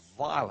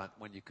violent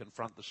when you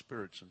confront the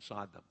spirits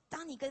inside them.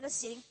 当你跟这个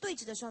邪灵对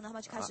峙的时候呢，他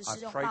们就开 I 始使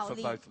用 prayed 暴 for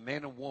力。 both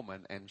men and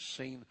women and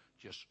seen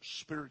just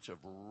spirits of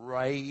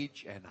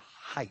rage and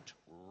hate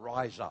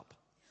rise up.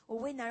 我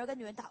为男人跟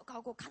女人祷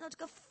告过，看到这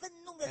个愤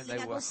怒的 And 力 they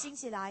量都 were, 兴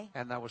起来，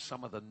 and they were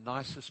some of the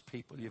nicest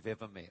people you've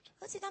ever met.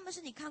 而且他们是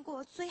你看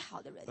过最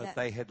好的人 But 了，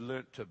 they had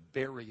learnt to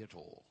bury it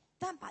all.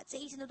 但把这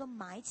一切都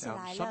埋起 Now,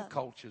 来 in some 了。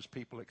 cultures,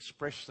 people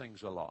express things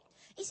a lot.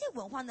 一些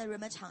文化呢，人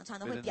们常常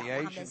的 But 会 in 表 the 达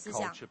他们的 Asian 思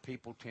想， culture,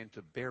 people tend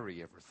to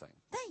bury everything.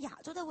 但亚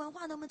洲的文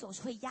化呢，我们总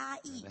是会压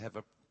抑 They。have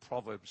a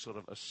proverb, sort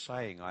of a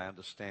saying, I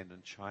understand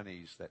in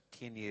Chinese, that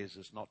 10 years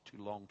is not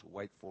too long to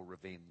wait for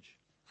revenge.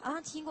 好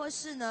像听过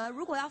是呢，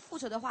如果要复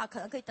仇的话，可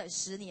能可以等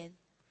10年。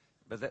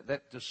 But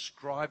that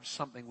describes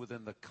something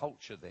within the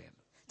culture then,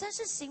 但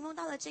是形容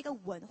到了这个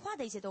文化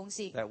的一些东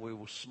西 that we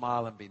will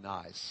smile and be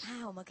nice,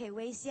 啊，我们可以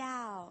微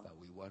笑， but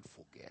we won't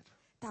forget.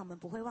 但我们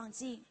不会忘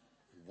记，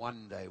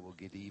 One day we'll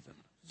get even.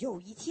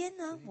 有一天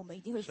呢，我们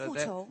一定会 So 复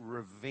that 仇。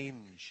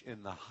 revenge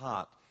in the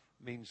heart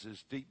means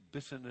there's deep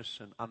bitterness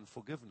and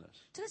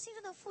unforgiveness. 这个心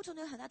中的复仇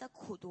呢，有很大的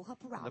苦毒和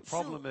不 And 饶 the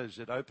problem 恕， is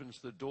it opens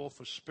the door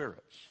for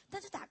spirits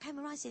但是打开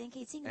门让邪灵可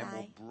以进 and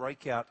来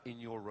will，break out in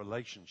your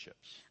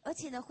relationships 而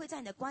且呢，会在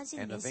你的关系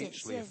里 and 面显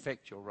eventually 现，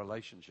 affect your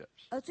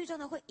relationships. 而最终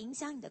呢，会影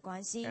响你的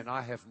关系。 And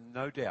I have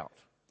no doubt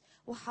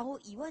我毫无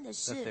疑问的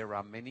that 是， there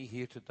are many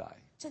here today,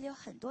 这里有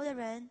很多的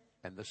人，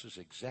 and this is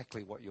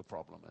exactly what your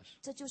problem is.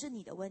 这就是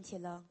你的问题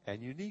了。 And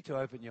you need to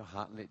open your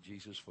heart and let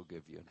Jesus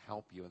forgive you and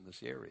help you in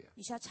this area.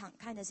 你需要敞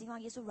开你的心，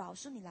让耶稣饶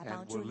恕你，来 And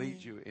帮助 we'll lead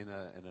你。 you in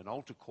an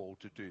altar call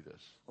to do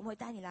this. 我们会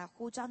带你来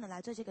呼召你来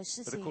做这个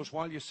事 But 情 of。course,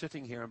 while you're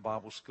sitting here in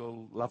Bible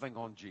school loving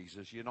on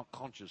Jesus, you're not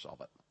conscious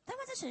of it. 当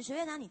然，在神学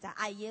院呢，你在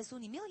爱耶稣，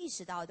你没有意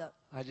识到的。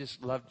 I just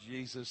love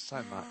Jesus so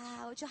much.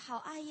 啊，我就好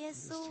爱耶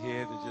稣 Just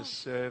here to 哦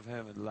just！serve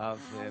him and love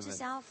啊，我 him 就 and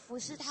想要服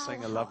侍他，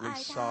 sing a 我好 lovely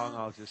爱 song. 他。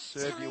 I'll just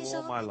serve 唱 you 一 all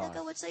首 my 美的歌，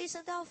 life. 我这一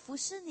生都要服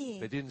侍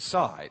你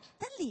But。inside,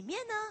 但里面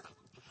呢，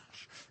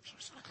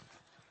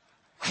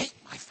 hate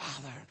my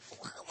father,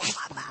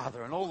 hate my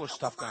mother, and all the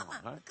stuff going 妈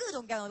on. 妈 Right? 各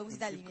种各样的东西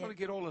在里 You've got to 面。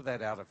 get all of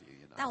that out of you,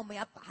 you 但 know. 我们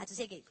要把它这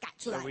些给赶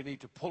出 So 来， we need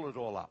to pull it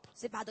all up.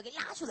 所以把它都给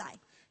拉出来。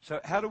 So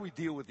how do we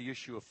deal with the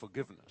issue of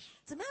forgiveness?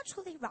 怎么样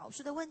处理饶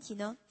恕的问题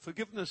呢？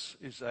 Forgiveness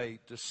is a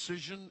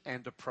decision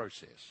and a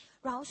process.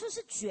 饶恕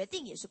是决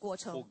定，也是过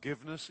程。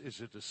 Forgiveness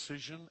is a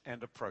decision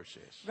and a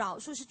process. 饶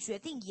恕是决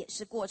定，也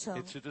是过程，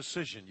 It's a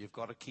decision. You've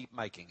got to keep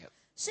making it.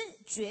 是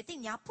决定，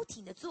你要不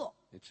停的做，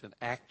 It's an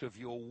act of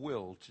your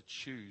will to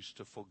choose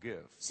to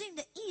forgive. 是你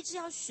的意志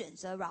要选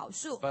择饶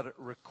恕， But it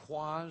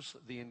requires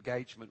the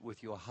engagement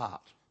with your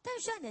heart. 但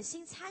需要你的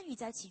心参与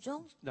在其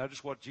中。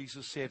 Notice what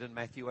Jesus said in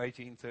Matthew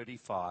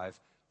 18:35,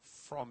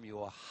 from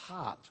your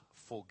heart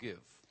forgive.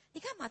 你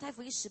看马太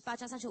福音18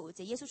章35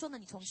节，耶稣说呢，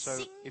你从 So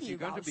心 if 里 you're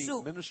going 饶 to be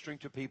恕。 ministering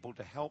to people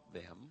to help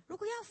them, 如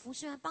果要服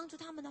侍人帮助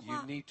他们的 you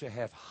话， need to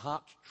have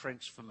heart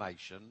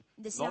transformation,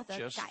 你的心要 not 得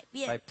just 改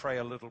变。 they pray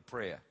a little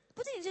prayer.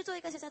 不仅仅是做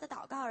一个小小的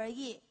祷告而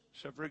已。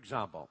 So for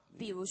example,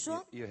 比如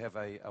说， you have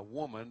a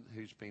woman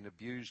who's been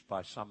abused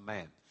by some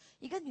man,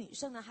 一个女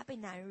生呢，她被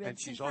男人 and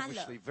侵 she's 犯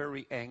了， obviously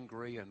very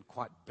angry and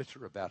quite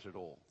bitter about it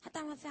all. 她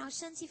当然非常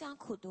生气，非常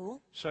苦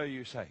毒。 So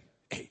you say,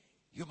 hey,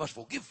 you must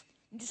forgive.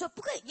 你就说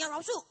不可以，你要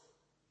饶恕。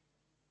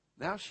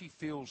 Now she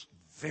feels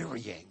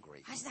very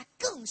angry. 她现在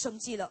更生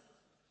气了。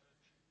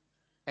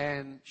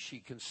 And she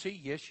can see,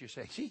 yes, you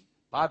say, see,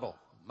 Bible,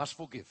 must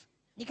forgive.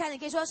 你看，你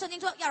可以说圣经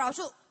说要饶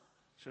恕，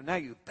 So now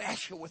you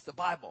bash her with the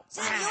Bible.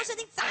 现在你用圣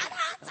经砸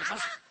她，砸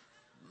她，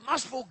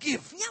 Must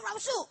forgive. 你要饶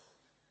恕。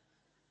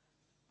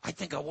 I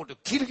think I want to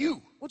kill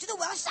you. 我觉得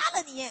我要杀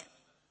了你。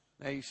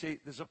 Now you see,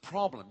 there's a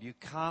problem. You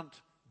can't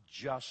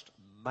just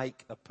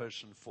make a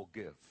person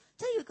forgive.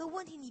 这有一个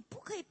问题，你不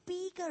可以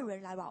逼一个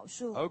人来饶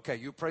恕。 Okay,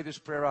 you pray this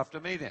prayer after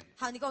me then.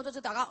 好，你跟我做这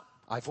祷告，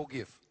 I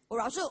forgive. 我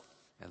饶恕。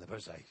 And the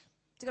person says,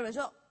 这个人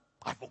说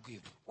I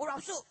forgive. 我饶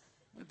恕，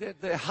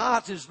 Their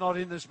heart is not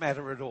in this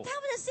matter at all. 他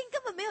们的心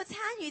根本没有参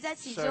与在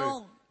其 So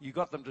中。 you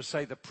got them to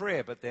say the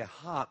prayer, but their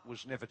heart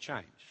was never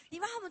changed. 你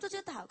让他们做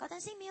这个祷告，但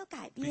心没有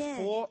改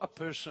变。 Before a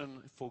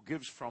person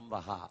forgives from the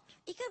heart,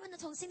 一个人呢，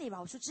从心里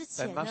饶恕之 they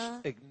前 must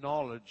呢，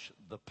 acknowledge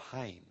the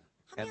pain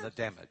and the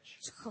damage.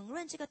 承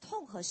认这个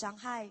痛和伤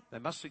害， They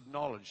must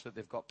acknowledge that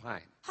they've got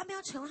pain. 他们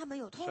要承认他们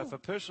有 So if 痛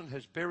a。person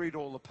has buried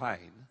all the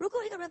pain 如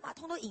果一个人把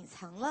痛都隐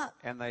藏了，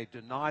 and they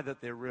deny that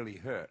they're really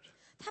hurt,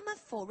 他们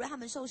否认他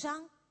们受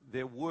伤，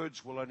 their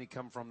words will only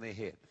come from their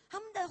head 他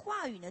们的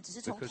话语呢，只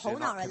是从 because 头 they're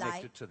脑 not 而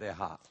来， connected to their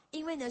heart.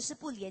 因为呢是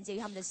不连接于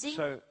他们的心。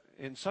 So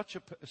in such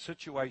a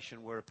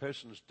situation where a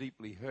person is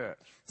deeply hurt,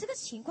 这个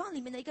情况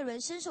里面的一个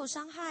人深受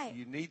伤害，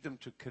 you need them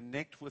to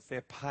connect with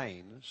their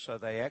pain so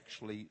they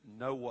actually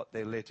know what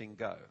they're letting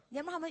go. 你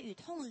要让他们与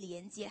痛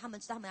连接，他们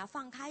知道他们要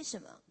放开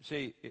什么。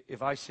 See,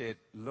 if I said,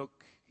 look,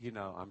 you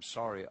know, I'm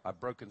sorry, I've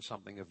broken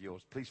something of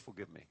yours, please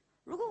forgive me.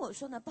 如果我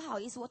说呢，不好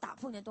意思，我打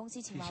破你的东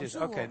西，请 He 饶 says,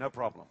 恕 okay, 我。 no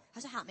problem.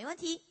 他说好，没问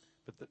题。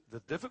 But the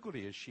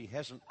difficulty is she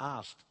hasn't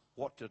asked,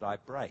 what did I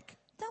break?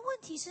 但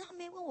问题是，他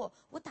没问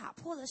我打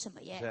破了什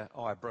么 He 耶？ said,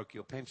 oh, I broke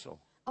your pencil.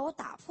 哦，我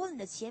打破了你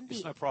的铅 It's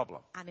笔 no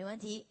problem. 啊，没问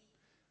题。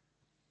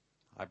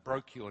 I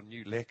broke your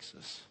new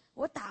Lexus.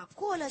 我打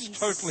破了你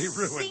totally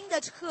ruined. 新的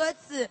车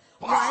子，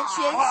完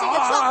全新的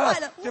撞坏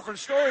了。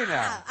 Different story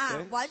now.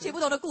 啊，完全不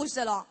同的故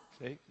事了。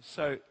 See?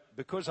 So,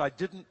 because I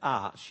didn't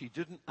ask, she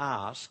didn't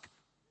ask,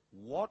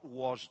 what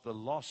was the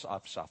loss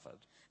I've suffered?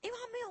 因为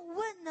他没有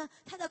问呢，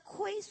他的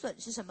亏损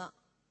是什么，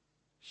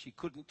 She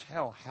couldn't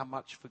tell how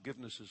much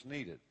forgiveness is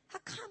needed. 他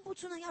看不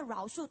出呢要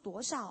饶恕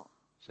多少。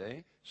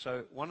 See?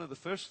 So, one of the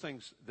first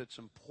things that's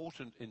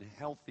important in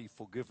healthy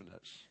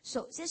forgiveness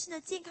首先是呢，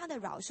健康的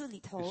饶恕里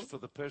头 is，for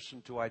the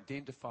person to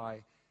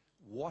identify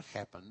what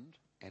happened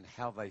and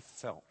how they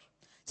felt.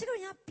 这个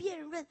人要辨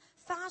认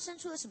发生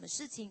出了什么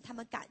事情，他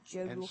们感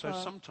觉 And 如 so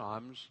何。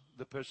 sometimes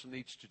the person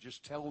needs to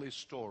just tell their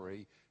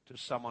story to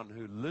someone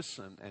who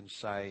listen and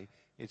say,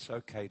 it's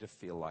okay to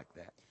feel like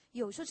that.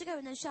 有时候这个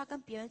人呢需要跟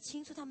别人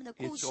倾诉他们的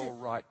故 It's 事， all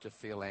right to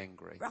feel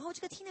angry. 然后这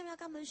个听的人要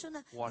跟他们说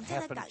呢， What 你现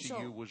在 happened 感 to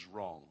受 you was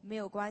wrong. 没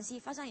有关系，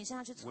发生在你身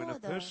上是 When 错 a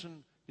的。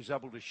 person is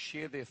able to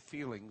share their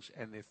feelings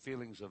and their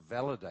feelings are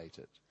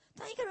validated,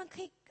 当一个人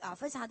可以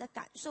分享他的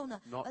感受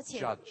呢， not 而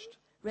且 judged,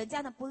 人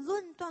家呢不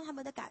论断他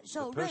们的感 the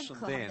受，认 person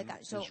可他们的 then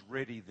感受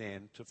is，ready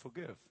then to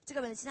forgive. 这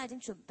个人现在已经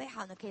准备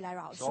好呢，可以来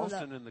饶 So 恕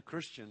了。 often in the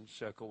Christian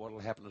circle, what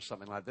will happen is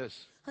something like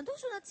this. 很多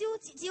时候呢，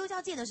基督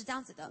教界呢是这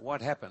样子的，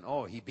 What happened?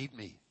 Oh, he beat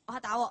me. 哦，他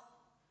打我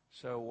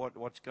So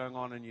what's going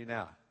on in you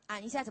now? 啊，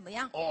你现在怎么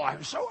样？ Oh,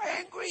 I'm so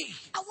angry.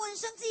 啊，我很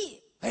生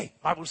气。 Hey,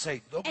 Bible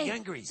say, don't 哎 be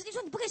angry. 圣经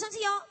说你不可以生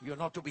气哦， You're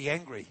not to be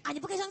angry. 啊，你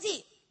不可以生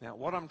气。 Now,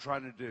 what I'm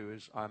trying to do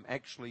is I'm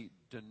actually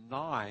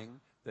denying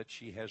that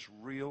she has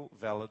real,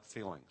 valid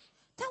feelings.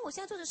 但我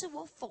现在做的是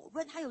我否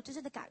认他有真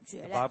正的感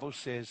觉 The 嘞。 Bible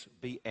says,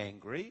 be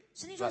angry,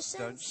 圣经说 but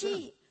生 don't sin.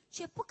 气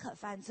却不可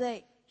犯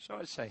罪。 So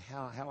I say,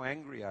 how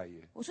angry are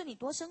you? 我说你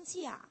多生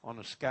气啊？ On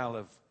a scale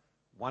of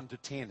 1 to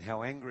 10,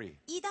 how angry?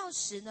 1到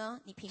10呢，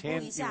你评估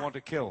 10, 一 you 下 want to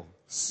kill.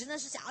 ，10呢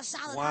是想要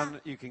杀了他，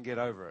 1, you can get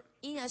over it.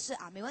 1呢是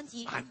啊没问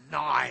题， I'm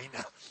 9.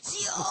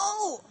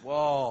 9，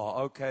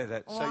 Whoa, okay.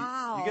 So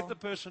Wow. you get the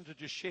person to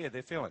just share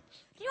their feelings.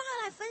 你让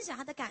他来分享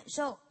他的感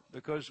受。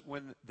 Because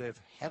when they've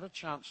had a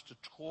chance to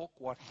talk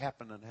what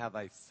happened and how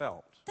they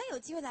felt, 当有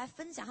机会来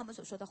分享他们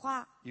所说的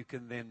话， you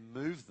can then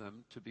move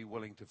them to be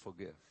willing to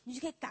forgive. 你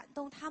就可以感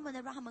动他们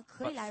呢，让他们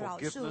可 But 以来饶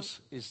恕。 forgiveness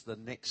is the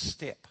next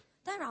step.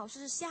 但饶恕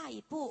是下一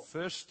步。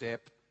 First step,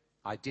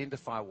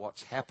 identify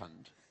what's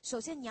happened. 首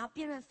先你要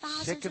辨认发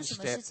生出 Second 什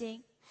么事 step,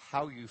 情。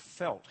 how you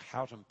felt,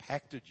 how it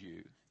impacted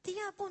you. 第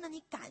二步呢，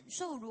你感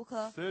受如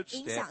何 Third，step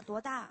影响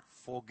多大？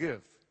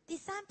 Forgive. 第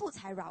3步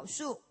才饶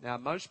恕。 Now,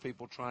 most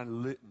people try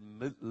and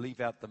leave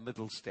out the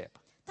middle step.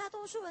 大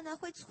多数人呢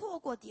会错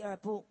过第2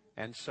步，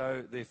 And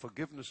so their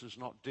forgiveness is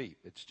not deep.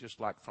 It's just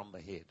like from the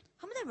head.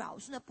 他们的饶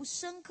恕呢不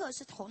深刻，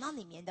是头脑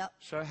里面的。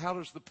 So how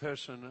does the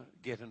person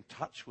get in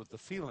touch with the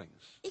feelings?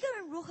 一个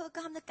人如何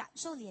跟他们的感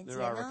受连接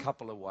There are a 呢？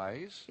 couple of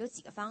ways. 有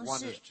几个方 One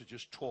式 is，to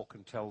just talk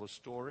and tell the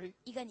story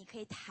一个你可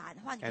以谈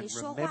话，你可以 and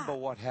说 remember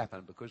话， what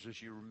happened, because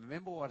as you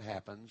remember what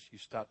happens,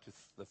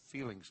 the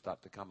feelings start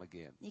to come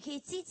again. 你可以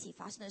记起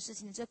发生的事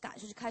情，你这个感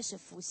受就开始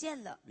浮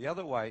现了。 The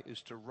other way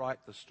is to write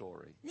the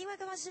story, 另外一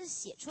个方式是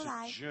写出 to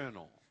来，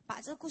 journal. 把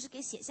这个故事给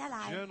写下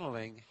来。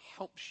 Journaling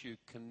helps you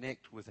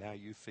connect with how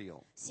you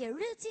feel. 写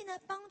日记呢，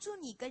帮助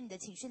你跟你的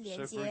情绪 So, 连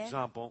for 接。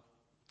 example,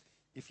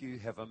 if you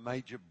have a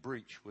major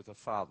breach with a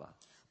father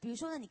比如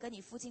说呢，你跟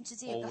你父亲之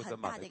间有 or 一个 with a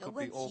很大 mother, 的 it 一个 could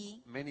问 be all,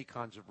 题， many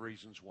kinds of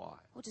reasons why.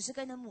 或者是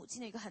跟你的母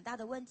亲有一个很大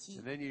的问题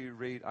And，then you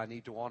read, I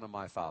need to honor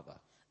my father.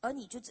 而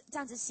你就这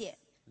样子写。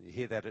 You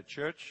hear that at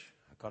church?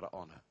 I've got to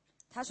honor.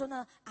 他说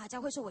呢，啊，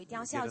教会说我一定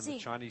要 You 孝 get in the 敬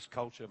Chinese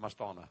culture, must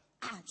honor.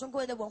 啊，中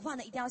国人的文化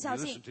呢一定要 You 孝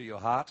listen 敬。 to your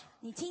heart.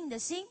 你听你的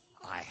心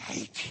I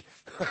hate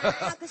you.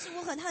 啊，可是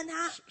我很恨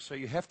他， So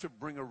you have to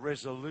bring a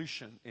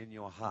resolution in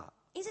your heart.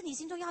 因此你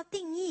心中要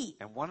定义。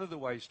 And one of the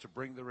ways to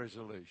bring the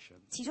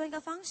resolution 其中一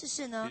个方式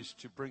是呢， is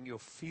to bring your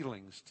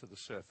feelings to the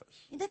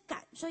surface. 你的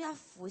感受要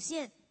浮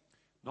现，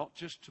 Not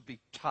just to be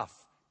tough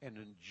and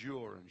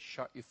endure and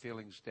shut your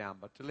feelings down,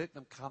 but to let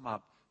them come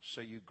up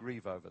so you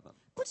grieve over them.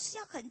 不只是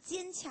要很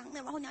坚强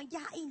的，然后你要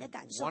压抑你的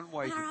感受， One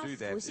way 让 to 它 do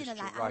that 浮 is 现 to 的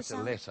来哀 write a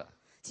伤。 letter,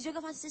 其中一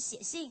个方式是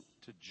写信，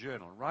 to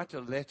journal. Write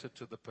a letter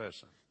to the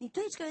person. 你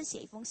对这个人写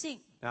一封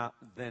信， Now,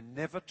 they're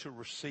never to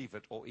receive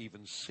it or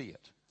even see it.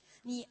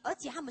 而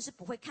且他们是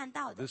不会看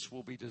到的， This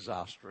will be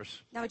disastrous.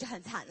 那么就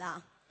很惨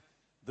了。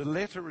 The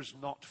letter is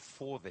not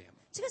for them,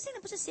 这个信呢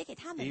不是写给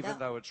他们 even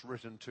的， though it's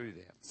written to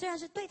them. 虽然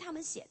是对他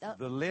们写的，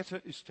 The letter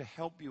is to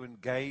help you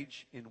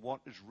engage in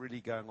what is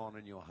really going on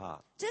in your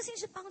heart. 这个信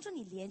是帮助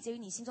你连接于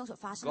你心中所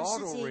发生的 God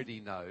事情。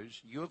 already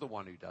knows. You're the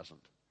one who doesn't.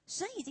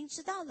 神已经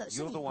知道了，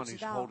是 You're 你 the 不 one 知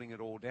who's 道， holding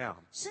it all down.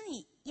 是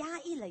你压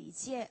抑了一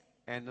切。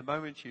 And the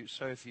moment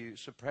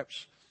so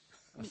perhaps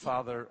a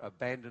father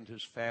abandoned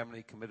his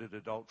family, committed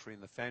adultery, and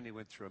the family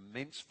went through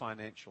immense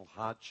financial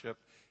hardship,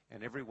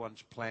 and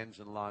everyone's plans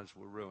and lives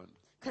were ruined.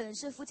 可能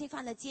是父亲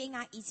犯了奸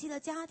啊，遗弃了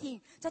家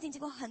庭，家庭经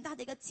过很大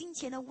的一个金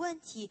钱的问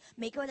题，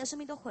每个人的生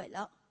命都毁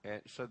了。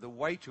 And so the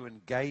way to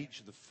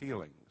engage the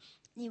feelings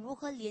你如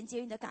何连接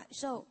于你的感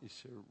受？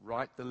 is to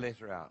write the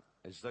letter out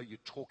as though you're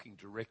talking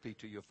directly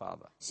to your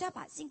father. 是要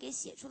把信给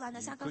写出来呢，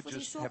 You 像跟 could 父亲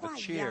just 说 have 话 a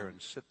一 chair 样。 and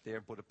sit there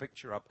and put a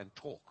picture up and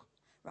talk.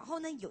 然后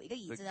呢，有一个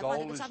椅 The 子呢放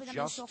在 goal 个 is 照片上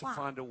面 just 说 to 话，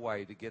 find a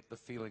way to get the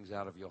feelings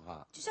out of your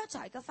heart. 就是要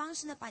找一个方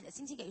式呢，把你的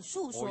心情给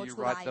诉 Or 说 you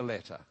出 write the 来，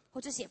 letter. 或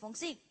者写封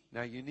信，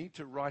 Now you need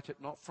to write it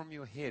not from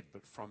your head,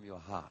 but from your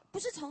heart. 不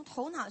是从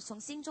头脑、从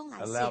心中来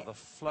Allow the 写，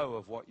 flow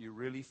of what you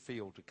really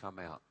feel to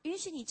come out. 允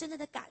许你真正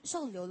的感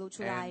受流露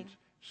出来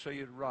And。so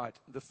you'd write,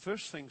 the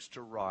first things to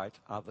write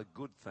are the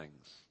good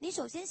things. 你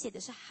首先写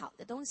的是好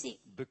的东西，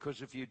 Because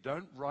if you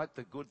don't write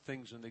the good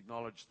things and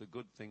acknowledge the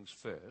good things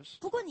first,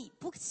 不过你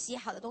不写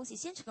好的东西，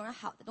先承认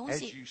好的东 as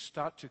西， you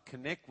start to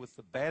connect with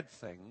the bad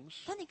things,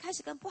 当你开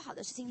始跟不好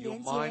的事情 your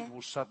连 mind 接，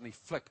 will suddenly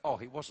flick, oh,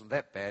 he wasn't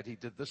that bad, he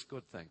did this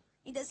good thing.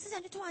 你的思想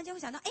就突然间会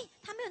想到，哎，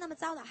他没有那么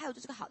糟的，还有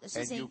这个好的事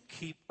And 情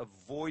you'll。keep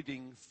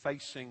avoiding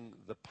facing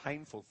the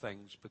painful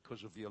things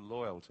because of your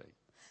loyalty.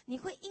 你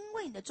会因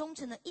为你的忠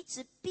诚呢，一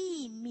直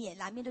避免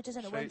来面对真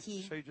正的 So, 问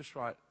题 so。you just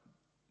write,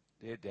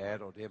 Dear Dad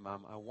or Dear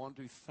Mum, I want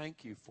to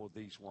thank you for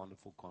these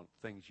wonderful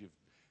things you've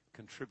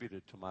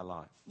contributed to my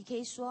life. 你可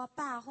以说，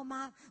爸或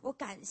妈，我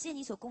感谢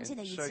你所贡献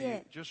的 And 一 so you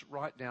切。 just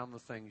write down the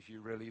things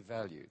you really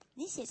value,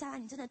 你写下来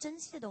你真的珍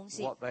惜的东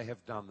西， what they have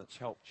done that's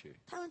helped you.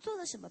 他们做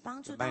了什么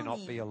帮助 It 到 may not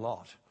be 你？ a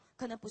lot,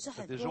 可能不是 but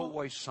很 there's 多，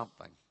 always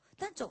something.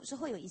 但总是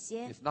会有一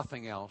些。 If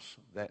nothing else,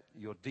 that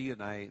your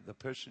DNA, the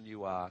person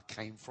you are,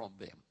 came from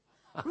them.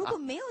 如果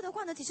没有的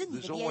话呢，其实你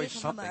的 There's DNA always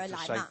从他们而 something to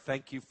来 say 嘛。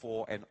 thank you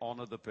for and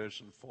honor the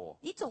person for.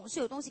 你总是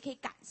有东西可以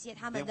感谢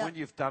他们 Then 的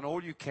when。you've done all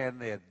you can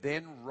there,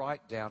 then write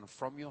down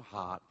from your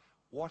heart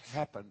what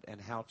happened and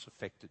how it's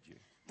affected you.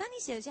 当你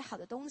写了一些好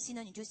的东西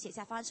呢，你就写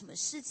下发生什么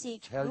事情，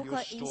 Tell 如 your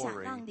何影响 story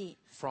让你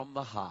from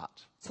the heart.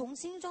 从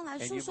心中来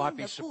And 诉 you 说 might 你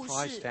be 的故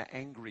surprised 事。 how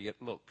angry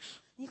it looks.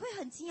 你会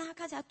很惊讶，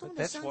看起来多 But 么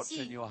的 that's 生 what's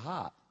in 气， your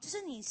heart. 这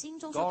是你心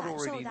中所 God 感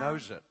受 already 的。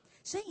 knows it.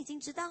 神已经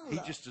知道 He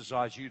了， just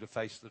desires you to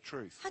face the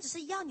truth. 他只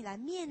是要你来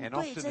面 And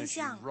对 often 真 as you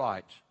相。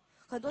 write,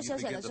 很多 you 时候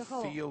写 begin 的 to 时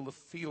候， feel the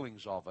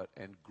feelings of it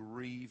and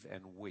grieve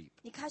and weep.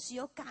 你开始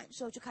有感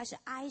受，就开始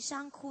哀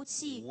伤哭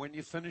泣。 When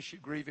you finish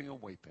your grieving and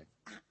weeping,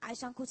 哀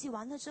伤哭泣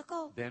完了之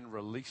后， then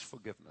release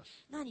forgiveness.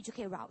 那你就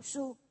可以饶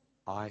恕。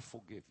 I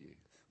forgive you.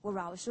 我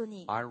饶恕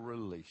你， I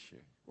release you.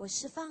 我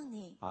释放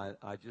你，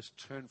 I just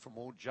turn from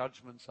all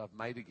judgments I've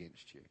made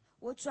against you.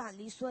 我转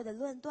离所有的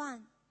论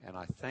断， And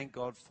I thank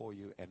God for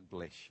you and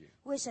bless you.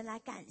 为神来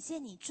感谢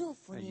你，祝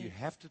福 And you 你。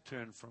 have to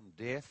turn from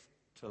death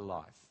to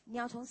life. 你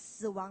要从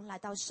死亡来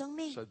到生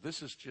命。 So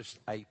this is just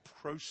a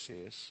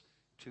process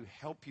to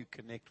help you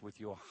connect with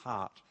your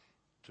heart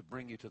to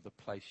bring you to the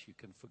place you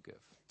can forgive.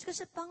 这个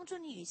是帮助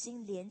你与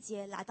心连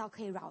接，来到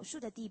可以饶恕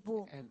的地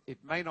步。 And it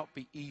may not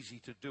be easy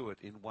to do it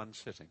in one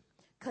sitting.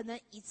 可能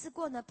一次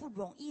过呢不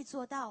容易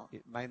做到，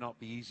 It may not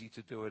be easy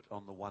to do it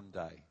on the one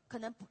day. 可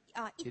能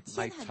一 It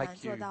may 天很难 take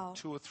做 you 到，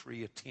 2 or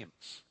 3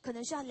 attempts. 可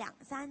能需要2、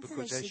3次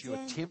的 Because 时 as you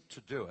间。 attempt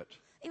to do it,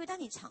 因为当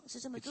你尝试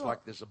这么 it's 做，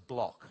 like there's a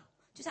block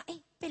就像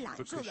被拦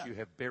住 because 了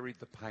you，have buried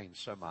the pain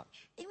so much.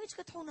 因为这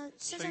个痛呢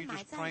So 深深 you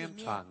埋 just 在 pray 里 in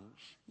面， tongues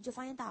你就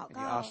发现祷 and you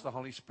ask the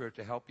告， Holy Spirit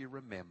to help you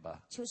remember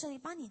求圣灵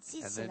帮你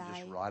记 and 起 then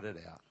来 just，write it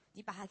out.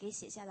 你把它给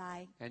写下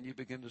来， And you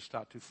begin to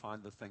start to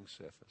find the thing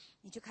surface.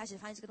 你就开始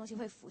发现这个东西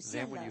会浮 Then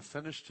现 when 了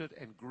you。finished it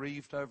and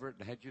grieved over it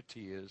and had your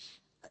tears,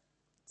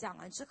 讲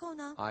完之后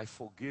呢， I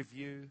forgive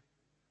you,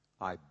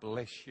 I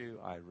bless you,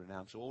 I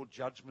renounce all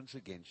judgments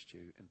against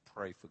you and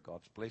pray for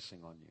God's blessing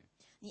on you.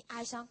 你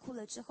哀伤哭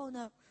了之后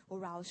呢，我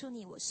饶恕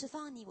你，我释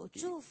放你，我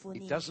祝福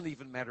It 你。 doesn't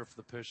even matter if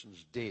the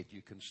person's dead,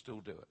 you can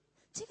still do it.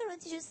 这个人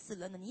即使死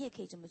了呢，你也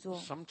可以这么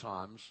做。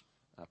 Sometimes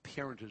a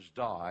parent has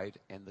died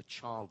and the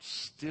child's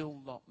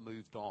still not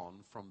moved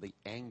on from the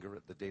anger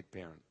at the dead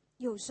parent.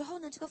 有时候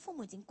呢，这个父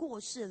母已经过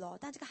世了，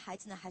但这个孩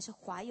子呢，还是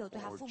怀有对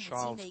他 Or 父 a 母亲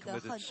child's 的一个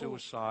committed 恨恶。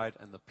 suicide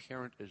and the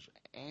parent is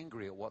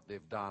angry at what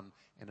they've done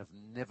and have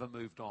never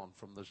moved on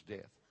from this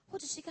death. 或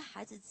者是一个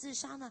孩子自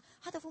杀呢，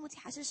他的父母亲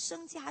还是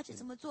生气，还是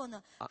这么做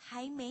呢，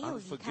还没有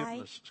离开。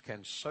 Unforgiveness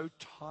can so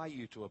tie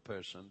you to a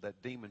person that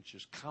demons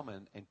just come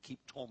in and keep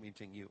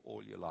tormenting you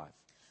all your life.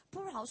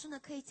 不饶恕呢，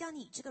可以将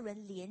你这个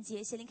人连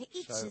接，邪灵可以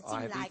一 So 直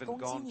I 进 have 来 even 攻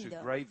击 gone 你 to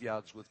的。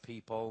 graveyards with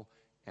people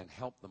and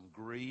helped them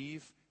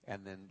grieve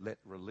and then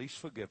release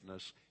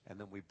forgiveness and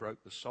then we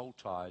broke the soul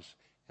ties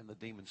and the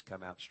demons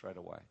come out straight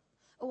away.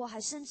 我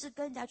还甚至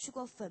跟人家去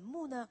过坟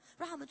墓呢，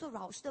让他们做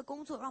饶恕的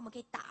工作，让我们可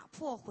以打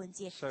破魂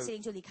结， So 邪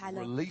灵就离开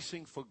了。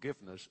 releasing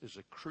forgiveness is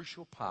a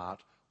crucial part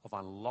of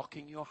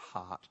unlocking your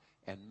heart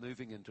and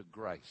moving into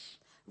grace.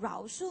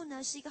 饶恕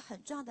呢是一个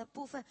很重要的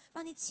部分，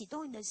让你启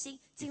动你的心，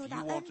进 If 入 you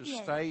到 want 恩 to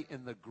典。 stay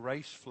in the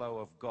grace flow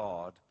of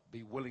God, be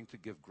willing to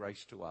give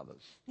grace to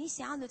others. 你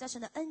想要留在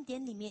神的恩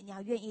典里面，你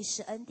要愿意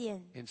施恩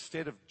典，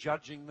 Instead of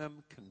judging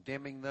them,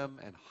 condemning them,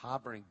 and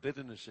harboring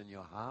bitterness in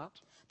your heart,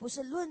 不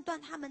是论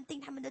断他们、定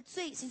他们的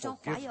罪，心中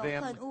怀 forgive 有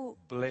them, 恨恶，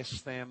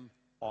 bless them,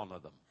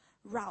 honor them.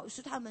 饶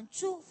恕他们，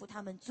祝福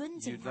他们，尊 You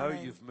敬他 know 们。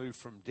 you've moved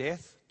from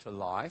death to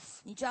life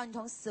你知道你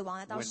从死亡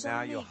来到 when 生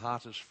now your 命，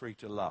 heart is free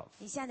to love.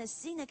 你现在的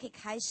心呢可以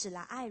开始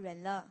来爱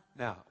人了。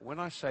 Now, when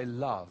I say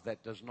love, that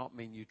does not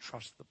mean you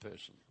trust the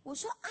person. 我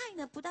说爱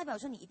呢，不代表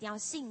说你一定要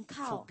信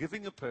靠；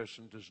 Forgiving a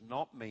person does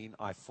not mean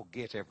I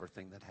forget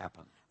everything that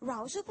happened.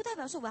 饶恕不代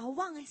表说我要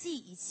忘记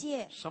一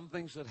切。 Some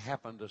things that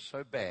happened are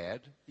so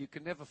bad, you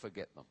can never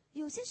forget them.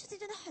 有些事情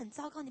真的很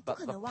糟糕，你不 But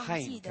可 the 能忘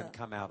pain 记 can 的。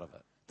 come out of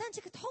it. 但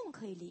这个痛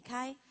可以离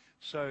开。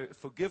 So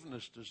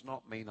forgiveness does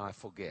not mean I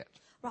forget.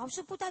 饶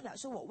恕不代表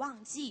说我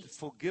忘记，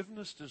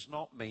 Forgiveness does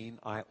not mean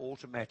I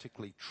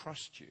automatically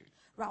trust you.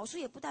 饶恕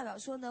也不代表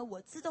说呢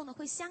我自动的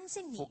会相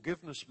信你。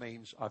 Forgiveness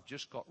means I've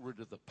just got rid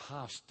of the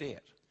past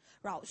debt.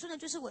 饶恕呢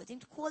就是我已经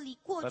脱离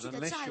过 But 去的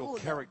unless 债 your 务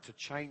了。 character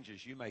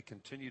changes, you may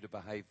continue to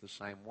behave the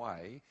same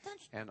way, 但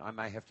and I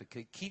may have to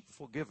keep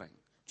forgiving.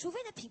 除非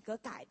你的品格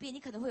改变，你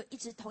可能会有一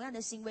直同样的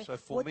行为 So，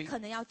我 for me, 可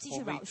能要继续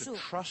for me 饶 to 恕。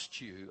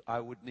 trust you, I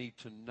would need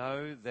to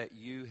know that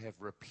you have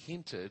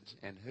repented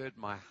and heard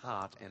my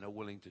heart and are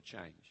willing to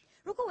change.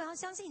 如果我要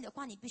相信你的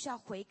话，你必须要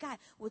悔改。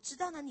我知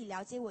道呢，你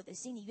了解我的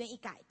心，你愿意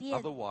改变。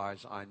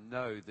 Otherwise, I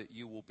know that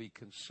you will be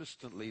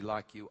consistently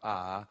like you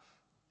are,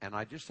 and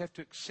I just have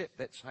to accept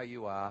that's how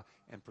you are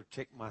and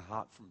protect my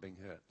heart from being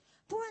hurt.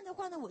 不然的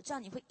话呢，我知道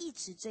你会一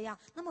直这样，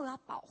那么我要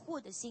保护我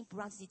的心，不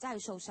让自己再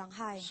受伤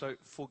害。 So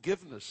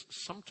forgiveness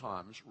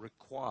sometimes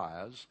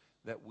requires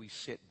that we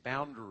set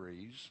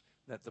boundaries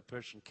that the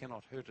person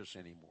cannot hurt us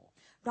anymore.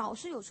 饶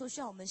恕有时候需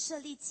要我们设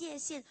立界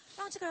限，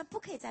让这个人不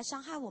可以再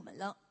伤害我们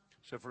了。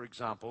 So, for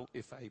example,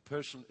 if a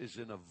person is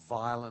in a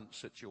violent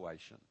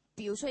situation,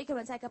 比如说，一个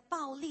人在一个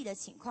暴力的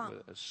情况，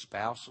 a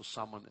spouse or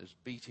someone is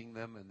beating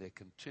them and they're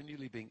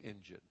continually being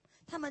injured.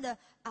 他们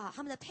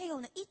的配偶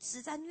呢一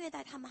直在虐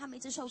待他们，他们一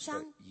直受 So,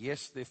 伤。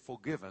 yes, they're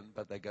forgiven,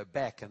 but they go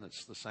back and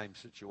it's the same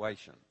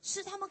situation.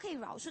 是他们可以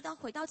饶恕，但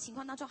回到情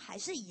况当中还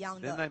是一样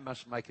Then 的。 they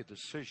must make a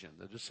decision.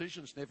 The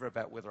decision's never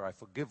about whether I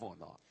forgive or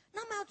not.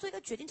 那么要做一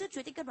个决定，这个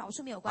决定跟饶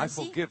恕没有 I 关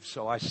系。 forgive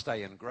so I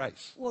stay in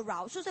grace. 我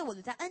饶恕，所以我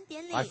留在恩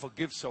典里。 I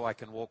forgive so I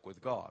can walk with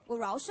God. 我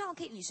饶恕，让我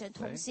可以与神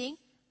同行。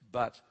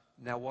 But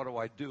now what do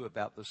I do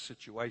about this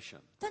situation?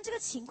 但这个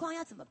情况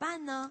要怎么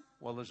办呢？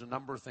 Well, there's a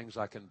number of things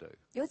I can do.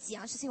 有几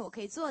样事情我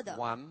可以做的。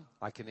 One,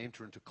 I can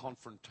enter into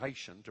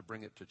confrontation to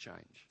bring it to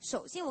change.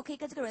 首先，我可以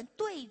跟这个人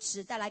对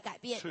峙，带来改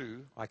变。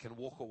 Two, I can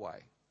walk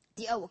away.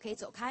 第二，我可以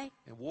走开。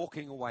 And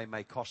walking away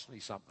may cost me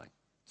something.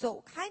 走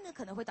开呢，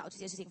可能会导致这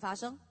件事情发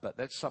生。 But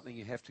that's something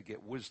you have to get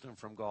wisdom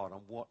from God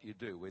on what you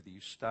do, whether you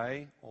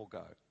stay or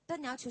go.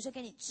 但你要求神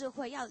给你智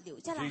慧，要留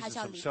下来还 Jesus 是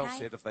要离 himself 开？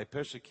 said, if they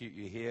persecute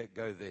you here,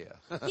 go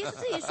there. 耶稣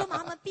自己说嘛，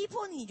他们逼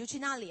迫你，你就去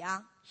那里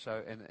啊。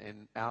 So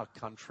in our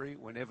country,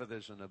 whenever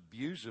there's an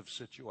abusive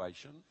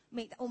situation,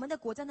 我们的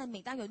国家呢，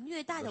每当有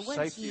虐待 the 的问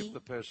safety of 题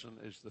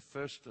the，person is the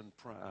first and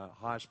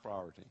highest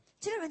priority.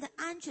 这个人的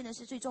安全呢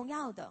是最重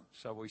要的。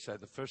 So we say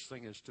the first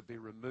thing is to be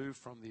removed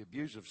from the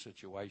abusive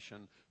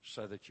situation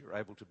so that you're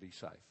able to be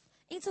safe.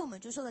 因此，我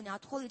们就说了，你要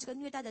脱离这个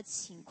虐待的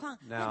情况，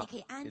让 Now, 你可以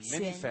安 in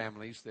many 全。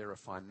 families, there are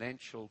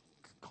financial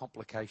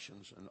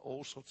complications and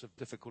all sorts of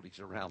difficulties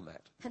around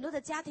that. 很多的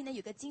家庭呢，有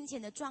个金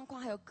钱的状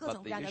况，还有各 But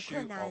种各 the 样的 issue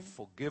困难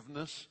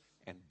of。forgiveness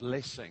and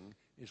blessing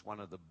is one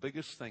of the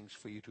biggest things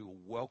for you to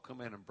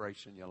welcome and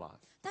embrace in your life.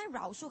 但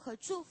饶恕和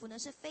祝福呢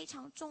是非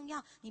常重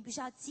要，你必须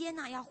要接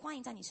纳，要欢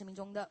迎在你生命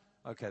中的。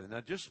 Okay, now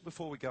just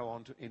before we go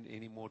on to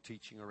any more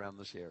teaching around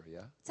this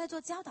area, 在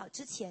做教导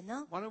之前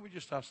呢， why don't we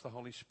just ask the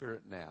Holy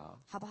Spirit now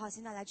好不好？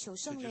现在来求 to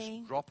圣 just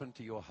灵 drop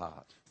into your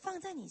heart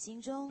放在你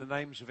心 the 中，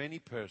 names of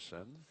any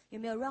person 有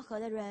没有任何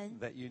的人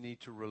that you need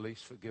to release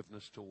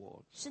forgiveness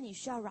towards. 是你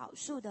需要饶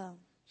恕的？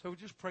 So we'll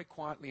just pray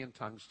quietly in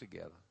tongues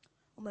together.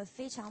 我们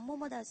非常默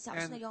默的、小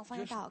心 And 的用方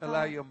言 just 祷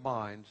allow 告， your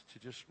mind to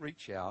just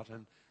reach out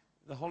and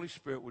the Holy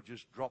Spirit will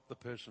just drop the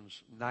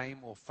person's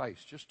name or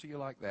face just to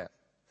you like that.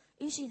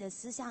 允许你的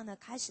思想呢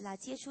开始来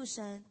接触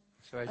神，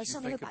 So 而 as you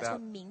圣灵会 think 把这个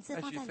about, 名字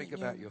as 放 you 在里 think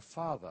about 面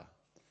your。father,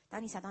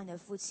 当你想到你的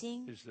父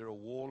亲， is there a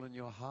wall in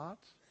your heart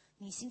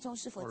你心中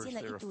是否 or 建 is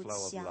了 there 一 a 堵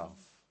flow of 墙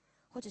love?，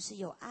或者是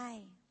有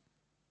爱？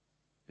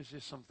 Is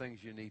there some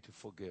things you need to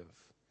forgive?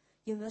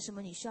 有没有什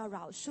么你需要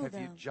饶恕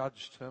Have you 的？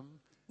 judged him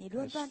你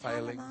论 as 断他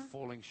了 failing, 吗？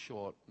 falling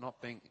short, not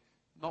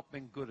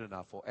being good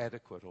enough or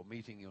adequate or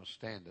meeting your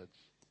standards?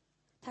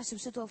 他是不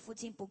是做父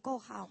亲不够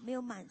好，没有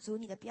满足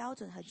你的标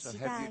准和 So 期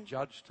have 待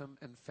you？judged him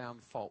and found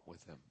fault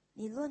with him?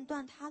 你论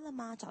断他了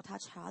吗？找他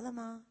茬了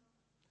吗？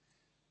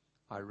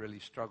 I really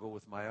struggle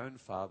with my own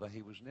father.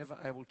 He was never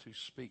able to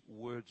speak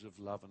words of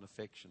love and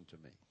affection to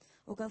me.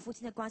 我跟父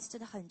亲的关系真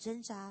的很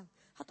挣扎，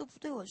他都不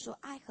对我说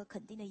爱和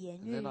肯定的言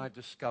And 语 then。I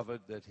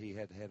discovered that he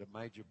had had a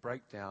major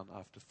breakdown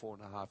after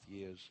 4.5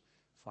 years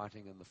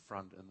fighting in the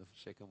front in the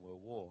Second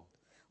World War.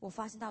 我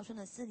发现到说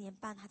呢，4年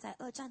半他在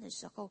二战的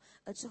时候，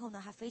之后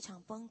呢，他非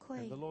常崩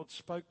And the 溃。 Lord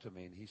spoke to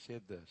me and he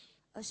said this,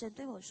 而神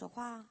对我说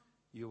话，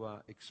 you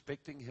are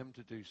expecting him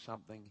to do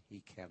something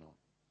he cannot.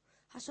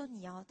 他说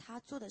你要他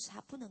做的是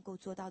他不能够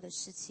做到的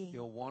事情。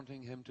 You're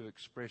wanting him to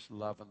express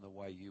love in the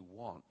way you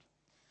want,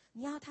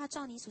 你要他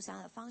照你所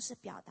想的方式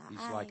表达 He's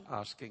爱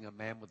like，asking a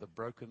man with a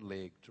broken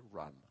leg to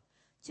run.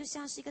 就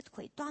像是一个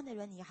腿断的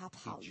人，你要他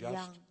He 跑一 just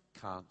样，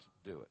 can't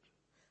do it.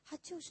 他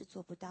就是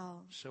做不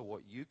到。 So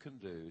what you can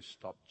do is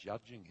stop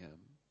judging him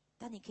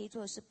但你可以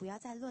做的是，不要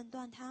再论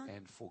断他，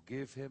 and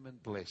forgive him and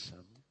bless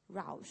him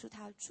饶恕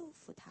他，祝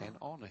福他， and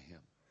honor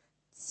him.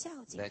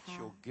 孝敬 That's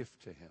your 他， gift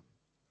to him.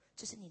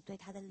 这是你对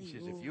他的 He 礼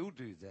says, if 物。 you'll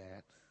do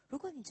that, 如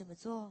果你这么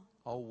做，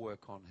 I'll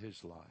work on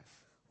his life.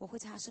 我会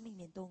在他生命里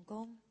面动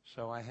工。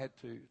 So I had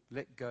to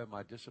let go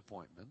my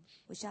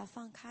disappointments, 我是要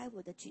放开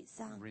我的沮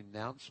丧，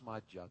 renounce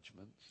my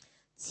judgments,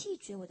 弃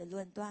绝我的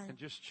论断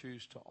and，just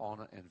choose to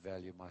honor and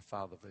value my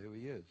father for who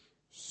he is.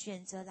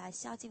 选择来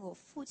孝敬我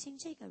父亲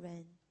这个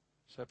人。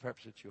 So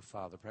perhaps it's your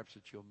father, perhaps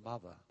it's your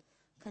mother,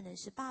 可能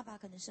是爸爸，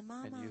可能是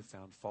妈 and 妈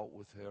you，found fault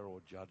with her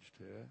or judged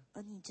her,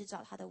 而你只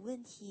找他的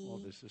问 or 题，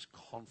 there's this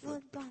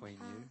论 conflict 断 between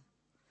他 you.，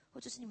或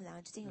者是你们两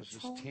个之间有 There's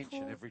this 冲 tension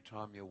突， every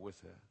time you're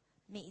with her.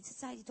 每一次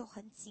在一起都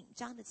很紧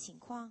张的情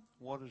况，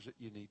 What is it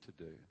you need to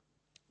do?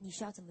 你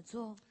需要怎么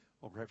做？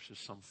 Or perhaps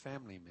there's some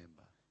family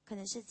member, 可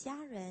能是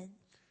家人，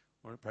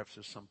 or perhaps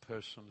there's some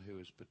person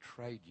who has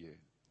betrayed you.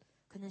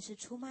 可能是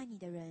出卖你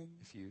的人。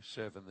 If you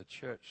serve in the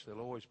church, there'll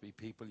always be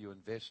people you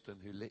invest in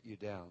who let you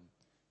down.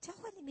 教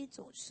会里面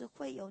总是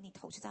会有你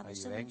投资在他 Are 们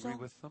you 生命 angry 中，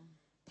 with them?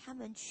 他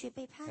们却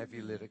背叛 Have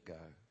you 你 let。it go?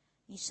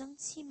 你生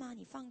气吗？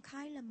你放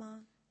开了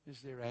吗？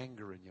 Is there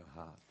anger in your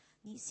heart?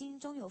 你心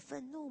中有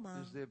愤怒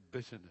吗 Is？there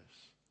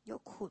bitterness? 有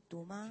苦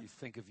毒 If 吗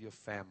you？think of your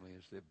family,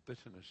 is there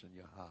bitterness in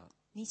your heart?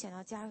 你想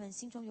要家人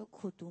心中有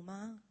苦毒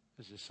吗？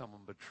 Is there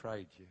someone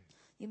betrayed you?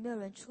 有没有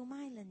人出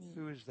卖了你？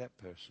 Who is that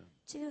person?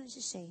 这个人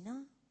是谁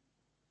呢？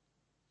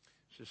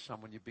 Is there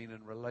someone you've been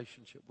in a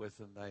relationship with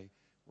and they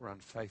were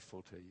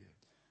unfaithful to you?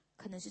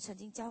 可能是曾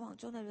经交往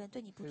中的人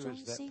对你不 Who 忠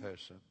is that 心。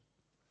 person?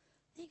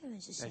 那个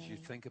人是 As you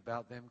谁？ think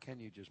about them, can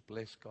you just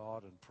bless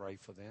God and pray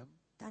for them?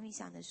 当你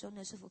想的时候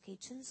呢，是否可以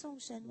称颂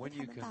神，为 When 他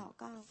you 们 can 祷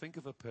告？ think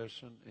of a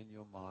person in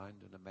your mind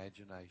and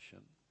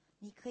imagination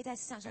你可以在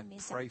思想上 and 面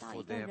pray 想到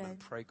for 一个 them 人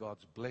and，pray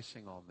God's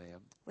blessing on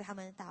them, 为他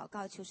们祷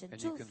告，求神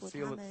and you 祝 can 福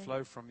feel 他 it 们。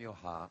 flow from your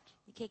heart,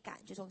 你可以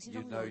感觉从心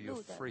you 中 know 流 you're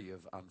露的， free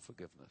of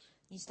unforgiveness.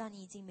 你知道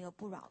你已经没有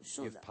不饶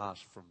恕 You've 了，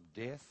 passed from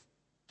death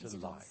你 to 是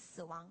从 life.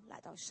 死亡来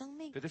到生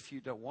命。 But if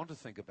you don't want to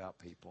think about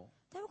people,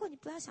 但如果你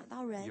不要想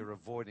到人， you're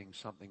avoiding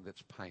something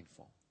that's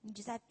painful. 你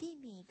就在避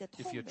免一个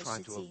If 痛 you're 的 trying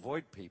事 to 情。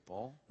 avoid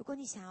people, 如果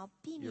你想要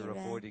避免 you're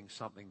人， avoiding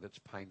something that's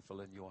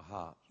painful in your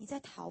heart. 你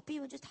在逃避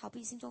人，就逃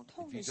避心中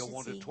痛 If 的 you 事 don't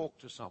want to 情。 talk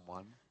to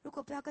someone, 如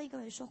果不要跟一个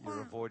人说 you're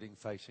话， avoiding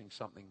facing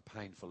something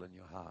painful in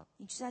your heart.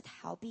 你就在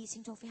逃避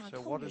心中非常 So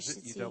痛 what 的 is 事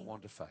it you don't 情。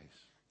 want to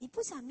face? 你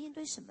不想面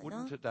对什么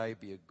呢 Wouldn't？today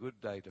be a good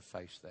day to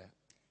face that?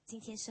 今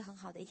天是很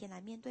好的一天来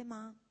面对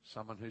吗？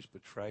 Someone who's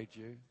betrayed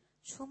you,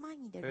 出卖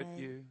你的 hurt 人，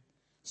 you,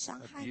 伤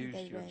害你的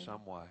abused you in 人，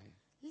 some way,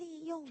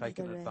 利用你的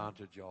taken 人，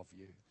 advantage of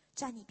you,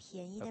 占你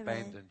便宜的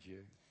人， abandoned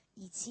you,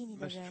 遗弃你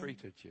的人，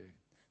 mistreated you,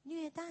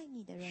 虐待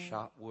你的人，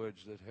 sharp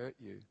words that hurt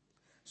you.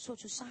 说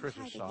出伤害的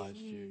言 criticized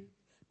语 you，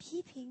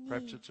批评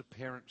Perhaps 你， it's a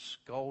parent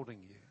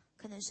scolding you.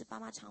 可能是爸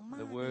妈常骂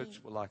The words 你，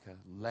 were like a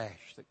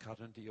lash that cut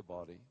into your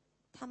body.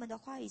 他们的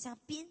话语像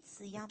鞭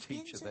子一 A 样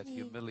鞭 teacher 着 that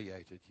你，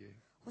 humiliated you.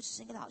 或者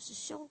是一个老师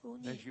羞辱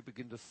And as 你。 you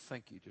begin to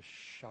think, you just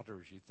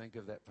shudder as you think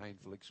of that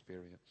painful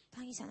experience.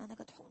 当你想到那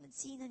个痛的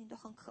记忆呢，你都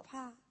很可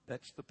怕。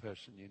 That's the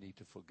person you need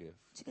to forgive.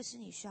 这个是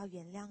你需要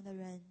原谅的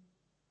人。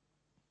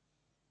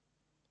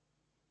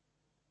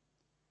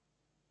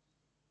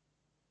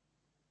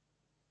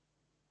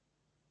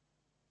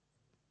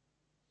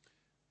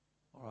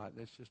 All right,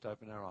 let's just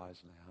open our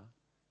eyes now.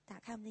 打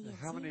开我们的眼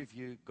How many 睛， of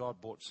you, God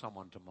brought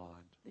someone to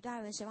mind? 有多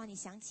少人神让你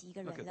想起一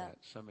个 Look 人 at 了 that.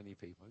 So many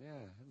people.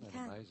 Yeah, isn't 你 that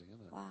看 amazing,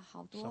 isn't it? 哇，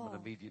好多 Someone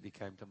哦！ immediately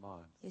came to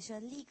mind. 有些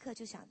人立刻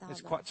就想到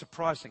It's 了， quite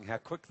surprising how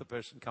quick the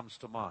person comes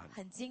to mind.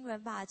 很惊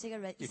人吧？这个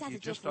人一 If 下 you 子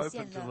就 just 浮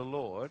现 open to the 了。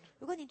 Lord,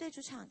 如果你对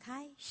主敞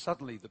开，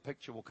 suddenly the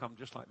picture will come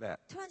just like that.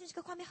 突然就这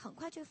个画面很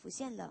快就浮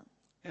现了。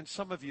 And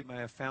some of you may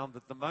have found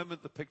that the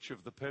moment the picture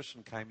of the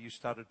person came, you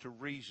started to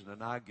reason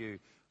and argue,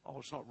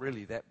 oh, it's not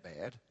really that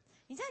bad.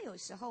 你知道有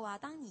时候啊，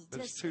当你 But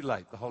这 it's too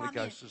late. The Holy 画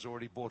面 Ghost has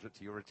already brought it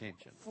to your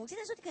attention. 浮现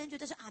的时候，你可能觉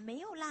得说啊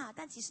没有啦，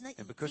但其实呢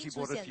And 已 because 经 He 出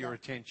brought it 现 to your 了，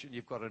 attention,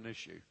 you've got an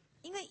issue.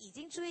 因为已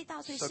经注意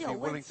到，所以 So 是 be 有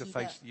问 willing to 题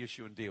face 的。 the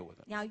issue and deal with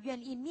it. 你要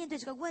愿意面对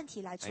这个问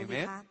题来处理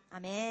Amen 它。阿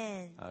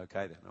门。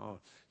 Okay then. Oh,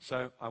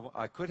 so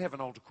I could have an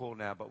altar call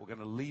now, but we're going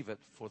to leave it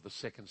for the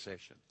second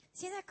session.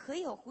 现在可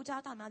以有呼召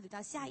到，我们要留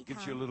到下一 It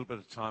堂 gives，you a little bit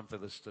of time for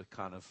this to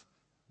kind of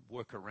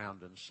work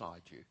around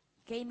inside you.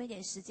 给你们一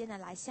点时间呢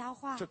来消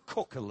化 To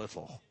cook a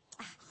little.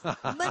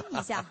 焖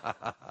一下，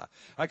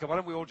 Okay, why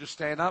don't we all just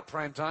stand up,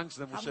 pray in tongues,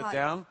 then 好 we'll 不 sit 好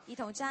down,？一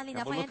同站立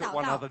呢， and 方 we'll 言 look at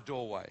祷 one 告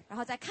other，doorway. 然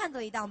后再看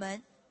多一道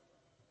门。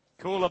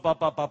 Kula ba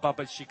ba ba ba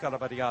ba shikala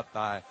ba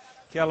diatai.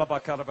 Kiala ba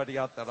kala ba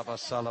diata la ba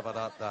sala ba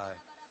datai.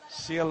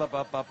 Sila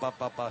ba ba ba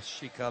ba ba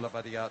shikala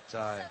ba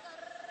diatai.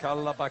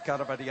 Kala ba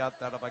kala ba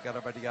diata la ba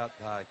kala ba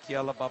diatai.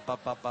 Kiala ba ba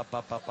ba ba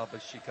ba ba ba ba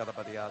shikala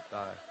ba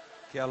diatai.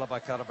 Kiala ba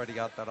kala ba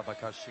diata la ba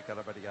ka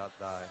shikala ba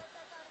diatai.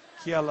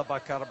 Kiala ba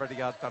kala ba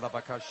diata la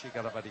ba ka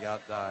shikala ba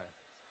diatai.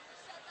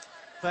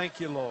 Thank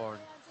you, Lord.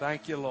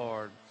 Thank you,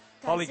 Lord.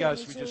 感 Holy 谢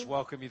Ghost, 你 we 主 just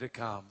welcome you to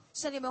come.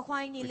 圣灵，我们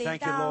欢迎你 We 临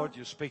thank you, 到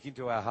Lord,。you're speaking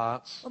to our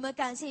hearts. 我们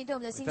感谢你对我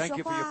们的 We 心 thank 说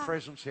you for your 话，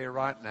 presence here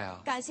right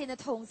now. 感谢你的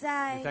同 We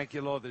在， thank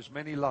you, Lord, there's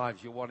many lives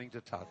you're wanting to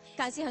touch.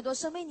 感谢很多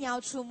生命你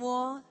要触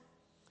摸。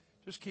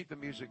 Just keep the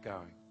music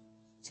going.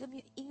 这个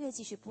音乐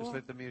继续 Just 播，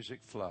 let the music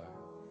flow.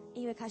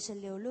 音乐开始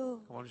流露，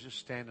 Come on,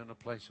 just stand in a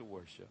place of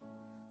worship.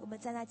 我们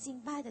站在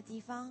敬拜的地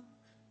方。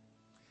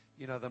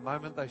 You know, the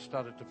moment they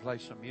started to play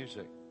some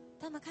music,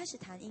 他们开始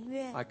弹音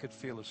乐， I could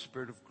feel a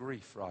spirit of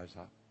grief rise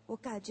up. 我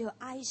感觉有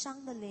哀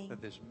伤的灵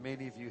That。there's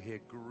many of you here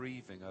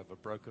grieving over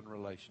broken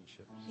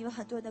relationships. 你们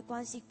很多人的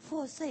关系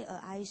破碎而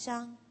哀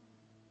伤，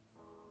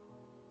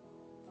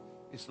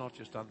 It's not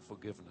just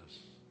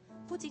unforgiveness,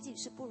 不仅仅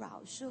是不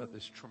饶恕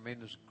but，there's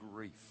tremendous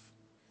grief.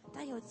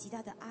 但有极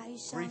大的哀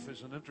伤。 Grief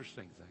is an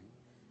interesting thing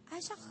哀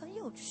伤很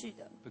有趣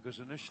的， because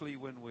initially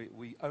when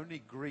we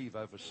only grieve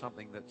over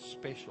something that's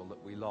special that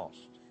we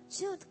lost.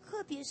 只有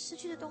特别失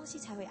去的东西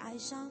才会哀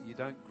伤。 You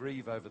don't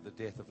grieve over the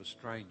death of a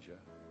stranger.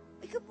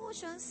 一个陌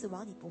生人死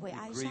亡，你不会 You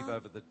哀 grieve 伤，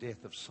 over the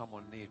death of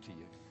someone near to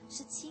you.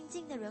 是亲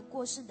近的人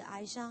过世的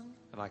哀伤。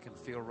 And I can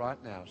feel right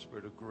now a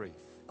spirit of grief.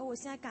 而我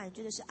现在感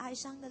觉的是哀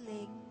伤的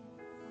灵。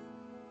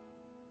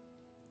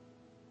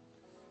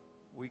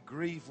 We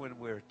grieve when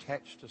we're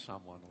attached to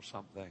someone or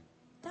something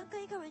当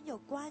跟一个人有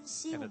关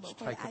系， and 我 it's 们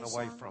会 taken 哀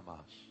away 伤， from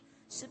us.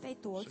 是被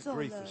夺 So 走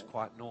grief 了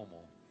is。quite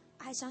normal.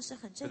 哀伤是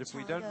很 But 正 if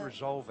we 常 don't 的，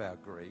 resolve our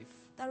grief,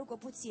 但如果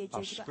不解决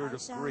our 这个 spirit 哀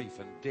of 伤， grief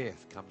and death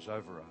comes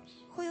over us.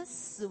 会有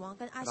死亡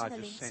跟哀 And 伤 I 的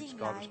灵 just sense 进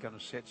God 来 is。going to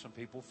set some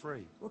people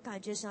free. 我感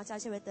觉神要叫这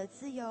些人得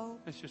自由。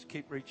 Let's just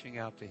keep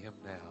reaching out to Him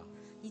now.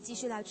 你继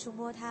续来触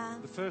摸他。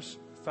 The first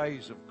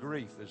phase of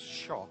grief is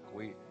shock.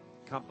 We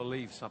can't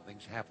believe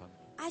something's happened.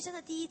 哀伤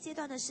的第一阶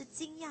段呢是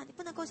惊讶，你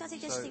不能够相信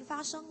这件事情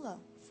发生了。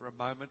 For a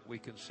moment, we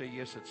can see,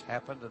 yes, it's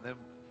happened, and then,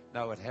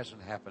 no, it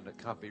hasn't happened. It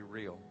can't be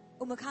real.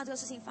 我们看到这个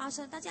事情发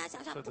生，大家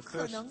想想 So 不 the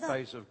可 first 能的。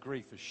 phase of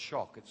grief is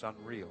shock. It's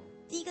unreal.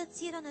 第一个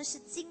阶段呢是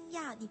惊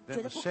讶，你觉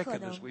Then 得 the 不可 second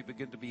能 is。we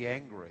begin to be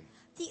angry.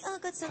 第二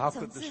个 How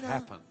层 could 次 this 呢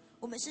happen?，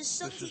我们是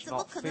生 This 气， is 怎么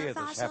not 可能 fair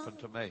发 this 生？ happened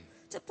to me.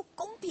 这不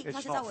公平，发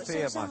It's 生在 not 我身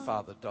fair my 上。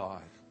 father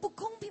died. 不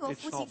公平，我 It's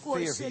父亲 not 过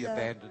fair 世 he 了。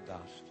 abandoned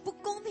us. 不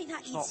公平，他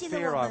It's 遗 not 弃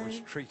fair 了 I 我 was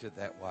们。 treated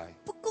that way.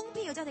 不公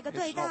平，有这样的一个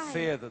对 It's not 待。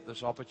 fair that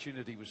this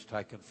opportunity was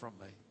taken from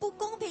me. 不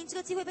公平，这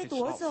个机会被 It's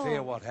夺 not 走。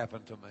 fair what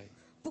happened to me.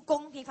 不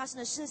公平发生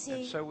的事 And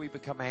情， so we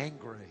become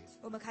angry.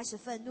 我们开始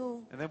愤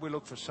怒， And then we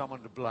look for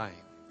someone to blame.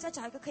 再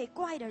找一个可以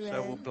怪的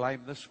So we'll 人。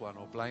 blame this one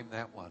or blame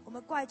that one. 我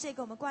们怪这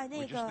个，我们怪 We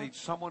那 just 个， need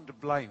someone to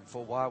blame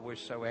for why we're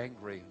so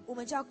angry. 我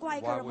们就要怪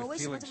一个 Why 人，我们 we're 为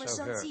什么 feeling 这么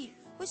so 生气？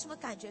为什么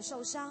感觉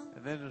受伤？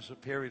 And then there's a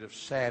period of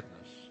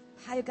sadness.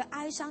 还有一个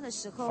哀伤的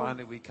时候，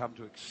 Finally, we come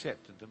to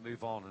accept and to move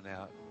on in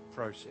our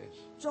process.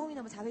 终于呢，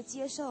我们才会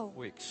接受，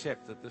 We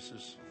accept that this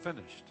is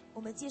finished. 我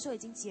们接受已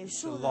经结 It's a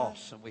束了，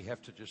 loss, and we have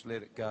to just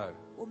let it go.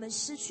 我们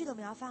失去了，我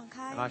们要放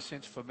And I 开。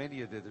 sense for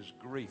many of you, there's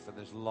grief and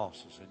there's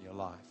losses in your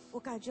life. 我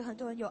感觉很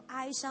多人有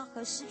哀伤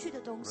和失去的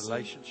东西，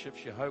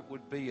 Relationships you hope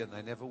would be, and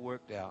they never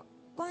worked out.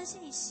 关系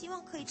你希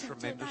望可以成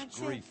就， Tremendous 但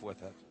却 grief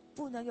with it.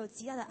 不能有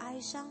极大的哀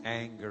伤、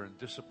 Anger and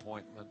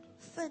disappointment.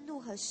 愤怒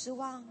和失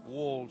望。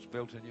 Walls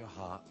built in your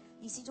heart.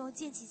 你心中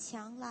建起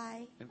墙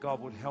来， And God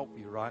would help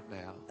you right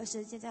now. 而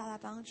神现在要来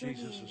帮助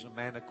Jesus 你 is。a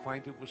man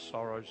acquainted with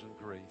sorrows and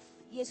grief.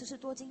 耶稣是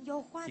多经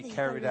忧患 He 的一个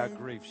carried our 人，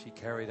 griefs. He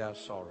carried our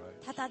sorrows.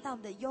 他担当我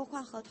们的忧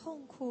患和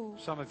痛苦。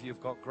 Some of you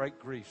have got great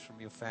griefs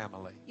from your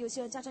family. 有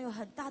些人家中有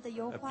很大的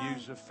忧患，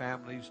 Abusive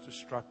families,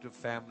 destructive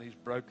families,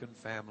 broken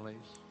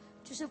families.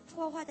 就是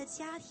破坏的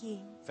家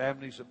庭，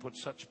 Families that put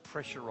such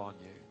pressure on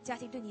you. 家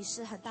庭对你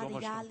是很 It's 大的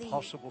almost 压力，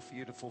 impossible for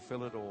you to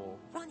fulfill it all.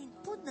 让你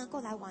不能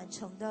够来完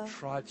成的。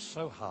 Tried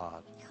so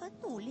hard 你很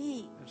努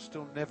力， and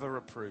still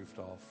never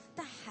approved of.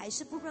 但还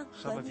是不认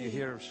Some 可 of you 你。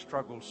 here have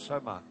struggled so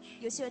much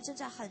有些人挣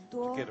扎很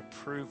多 to，get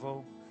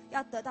approval,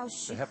 要得到 to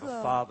许 have a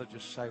可， father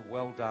just say,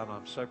 well done,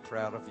 I'm so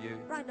proud of you.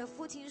 让你的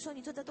父亲说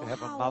你做的 To 都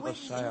have a 好，我为 mother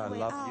你 say, I 引为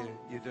love 傲。 you,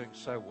 you're doing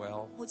so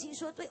well. 母亲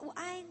说对我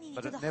爱你，你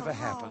But 做 it 的 never 很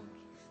好 happened.，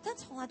但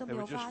从来都没 There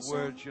有 were 发 just 生。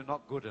 words, you're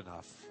not good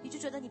enough. 你就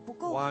觉得你不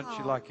够 Why aren't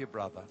you 好， like your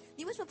brother?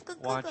 你为什么不跟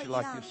Why 哥 aren't 哥 you 一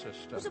like 样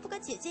your？sister? 为什么不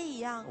跟姐姐一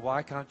样？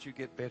 Why can't you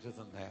get better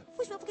than that?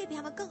 为什么不可以比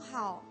他们更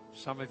好？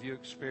 Some of you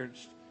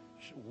experienced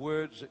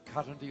words that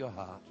cut into your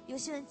heart. 有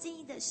些人经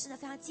历的是呢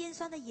非常尖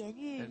酸的言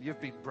And 语， you've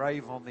been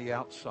brave on the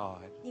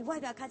outside, 你外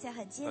表看起来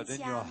很坚 but in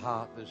your 强，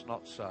 heart there's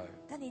not so.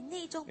 但你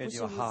内中不 In 是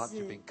your 如 heart 此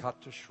you've，been cut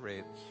to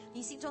shreds.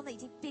 你心中的已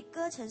经被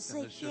割成 And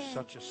碎 there's just 片，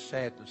 such a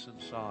sadness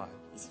inside.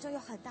 你心中有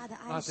很大的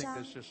I 哀 think 伤。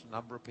 there's just a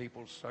number of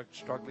people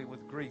struggling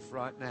with grief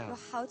right 有 now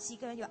好几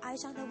个人有哀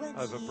伤的问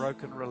over 题，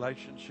 broken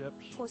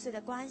relationships, 破碎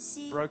的关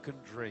系， broken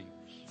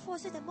dreams, 破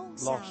碎的梦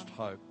想， lost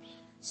hopes.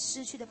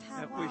 失去的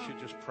盼 And we 望。 should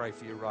just pray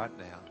for you right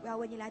now. 我要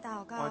为你来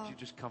祷 Why 告 don't，you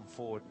just come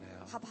forward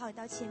now? 好不好？你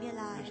到前面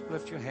来， Just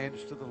lift your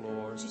hands to the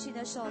Lord. 举起你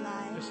的手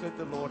来， Just let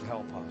the Lord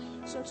help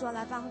us. 说主要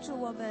来帮助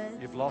我们。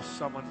 You've lost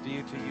someone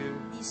dear to you.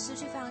 你失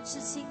去非常至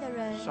亲的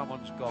人，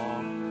 Someone's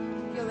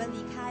gone. 有人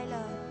离开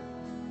了，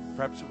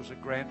 Perhaps it was a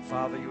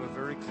grandfather you were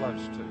very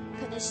close to.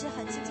 可能是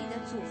很亲近的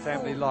祖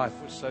Family 父， life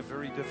was so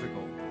very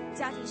difficult.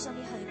 家庭生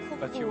命很困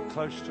but you 苦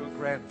were， close to a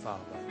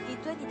grandfather 你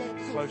对你的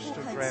祖 close 父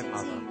to 很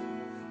grandmother 亲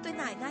近，对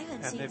奶奶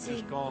很 and 亲 they've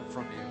近 just，gone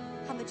from you.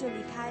 他们就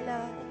离开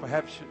了。 Or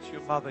perhaps it's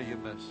your mother you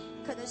miss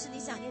可能是你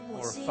想念母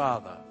or a 亲，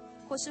 father.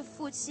 或是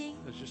父亲，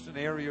 There's just an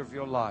area of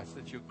your life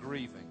that you're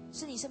grieving.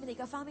 是你生命的一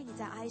个方面，你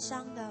在哀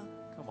伤的。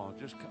 Come on,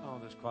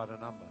 there's quite a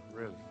number,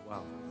 really.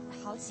 Wow.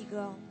 好几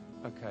个哦，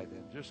 Okay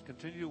then, just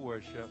continue to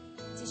worship.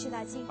 继续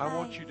来敬 I 拜。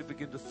 want you to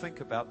begin to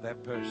think about that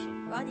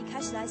person. 我要你开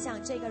始来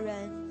想这个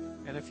人，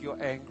 And if you're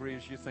angry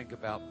as you think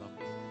about them,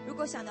 如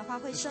果想的话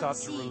会 just 生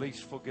start to 气，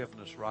 release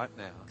forgiveness right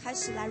now. 开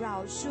始来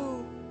饶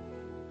恕，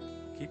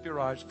 Keep your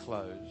eyes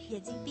closed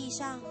眼睛闭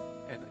上，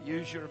 and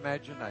use your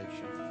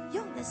imagination.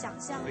 用你的想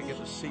象力 Begin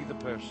to see the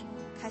person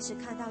开始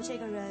看到这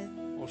个人，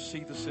 or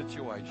see the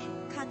situation.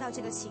 看到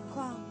这个情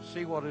况，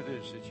 See what it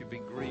is that you've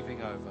been grieving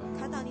over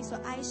看到你所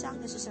哀伤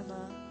的是什么，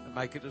 and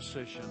make a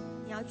decision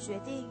你要决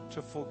定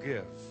to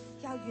forgive,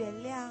 要原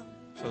谅，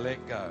 to let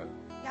go.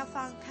 要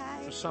放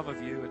开 For。some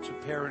of you, it's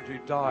a parent who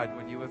died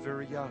when you were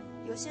very young.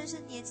 有些人是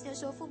年轻的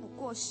时候父母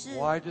过世，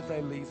 Why did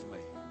they leave me?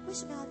 为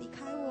什么要离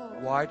开我？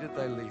 Why did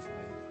they leave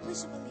me? 为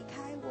什么离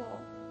开我？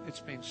 It's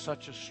been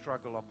such a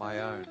struggle on my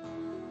own.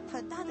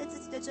 很大的自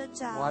己的挣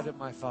扎。 Why did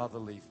my father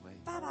leave me?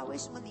 爸爸为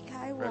什么离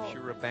开我？ Perhaps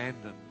you're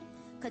abandoned.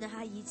 可能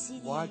他遗弃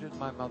你。 Why did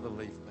my mother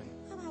leave me?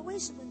 妈妈为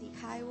什么离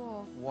开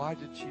我？ Why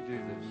did she do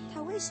this?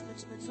 他为什么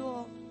这么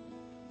做？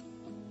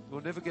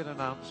 You'll never get an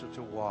answer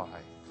to why.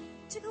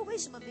 这个为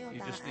什么没有 You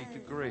答 just need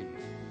to 案？ grieve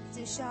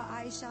只需要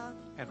哀伤，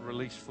 and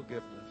release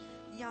forgiveness.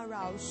 你要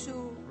饶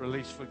恕，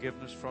 Release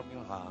forgiveness from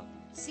your heart.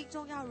 心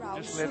中要饶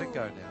Just let it 恕，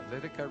 go now.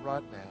 Let it go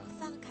right now.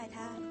 放开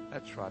它，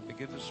 That's right.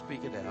 Begin to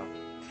speak it out.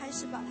 开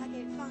始把它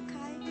给放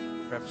开。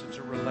 Perhaps it's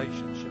a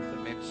relationship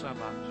that meant so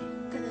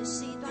much. 可能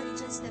是一段你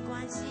珍惜的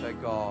关系。 Say,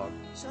 God,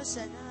 说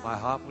神 my 啊，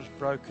 heart was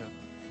broken.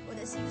 我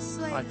的心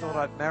碎 I thought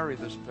了。 I'd marry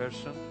this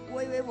person.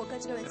 我以为我跟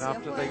这个人 And 结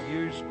after 婚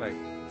they，used me,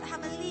 他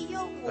们利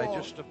用 they 我，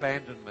 just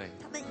abandoned me.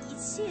 他们遗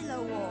弃了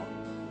我，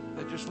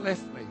 They just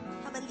left me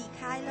他们离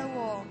开了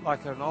我，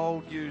 like an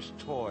old used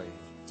toy.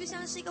 就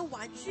像是一个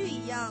玩具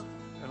一样。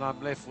 And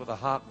I'm left with a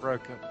heart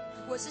broken.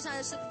 我身上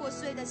的是破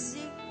碎的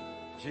心，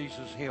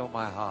 Jesus, heal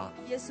my heart.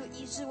 耶稣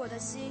医治我的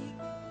心。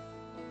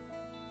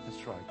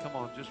 That's right. Come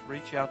on, just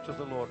reach out to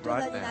the Lord 对了，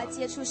 right 你来 now.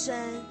 接触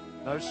神，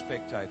 No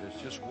spectators,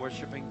 just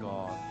worshiping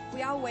God. 不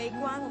要围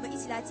观，我们一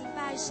起来敬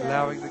拜神。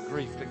 Allowing the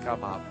grief to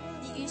come up.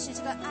 你允许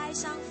这个哀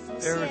伤浮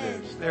There 现，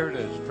 it is. There it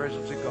is.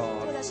 Presence of 对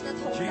God. 了，神的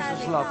同在 Jesus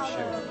临到 loves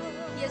了。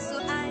耶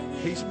稣爱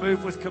你， He's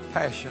moved with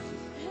compassion.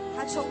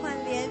 他充满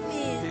怜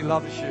He 悯，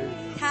 loves you.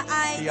 他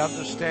爱 He 你，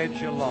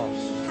 understands your loss.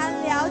 他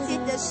了解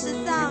你的失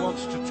He 丧，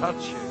 wants to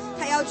touch you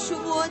他要触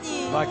摸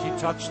你， like he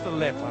touched the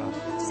leper.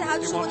 就像他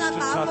触摸那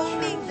麻风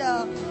病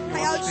的， He 他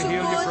要 wants 触 to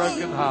heal 摸 your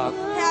你 broken，heart.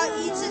 他要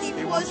医治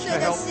你破碎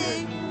的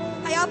心，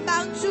他要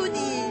帮助你，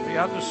 He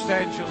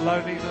understands your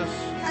loneliness.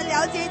 他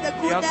了解你的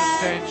He 孤单，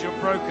 understands your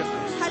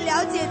brokenness. 他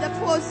了解你的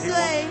破 He 碎，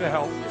 wants to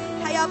help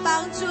you. 他要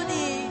帮助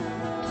你。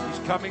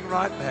 He's coming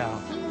right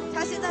now.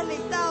 他现在临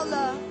到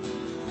了，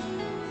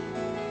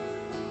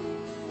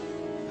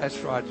 That's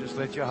right. Just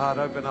let your heart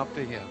open up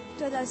to him.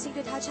 对的，心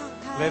对他敞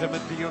Let 开， him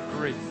into your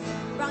grief.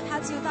 让他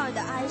进入到你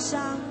的哀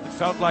伤。 It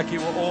felt like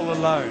you were all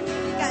alone.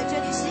 你感觉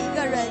你是一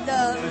个人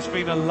的， There's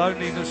been a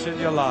loneliness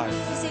in your life.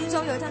 你心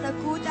中有这样的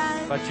孤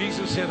单。 But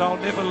Jesus said, I'll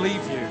never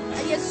leave you.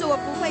 耶稣，我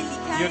不会离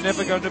开 You're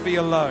never 你， going to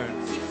be alone.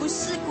 你不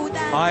是孤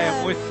单 I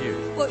am 的， with you.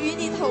 我与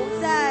你同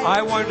在，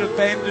 I won't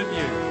abandon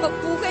you 我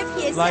不会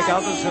撇 like 下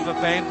others 你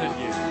have，abandoned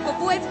you. 我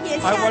不会撇 I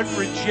下 won't 你，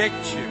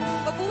 reject you.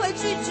 我不会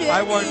拒绝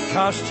I won't 你，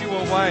 cast you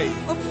away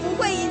我不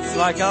会遗弃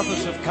like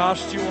others 你， have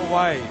cast you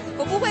away.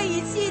 我不会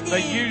遗弃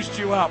They 你。 used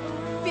you up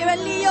别人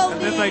利用 and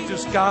then they 你，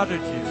 discarded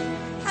you.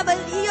 他们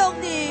利用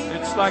你，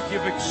 It's like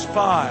you've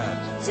expired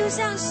就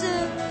像是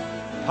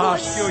过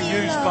past your 期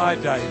use by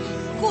了，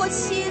 date. 过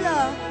期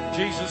了。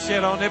 Jesus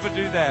said, I'll never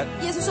do that.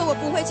 耶稣说：“我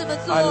不会这么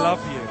做， I love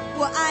you.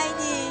 我爱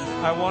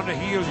你， I want to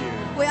heal you.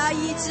 我要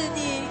医治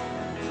你。”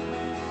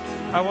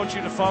 I want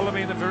you to follow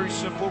me in a very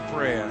simple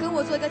prayer. 跟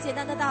我做一个简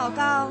单的祷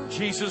告。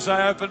 Jesus,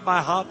 I open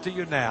my heart to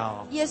you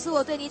now. 耶稣，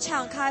我对你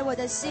敞开我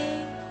的心，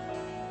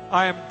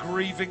 I am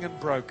grieving and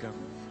broken.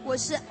 我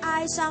是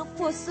哀伤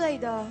破碎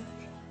的。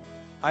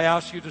 I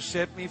ask you to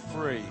set me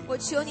free 我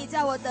求你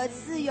叫我得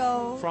自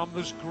由， from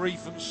this grief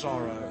and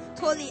sorrow.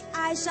 脱离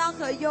哀伤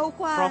和忧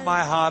From 患。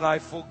 my heart, I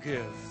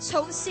forgive.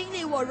 从心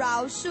里我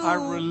饶恕， I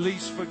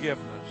release forgiveness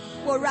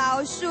我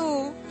饶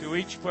恕 to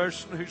each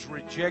person who's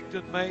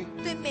rejected me,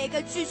 对每个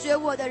拒绝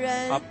我的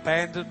人、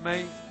 abandoned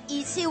me,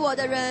 遗弃我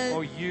的人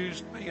or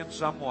used me in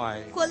some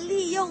way, 或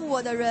利用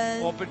我的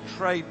人 or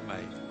betrayed me.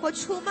 或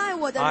出卖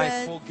我的 I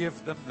人。 forgive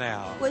them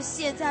now. 我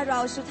现在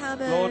饶恕他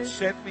Lord, 们，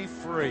 set me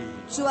free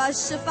主啊，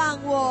释放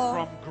我，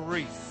 from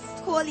grief,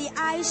 脱离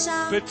哀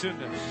伤、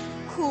 bitterness.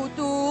 苦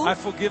毒。 I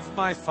forgive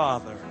my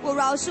father. 我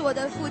饶恕我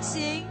的父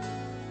亲，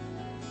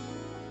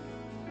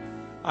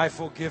 I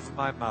forgive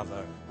my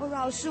mother. 我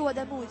饶恕我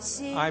的母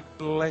亲， I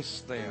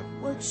bless them.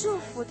 我祝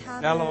福他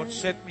Now, 们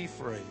Lord,。set me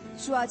free.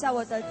 主啊，叫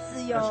我的自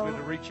Ask 由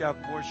me，to reach out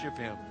and worship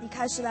Him. 你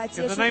开始来 In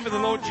接 the 触 name of the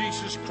Lord 他。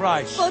 Jesus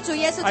Christ, 奉主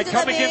耶稣 I 基督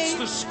的 come against 名，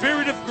 the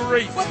spirit of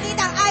grief, 我抵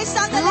挡哀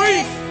伤的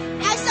Grief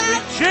灵，哀伤、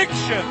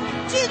 rejection,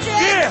 拒绝、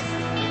 death,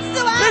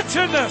 死亡、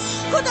 bitterness,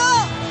 孤独、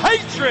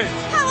 hatred,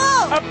 恨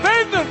恶、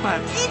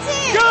 abandonment. 遗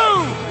弃、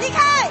 Go! 离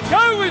开、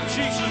 Go in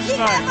Jesus' 离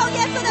开， name. 奉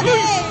耶稣的 Loose 名。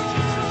 in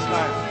Jesus'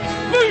 name.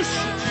 Loose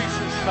in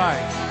Jesus'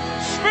 name.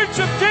 Spirits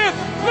of death,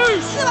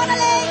 loose 死 in 亡的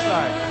Jesus' 灵，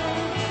 name.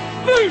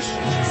 Loose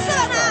in Jesus' 释放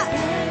他，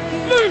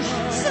 name. Loose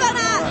in 释放他。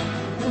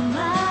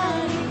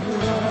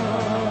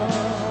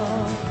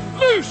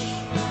 Loose.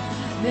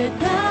 That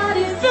God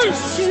is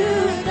Loose. to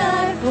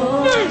die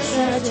for Loose.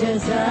 such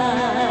as I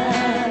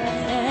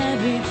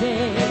every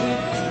day.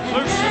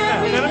 Loose him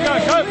now. Let him go.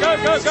 Go, go,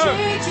 go, go.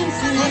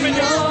 Come in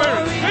your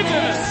spirit.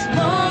 Bitterness,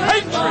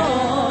 hatred,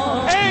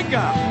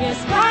 anger, Yes,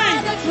 by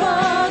rage. the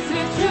cross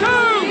we Go.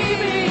 truly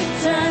be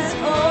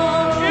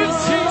transformed. In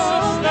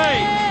Jesus'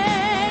 name.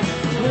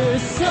 We're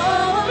so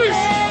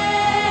Loose.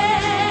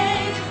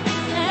 amazed,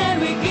 and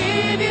we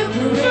give you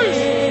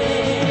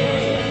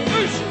praise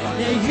Loose.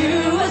 that you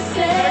will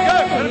Let him go.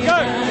 Let him go.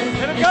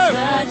 Let him go.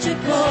 such a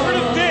Spirit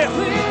of death.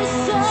 We're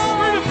so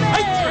Spirit of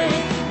hatred.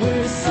 amazed.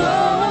 We're so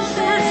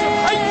Spirits of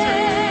hatred.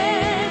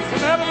 amazed.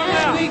 Come out of him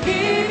And we now.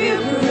 give you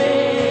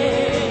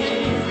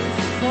praise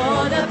for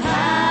the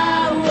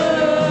power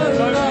of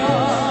the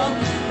cross.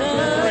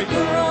 Thank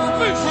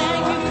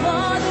you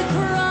for the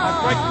cross.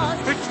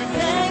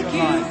 Thank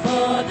you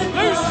for the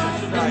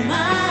cross, the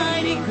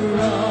mighty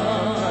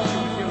cross.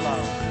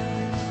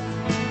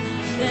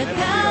 That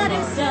God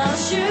Himself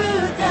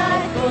should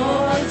die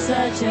for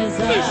such as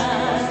I.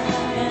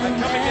 And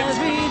Come against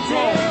every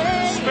control.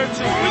 day, Spirits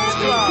of every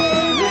witchcraft.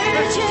 day we're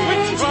Spirits of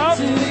witchcraft.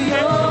 changing to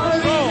Get your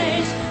control.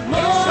 image Loose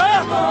more her.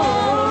 and more.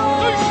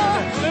 Loose her.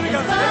 Let it go.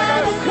 By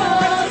Let the it go.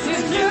 cross you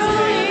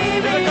truly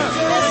Let it go.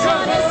 Let's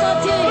Let it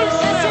go.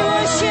 let's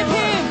worship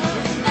Him.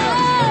 Oh,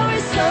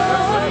 we're so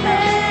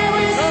amazed,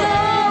 we're so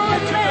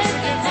amazed,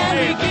 and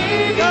we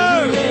give you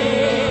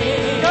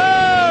praise Go.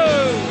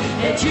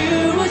 that you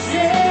will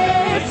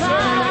save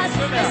us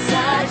at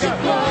such a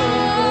cost.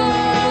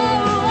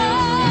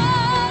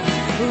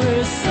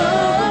 We're so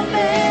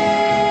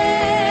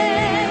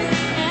amazed,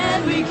 and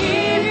we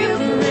give you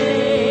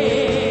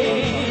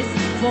praise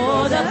for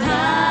the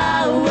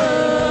power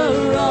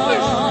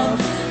of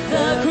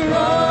the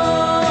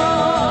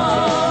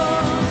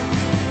cross.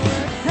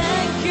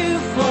 Thank you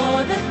for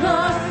the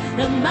cross,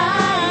 the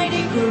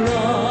mighty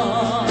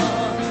cross.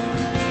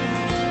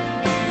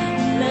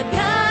 That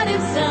God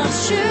Himself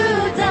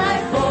should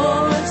die for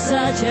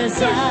such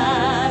as I.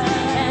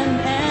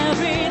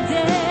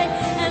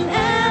 And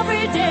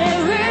every day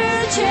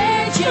we're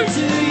changing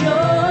to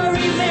your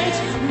image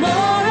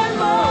more and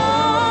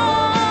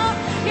more.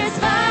 Yes,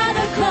 by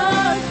the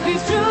cross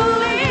we've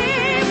truly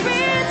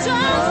been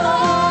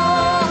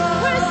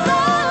transformed. We're so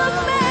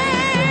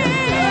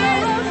amazed.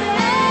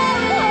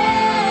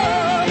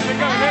 Let it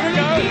go. Let it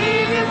go. We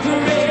give you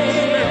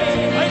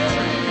praise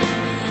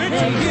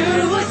that you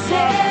will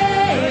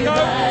save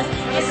us.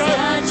 It's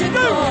such a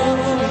goal.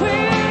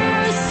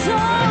 We're so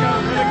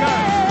amazed.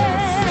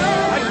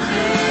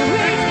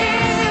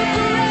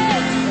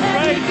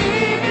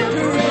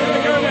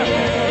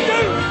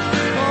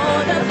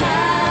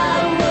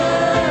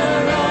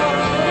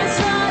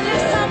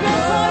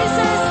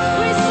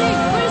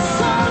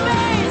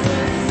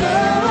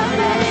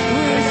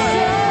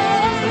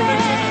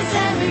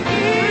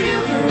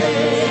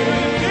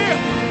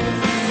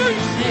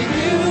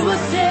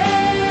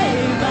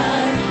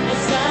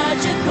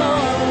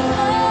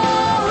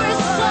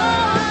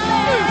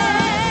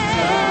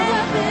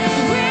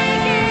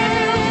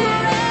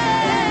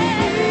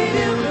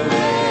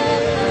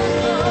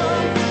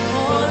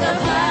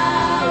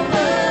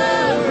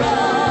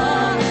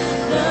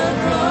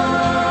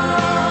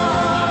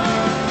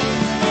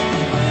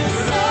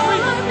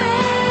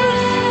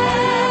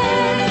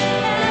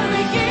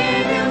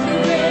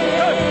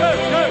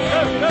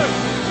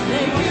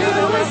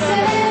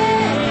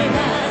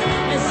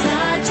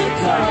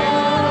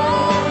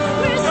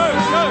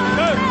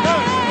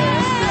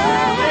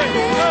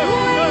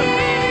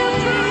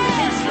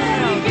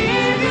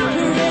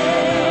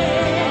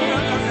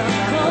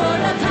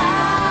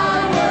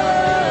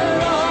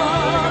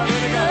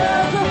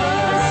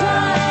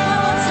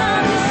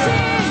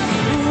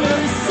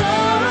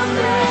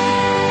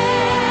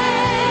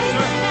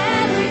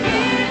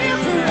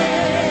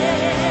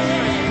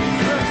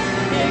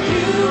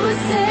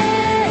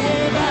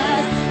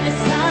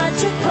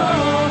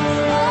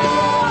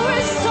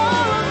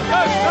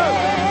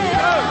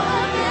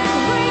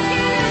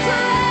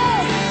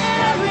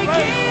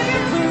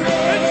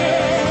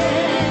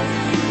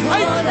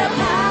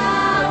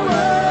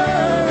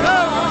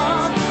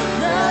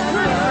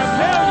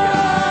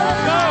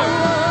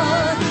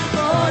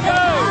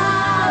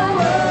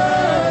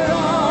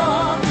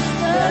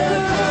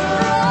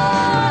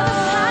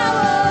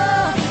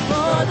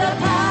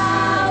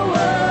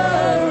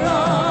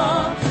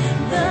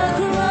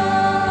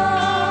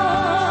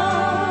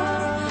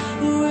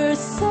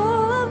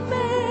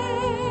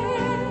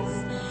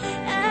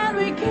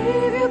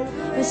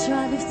 That's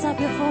right, lift up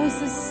your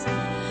voices.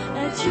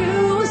 And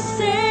you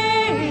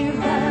save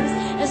us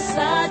at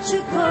such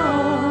a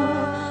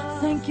call.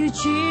 Thank you,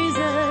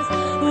 Jesus.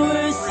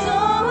 We're so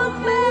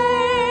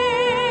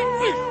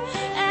amazed,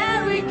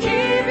 and we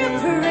give you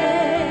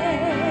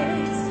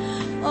praise.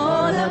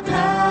 All the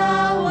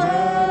power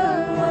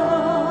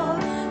of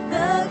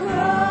the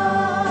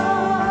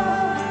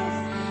cross.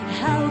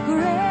 How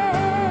great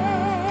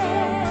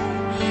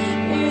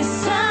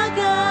is our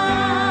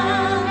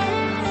God.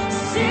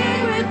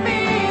 Sing with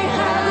me,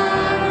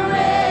 how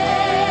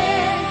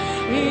great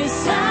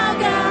is our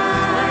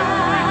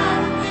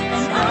God.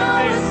 And all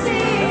will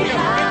see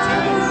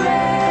how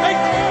great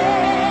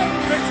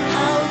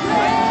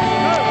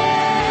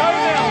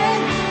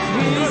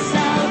is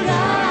our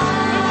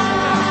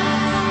God.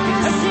 You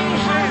can sing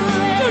how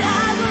great,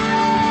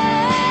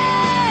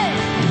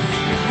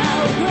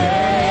 how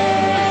great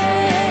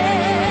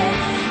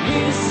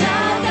is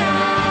our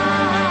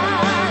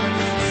God.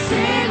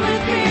 Sing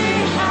with me,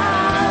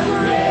 how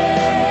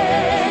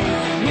great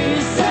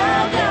is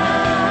our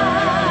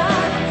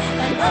God.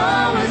 And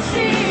all will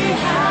see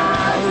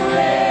how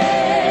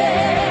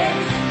great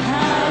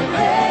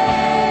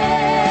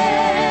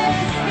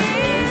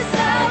is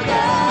our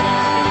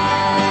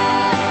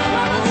God.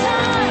 One more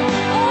time,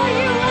 oh,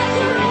 you are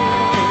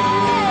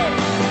great.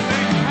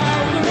 How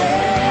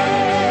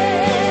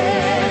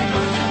great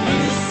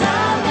is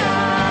our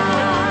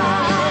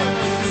God.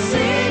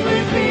 Sing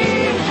with me,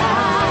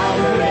 how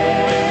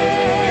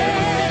great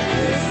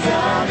is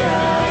our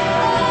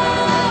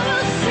God.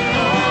 We'll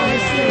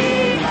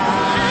sing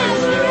how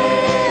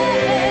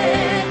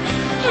great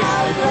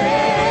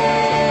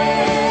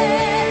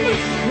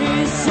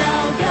is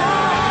our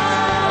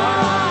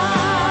God.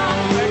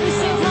 We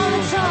sing from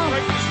the top,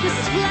 the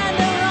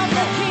splendor of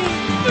the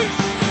King.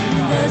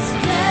 The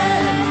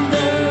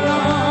splendor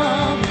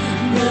of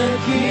the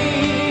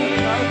King,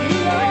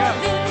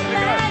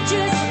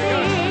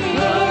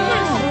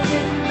 Lord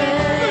in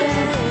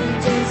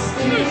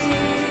majesty,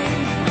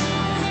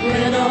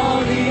 Let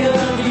all the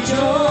earth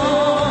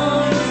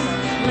rejoice,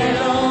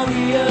 let all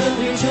the earth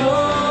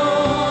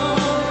rejoice.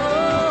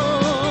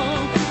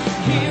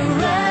 He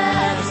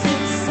wraps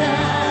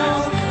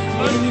himself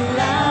in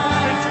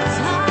light,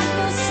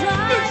 darkness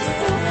tries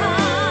to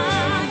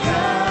hide.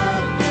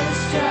 Darkness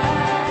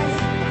tries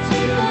to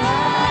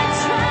hide.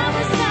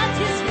 Trembles at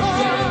his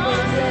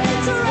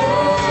voice.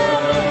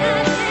 Trembles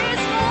at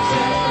his voice.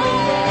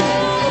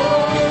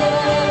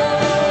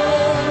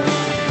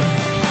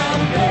 How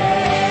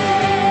great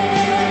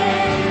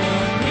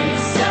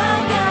is our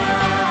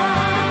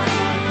God.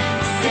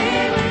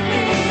 Sing with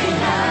me,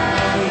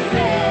 how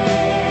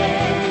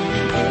great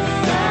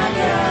is our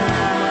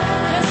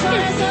God. Let's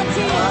raise our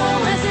team,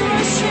 let's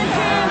worship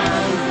Him.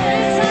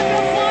 Lift up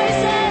your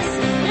voices,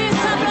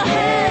 lift up your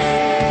hands.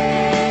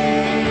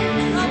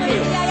 我们一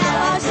起来仰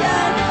望神，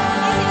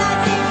一起来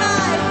敬拜。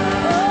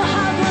Oh,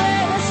 how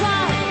great is our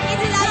God. 一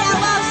起来仰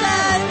望神。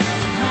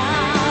How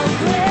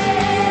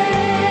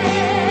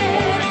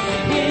great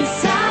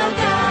is our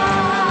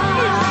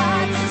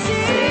God.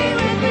 Sing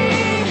with me,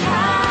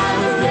 how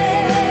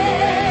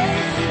great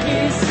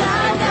is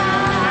our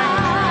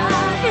God.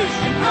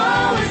 And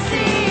all will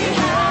see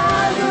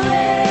how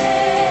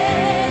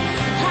great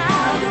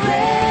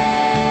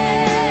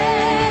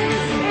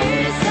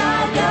is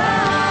our God.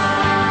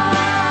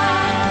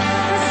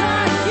 That's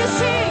right, you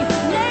sing,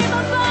 name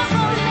above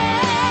all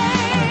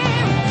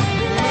name,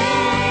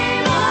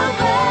 name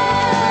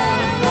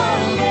above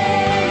all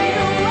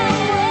name. You are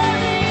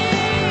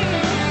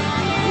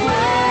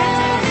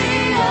worthy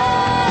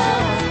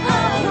of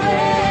our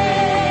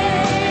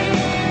praise.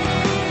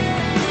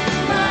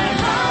 My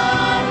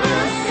heart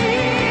will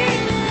sing,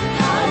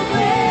 how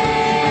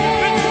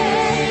great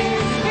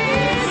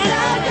is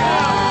our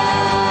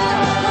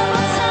God. One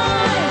more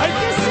time,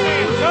 you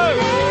sing, name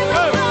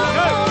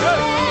above all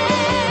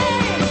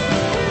name,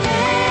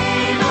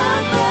 name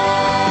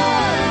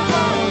above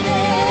all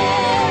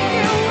name. You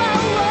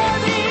are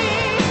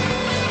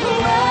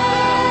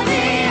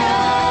worthy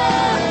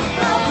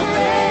of our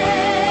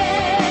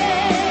praise.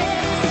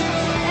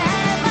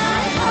 And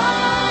my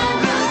heart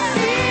will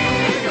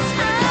sing,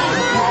 how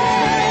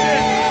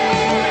great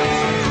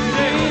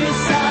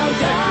is our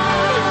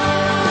God.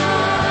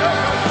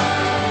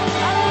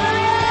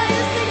 Hallelujah,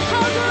 you sing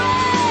how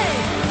great,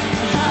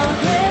 how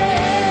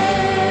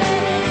great.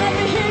 Let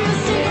me hear you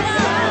sing it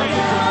out.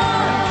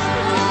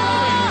 Oh,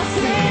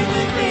 sing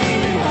with me,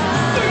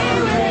 how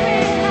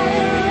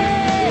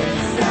great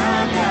is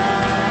our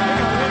God.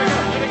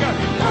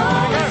 Oh,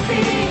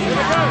 sing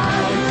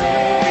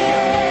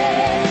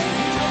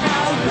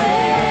how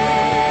great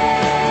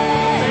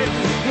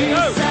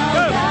is our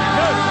God.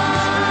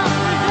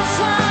 That's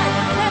right.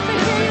 Let me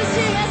hear you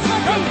sing as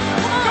one thing.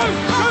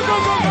 Come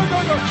on,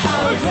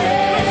 how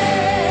great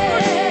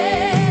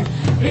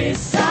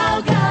is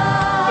our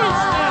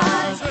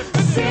God.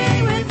 Sing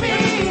with me,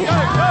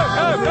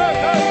 how great is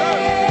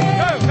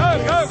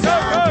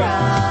our God.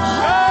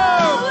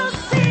 We'll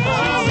sing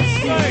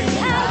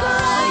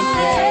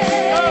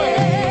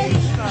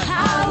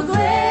how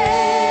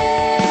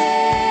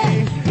great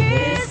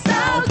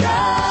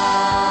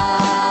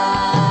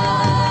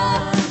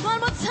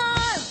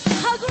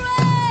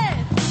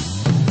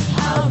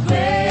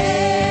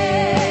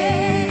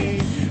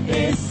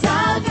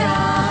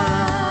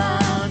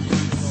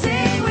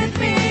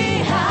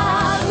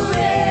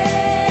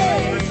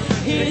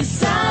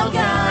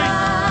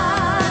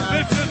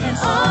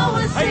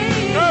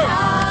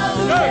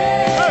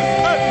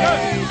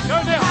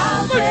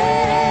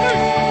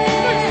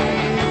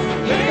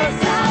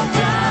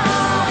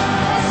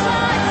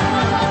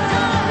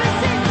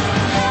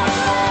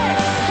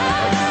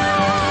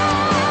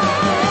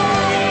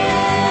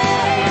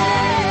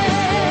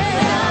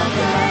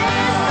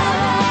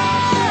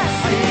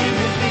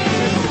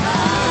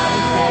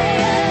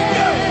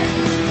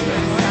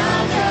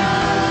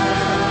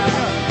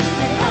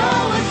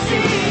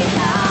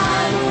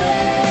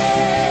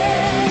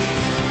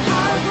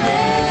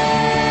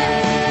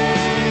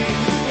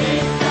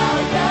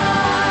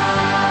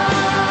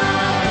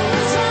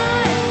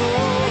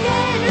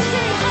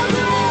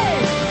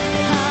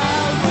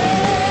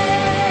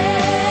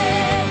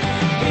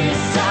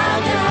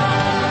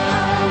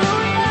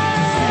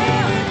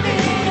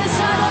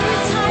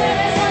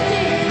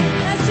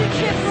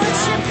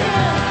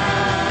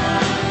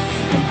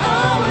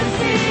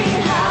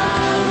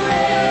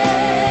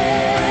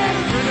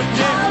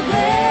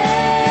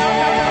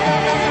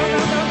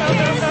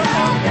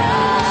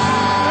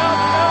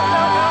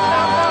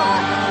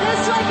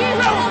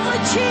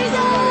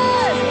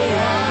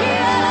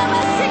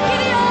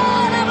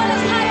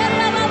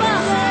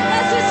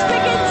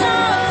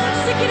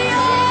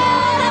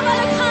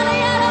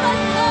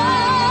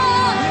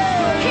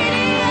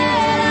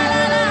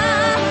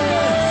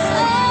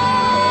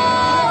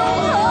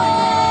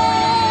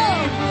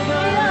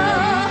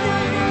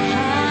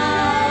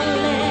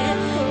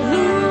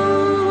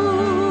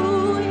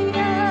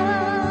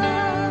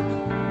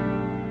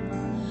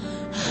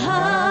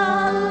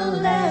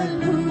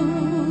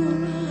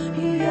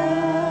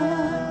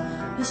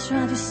Let's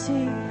try to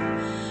sing.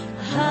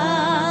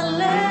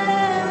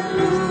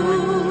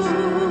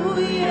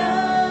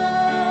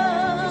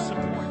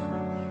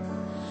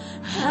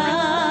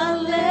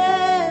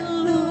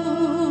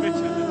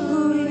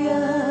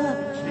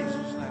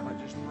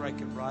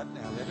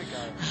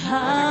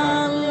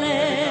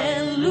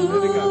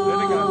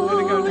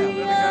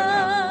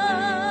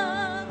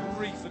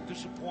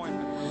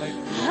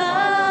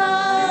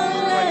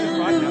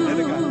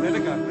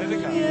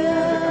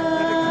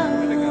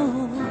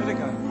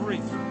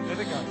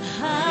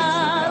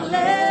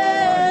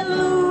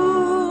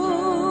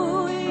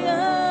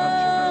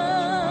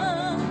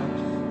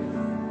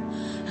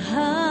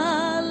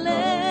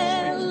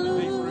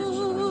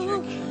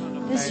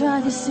 Let's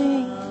try to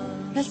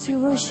sing. Let's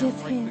worship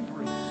Him.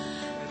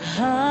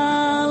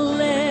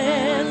 Hallelujah.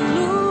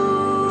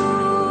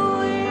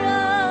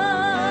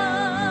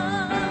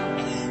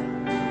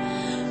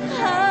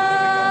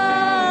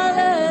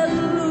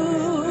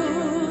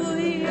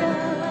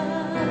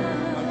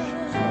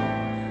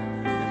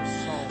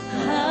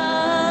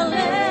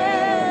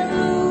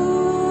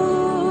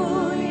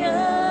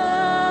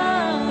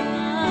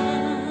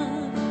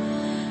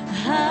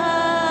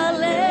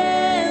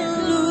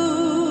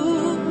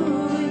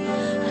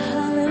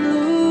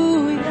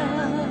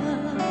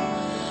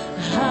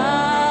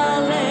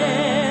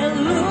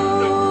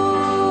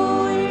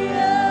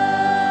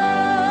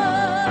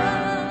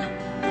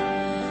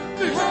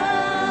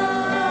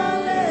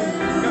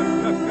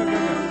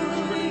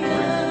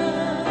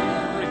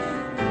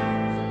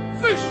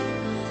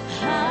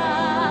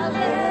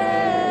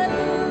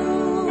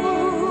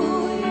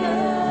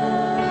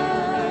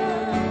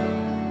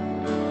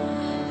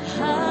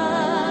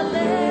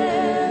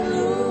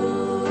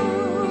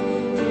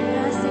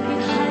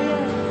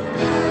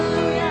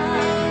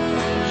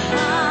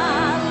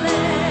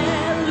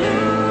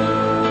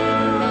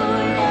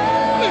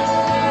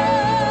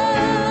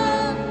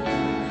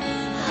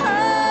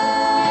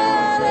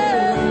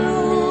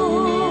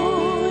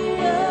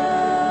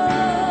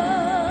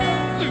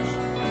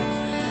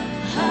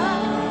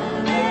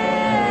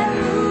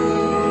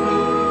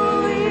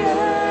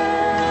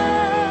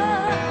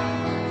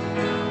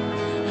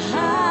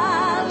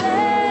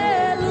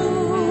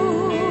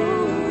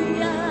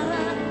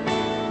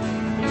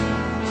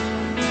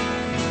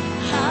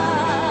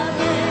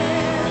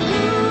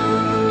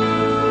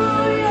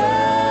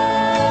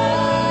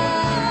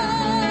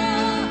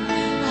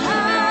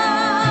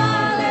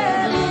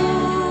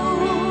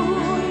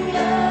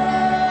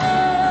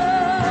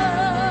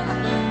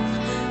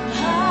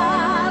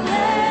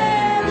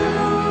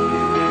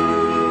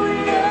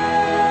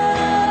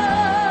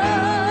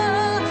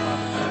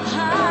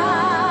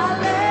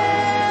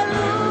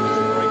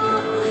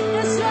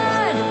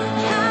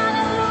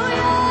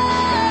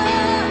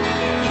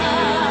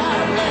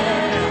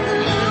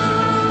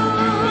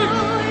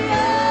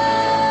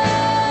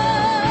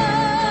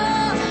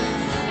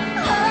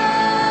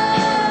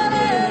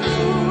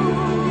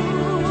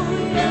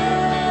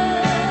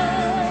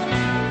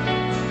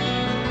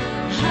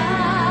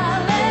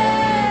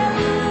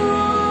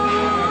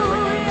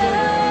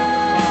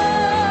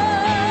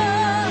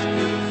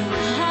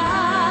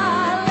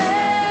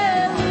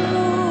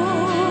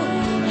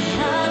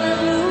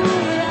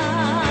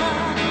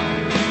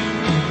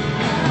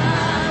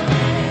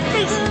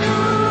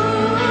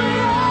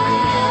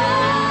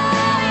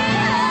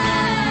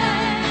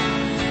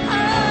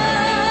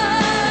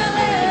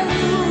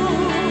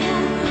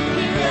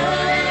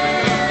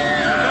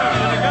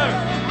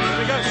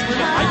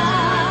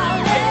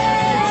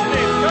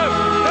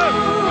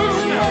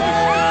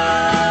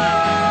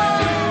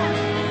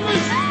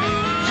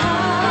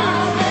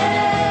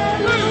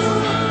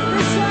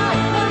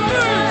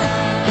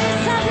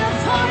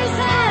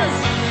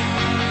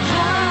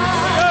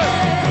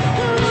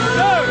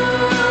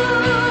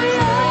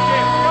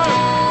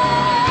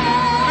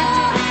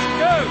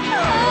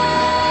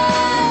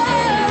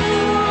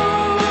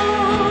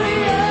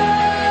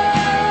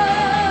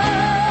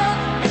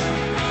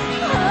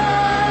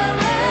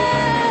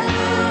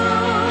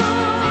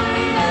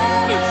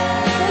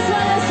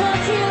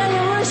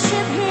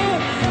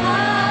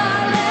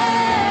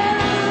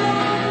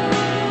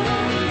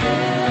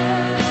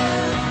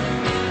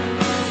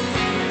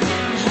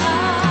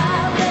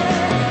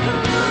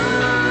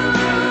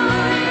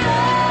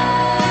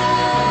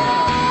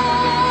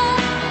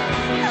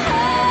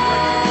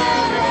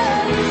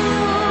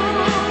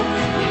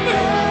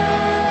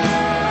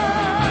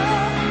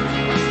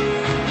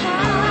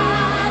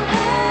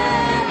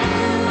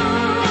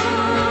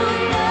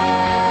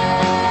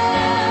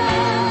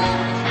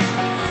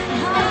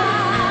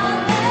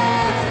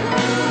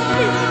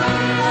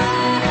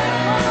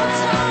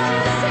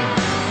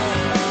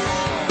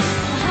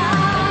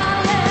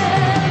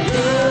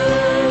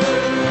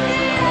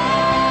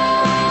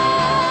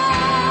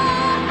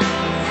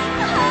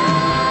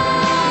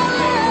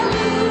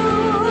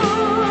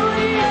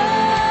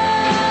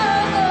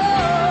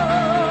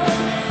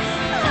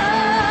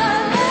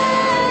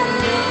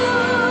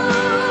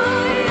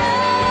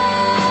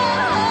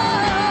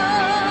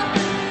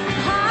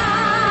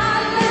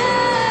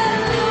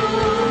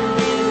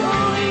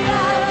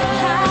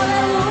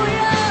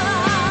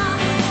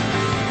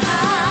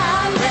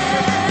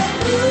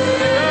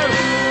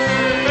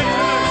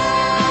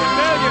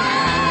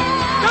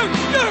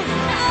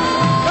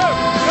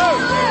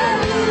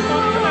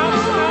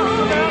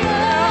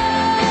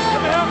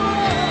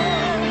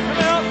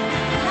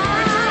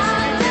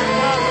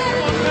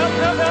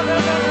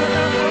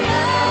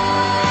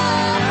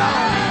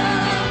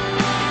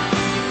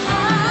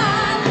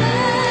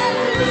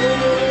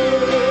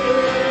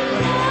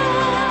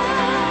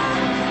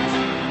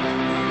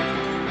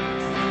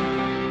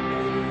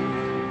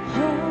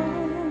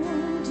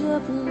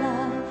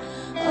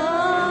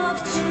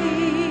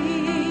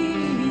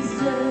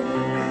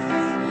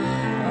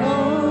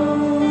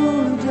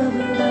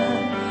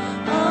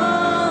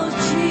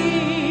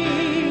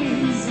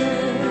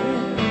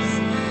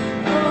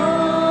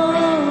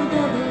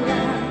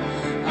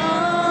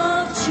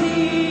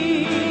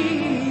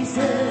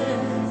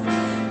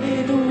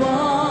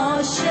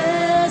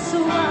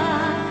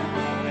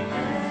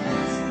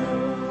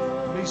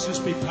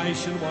 just be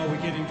patient while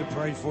we're getting to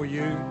pray for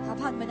you. 好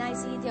不好？你们耐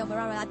心一点，我们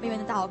让人来边缘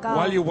的祷告。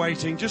 While you're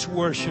waiting, just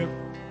worship.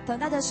 等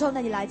待的时候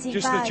呢，你来敬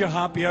Just 拜 let，your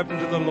heart be open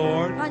to the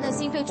Lord. 让你的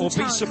心对主 Or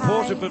敞 be 开，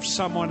 supportive of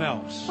someone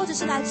else. 或者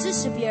是来支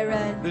持别人。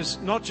 There's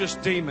not just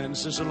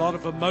demons, there's a lot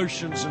of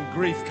emotions and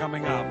grief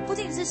coming up. 不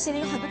仅是心里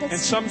有很多的 And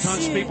情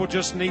sometimes 绪， people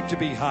just need to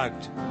be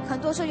hugged. 很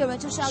多时候有人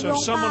就是要 So 拥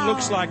if someone 抱。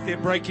 looks like they're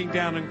breaking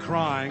down and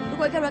crying, 如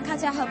果一个人看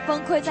起来很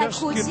崩溃，在 just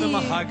哭 give 泣， them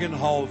a hug and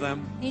hold them.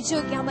 你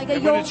就给他们一个 And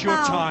拥 when it's your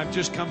抱。 time,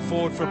 just come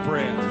forward for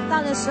prayer.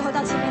 到的时候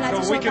到前面来接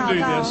So 受 we can 祷 do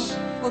告 this.。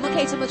我们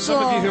可以这么 Some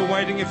做 of。you who are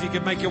waiting, if you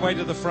could make your way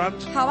to the front.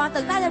 好啊，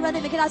等待的人你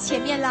们可以到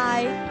前面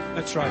来，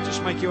 That's right,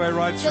 just make your way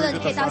right 真的 through 你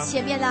to 可以 the 到 front.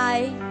 前面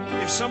来。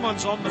 If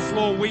someone's on the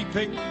floor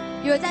weeping,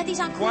 有人在地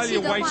上哭 while 泣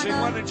you're 的话 waiting,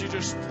 why 呢， don't you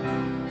just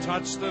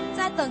touch them?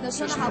 在等的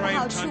时候呢， Just 好不 pray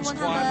好 in 触 tongues 摸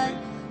他 quietly. 们，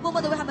默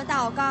默的为他们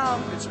祷告，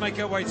 Let's make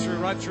our way through,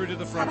 right through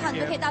to the 好 front 不好？你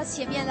们可以 again. 到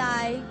前面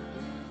来。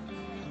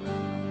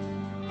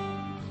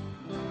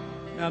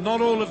 Now,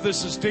 not all of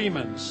this is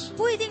demons.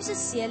 不一定是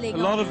邪 A 灵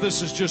lot 哦， of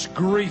this is just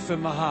grief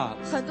in the heart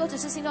很多只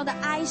是心中的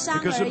哀伤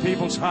because 而 of 已。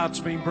 people's hearts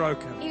being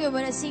broken. 因为我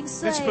们的心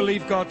碎， Let's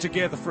believe God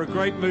together for a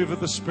great move of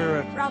the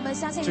Spirit. 让我们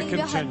相信 to 灵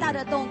有很大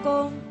的动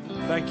工。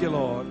 Thank you,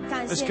 Lord.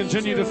 感谢 Let's 你，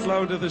 continue to 主。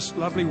 flow into this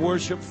lovely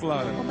worship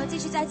flow. 我们继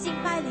续在敬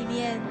拜里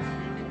面。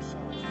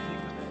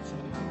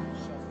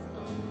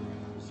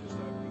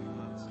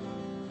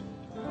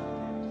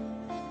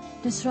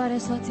 That's right,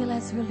 as until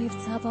as we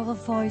lift up our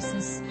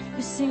voices,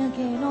 we sing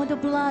again, oh, the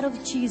blood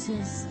of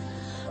Jesus.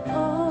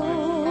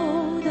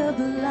 Oh, the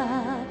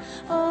blood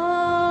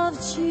of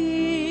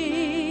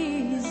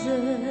Jesus.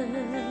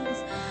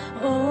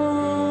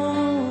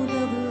 Oh,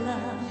 the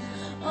blood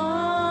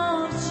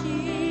of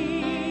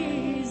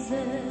Jesus.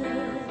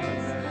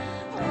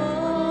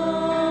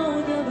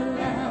 Oh, the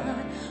blood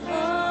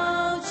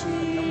of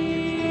Jesus.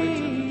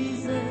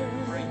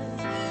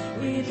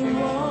 It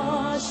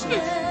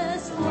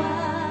washes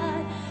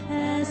white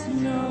as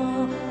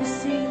snow. We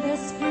sing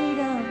there's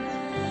freedom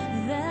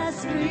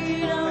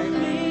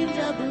in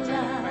the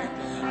blood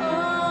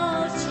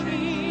of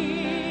Jesus.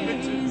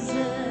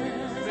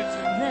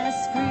 There's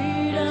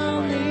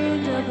freedom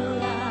in the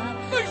blood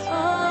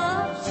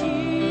of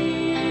Jesus.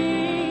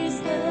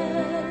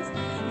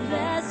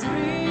 There's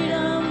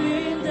freedom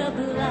in the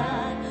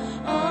blood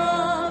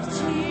of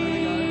Jesus.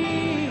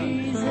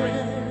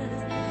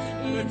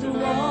 It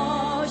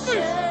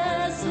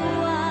washes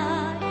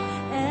white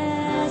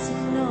as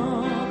snow.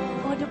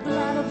 Oh, the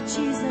blood of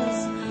Jesus.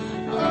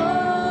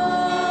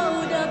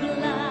 Oh, the blood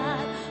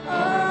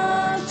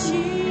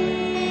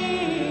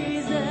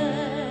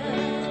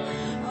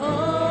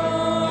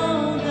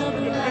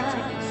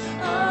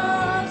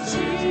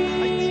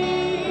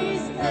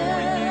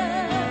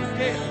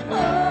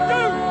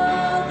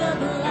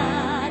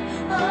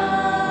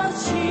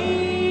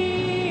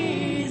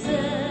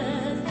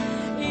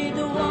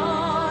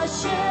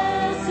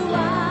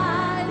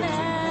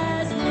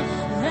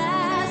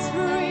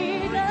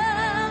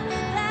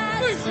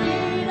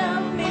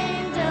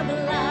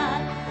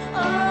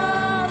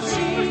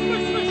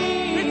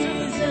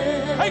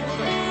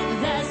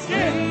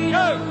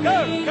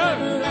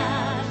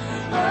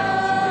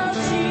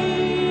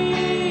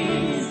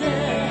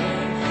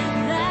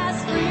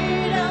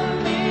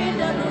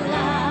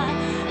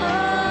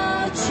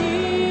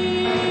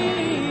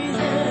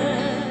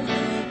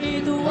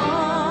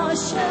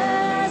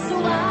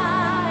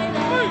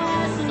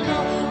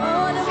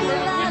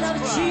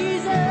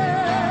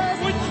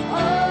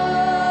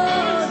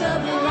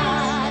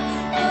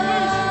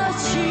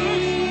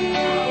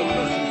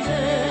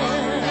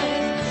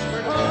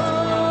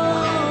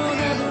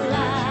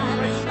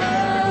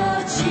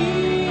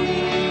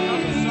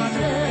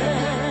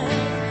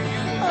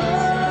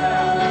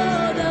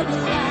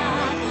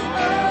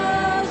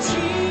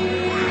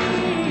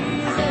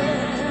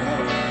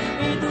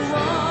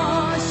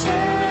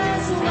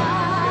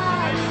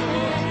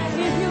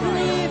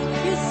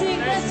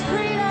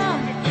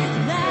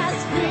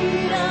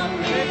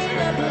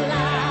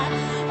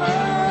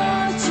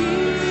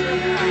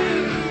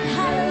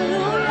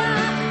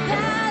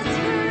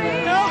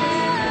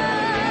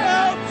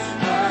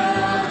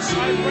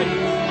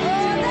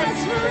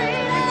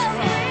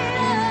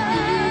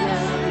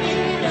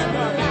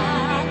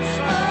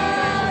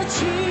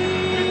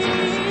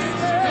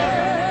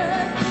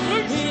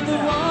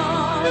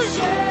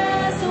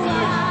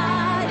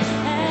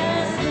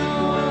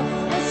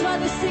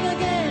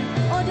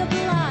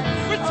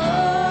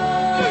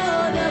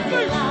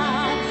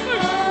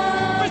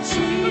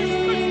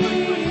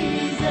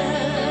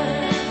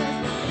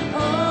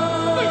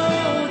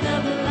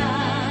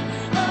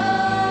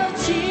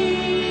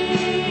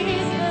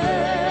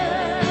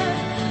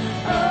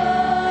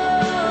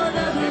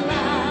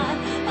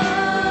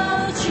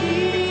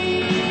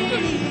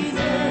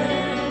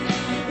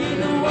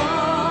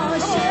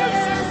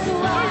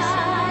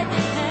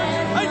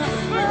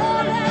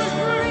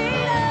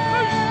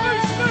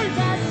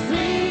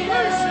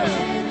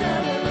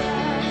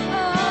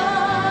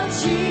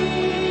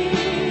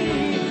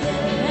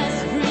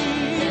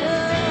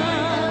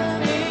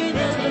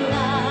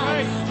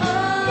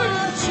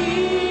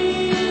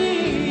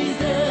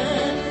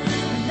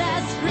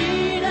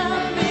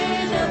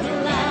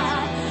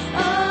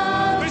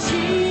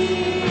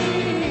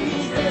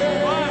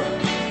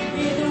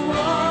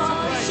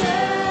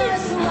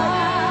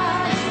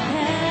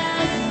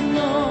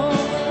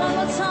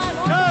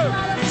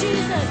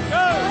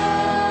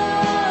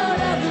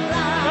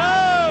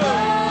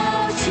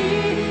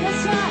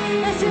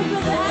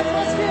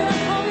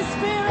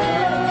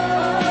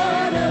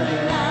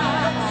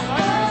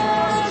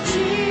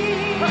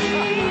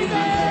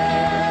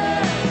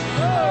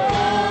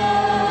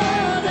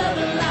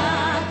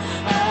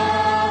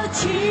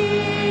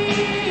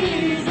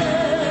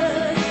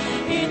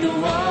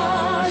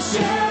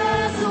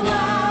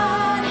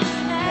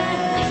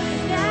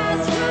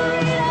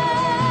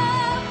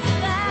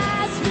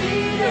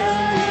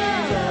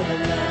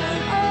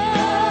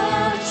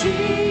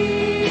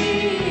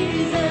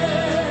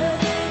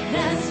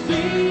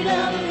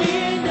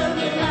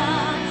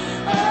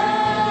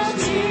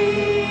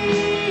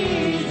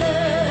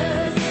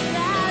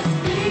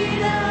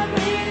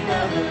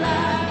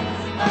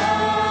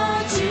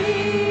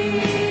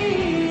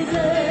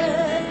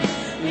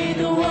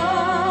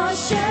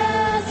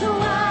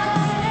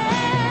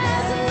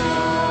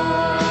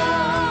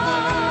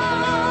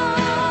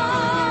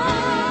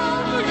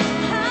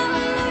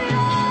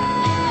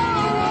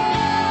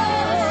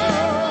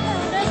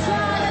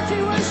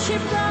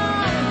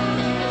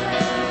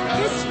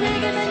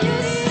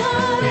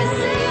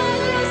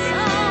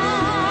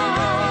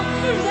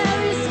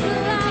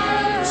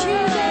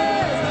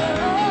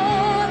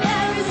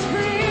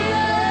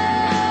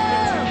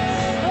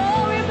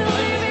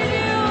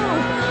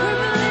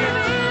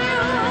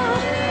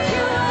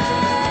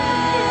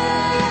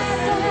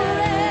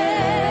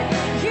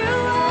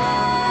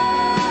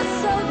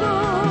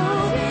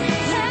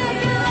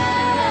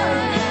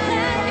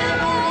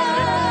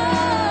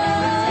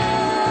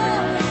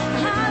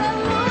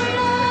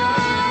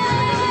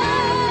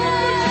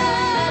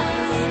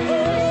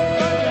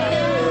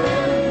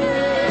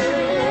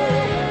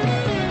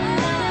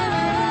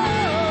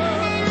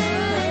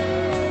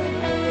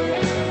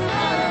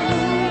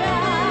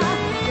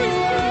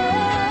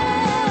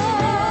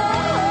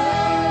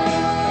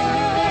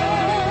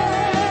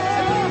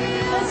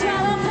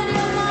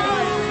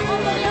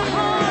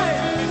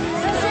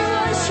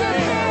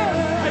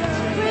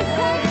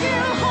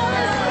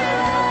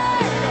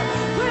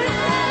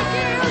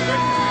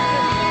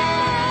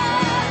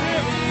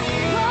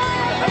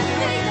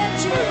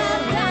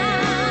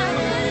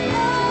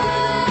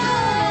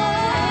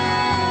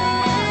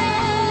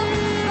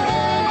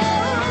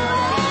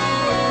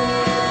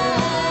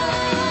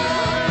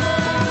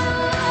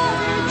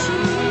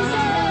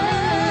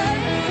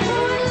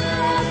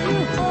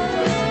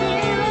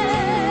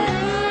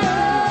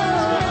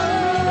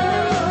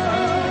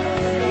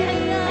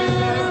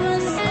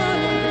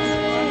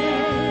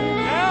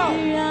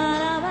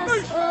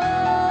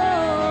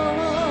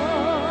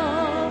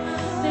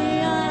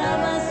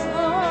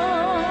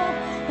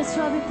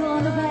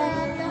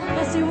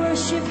as we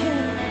worship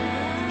Him.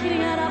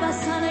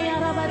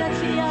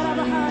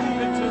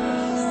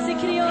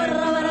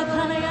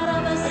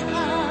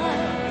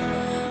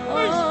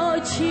 Oh,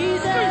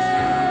 Jesus,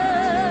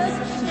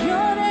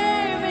 your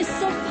name is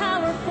so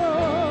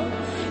powerful.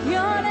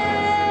 Your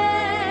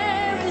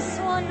name is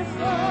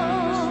wonderful.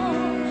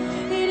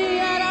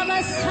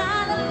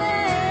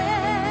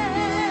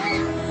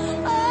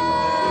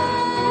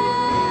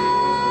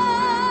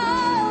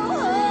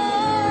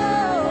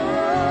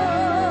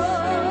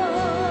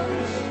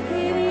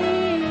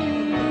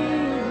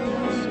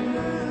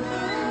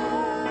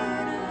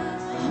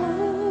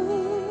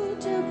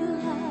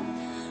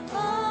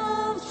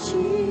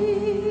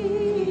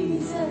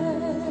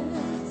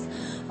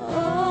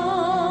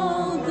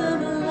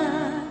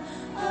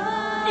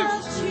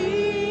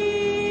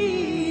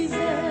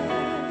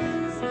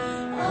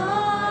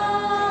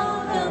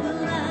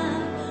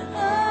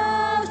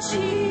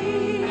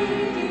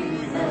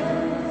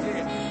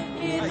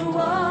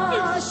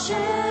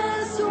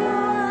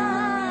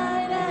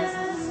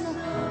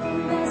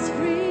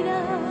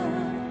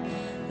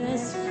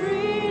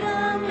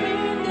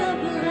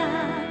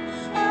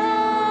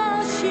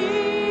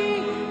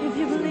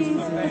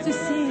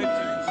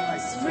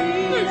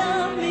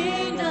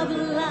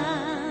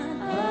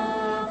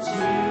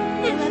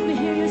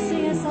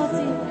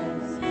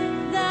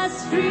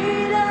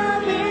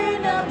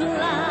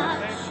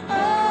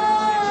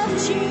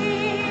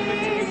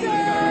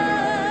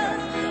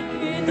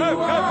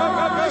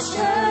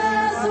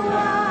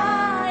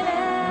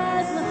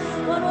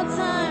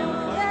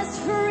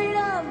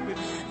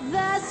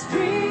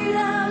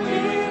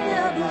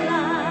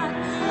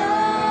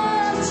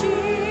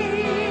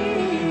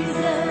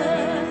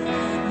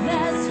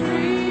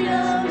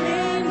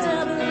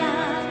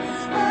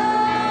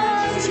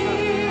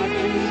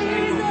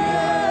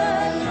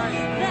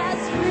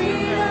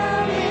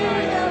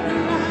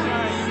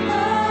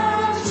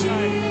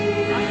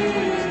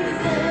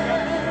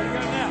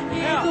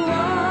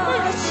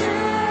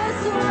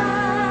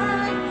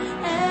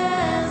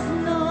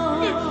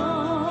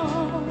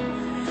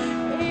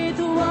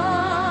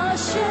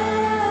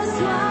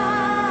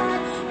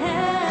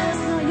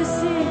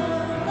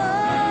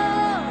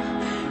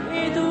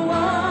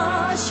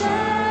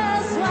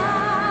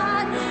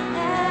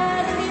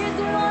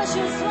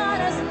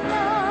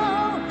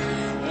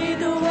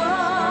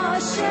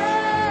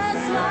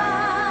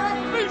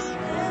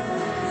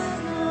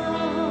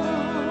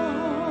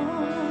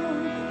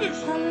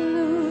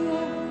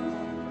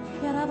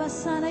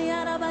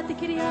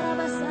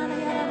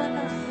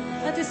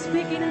 That is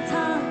speaking in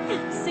tongues.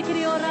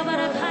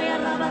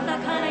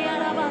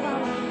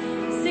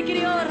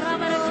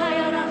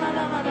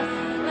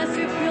 Let's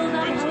be filled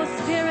up with the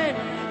Spirit.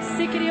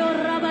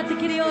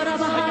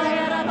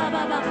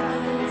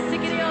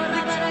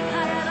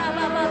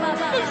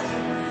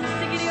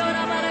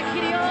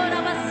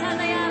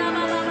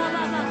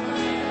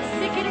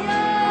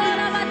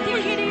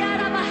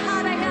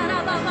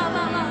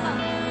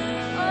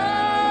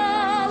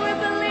 Oh, we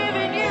believe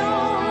in you.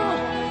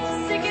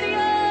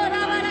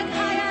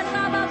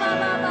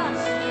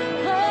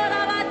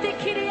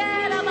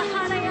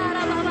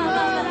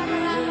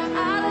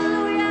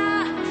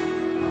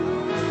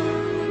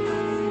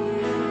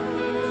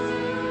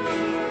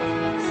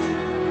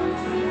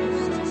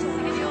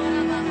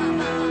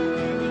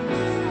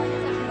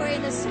 Pray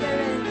in the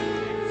Spirit.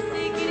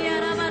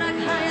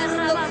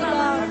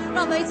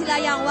 让我们一起来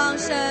仰望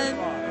神，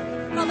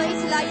让我们一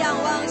起来仰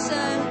望神，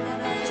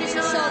举起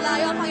手来，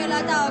让朋友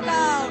来祷告，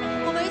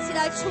我们一起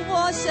来触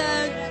摸神，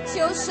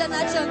求神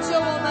来拯救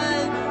我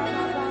们。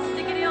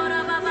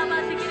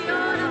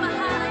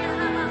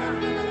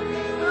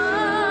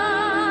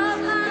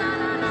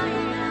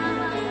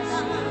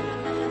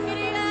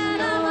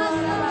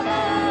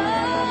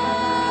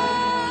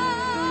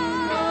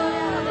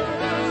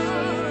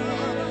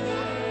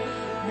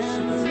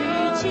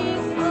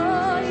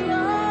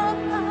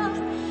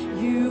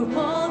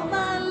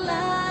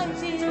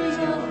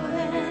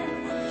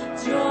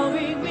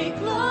 Drawing me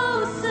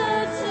closer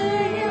to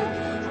you,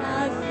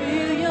 I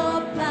feel your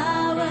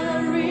power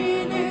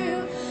renew.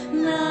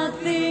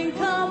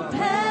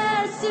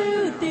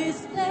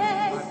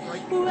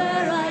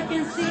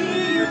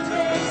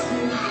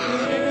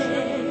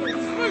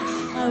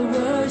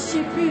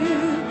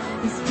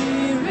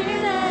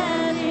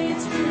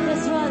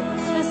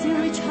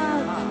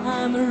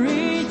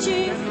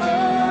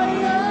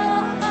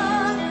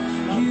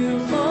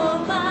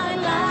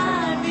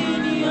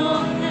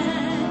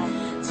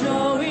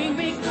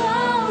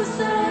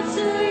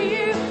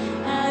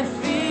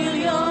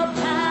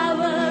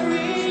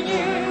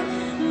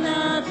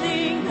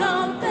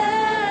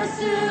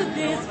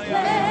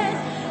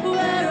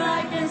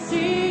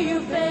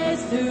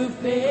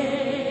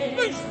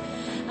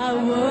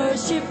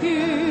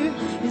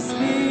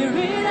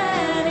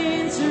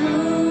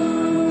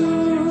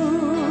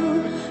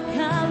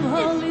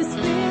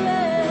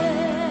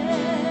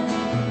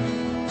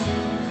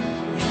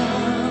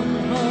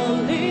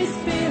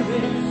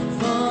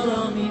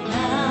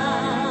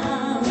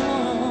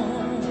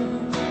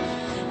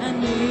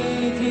 你。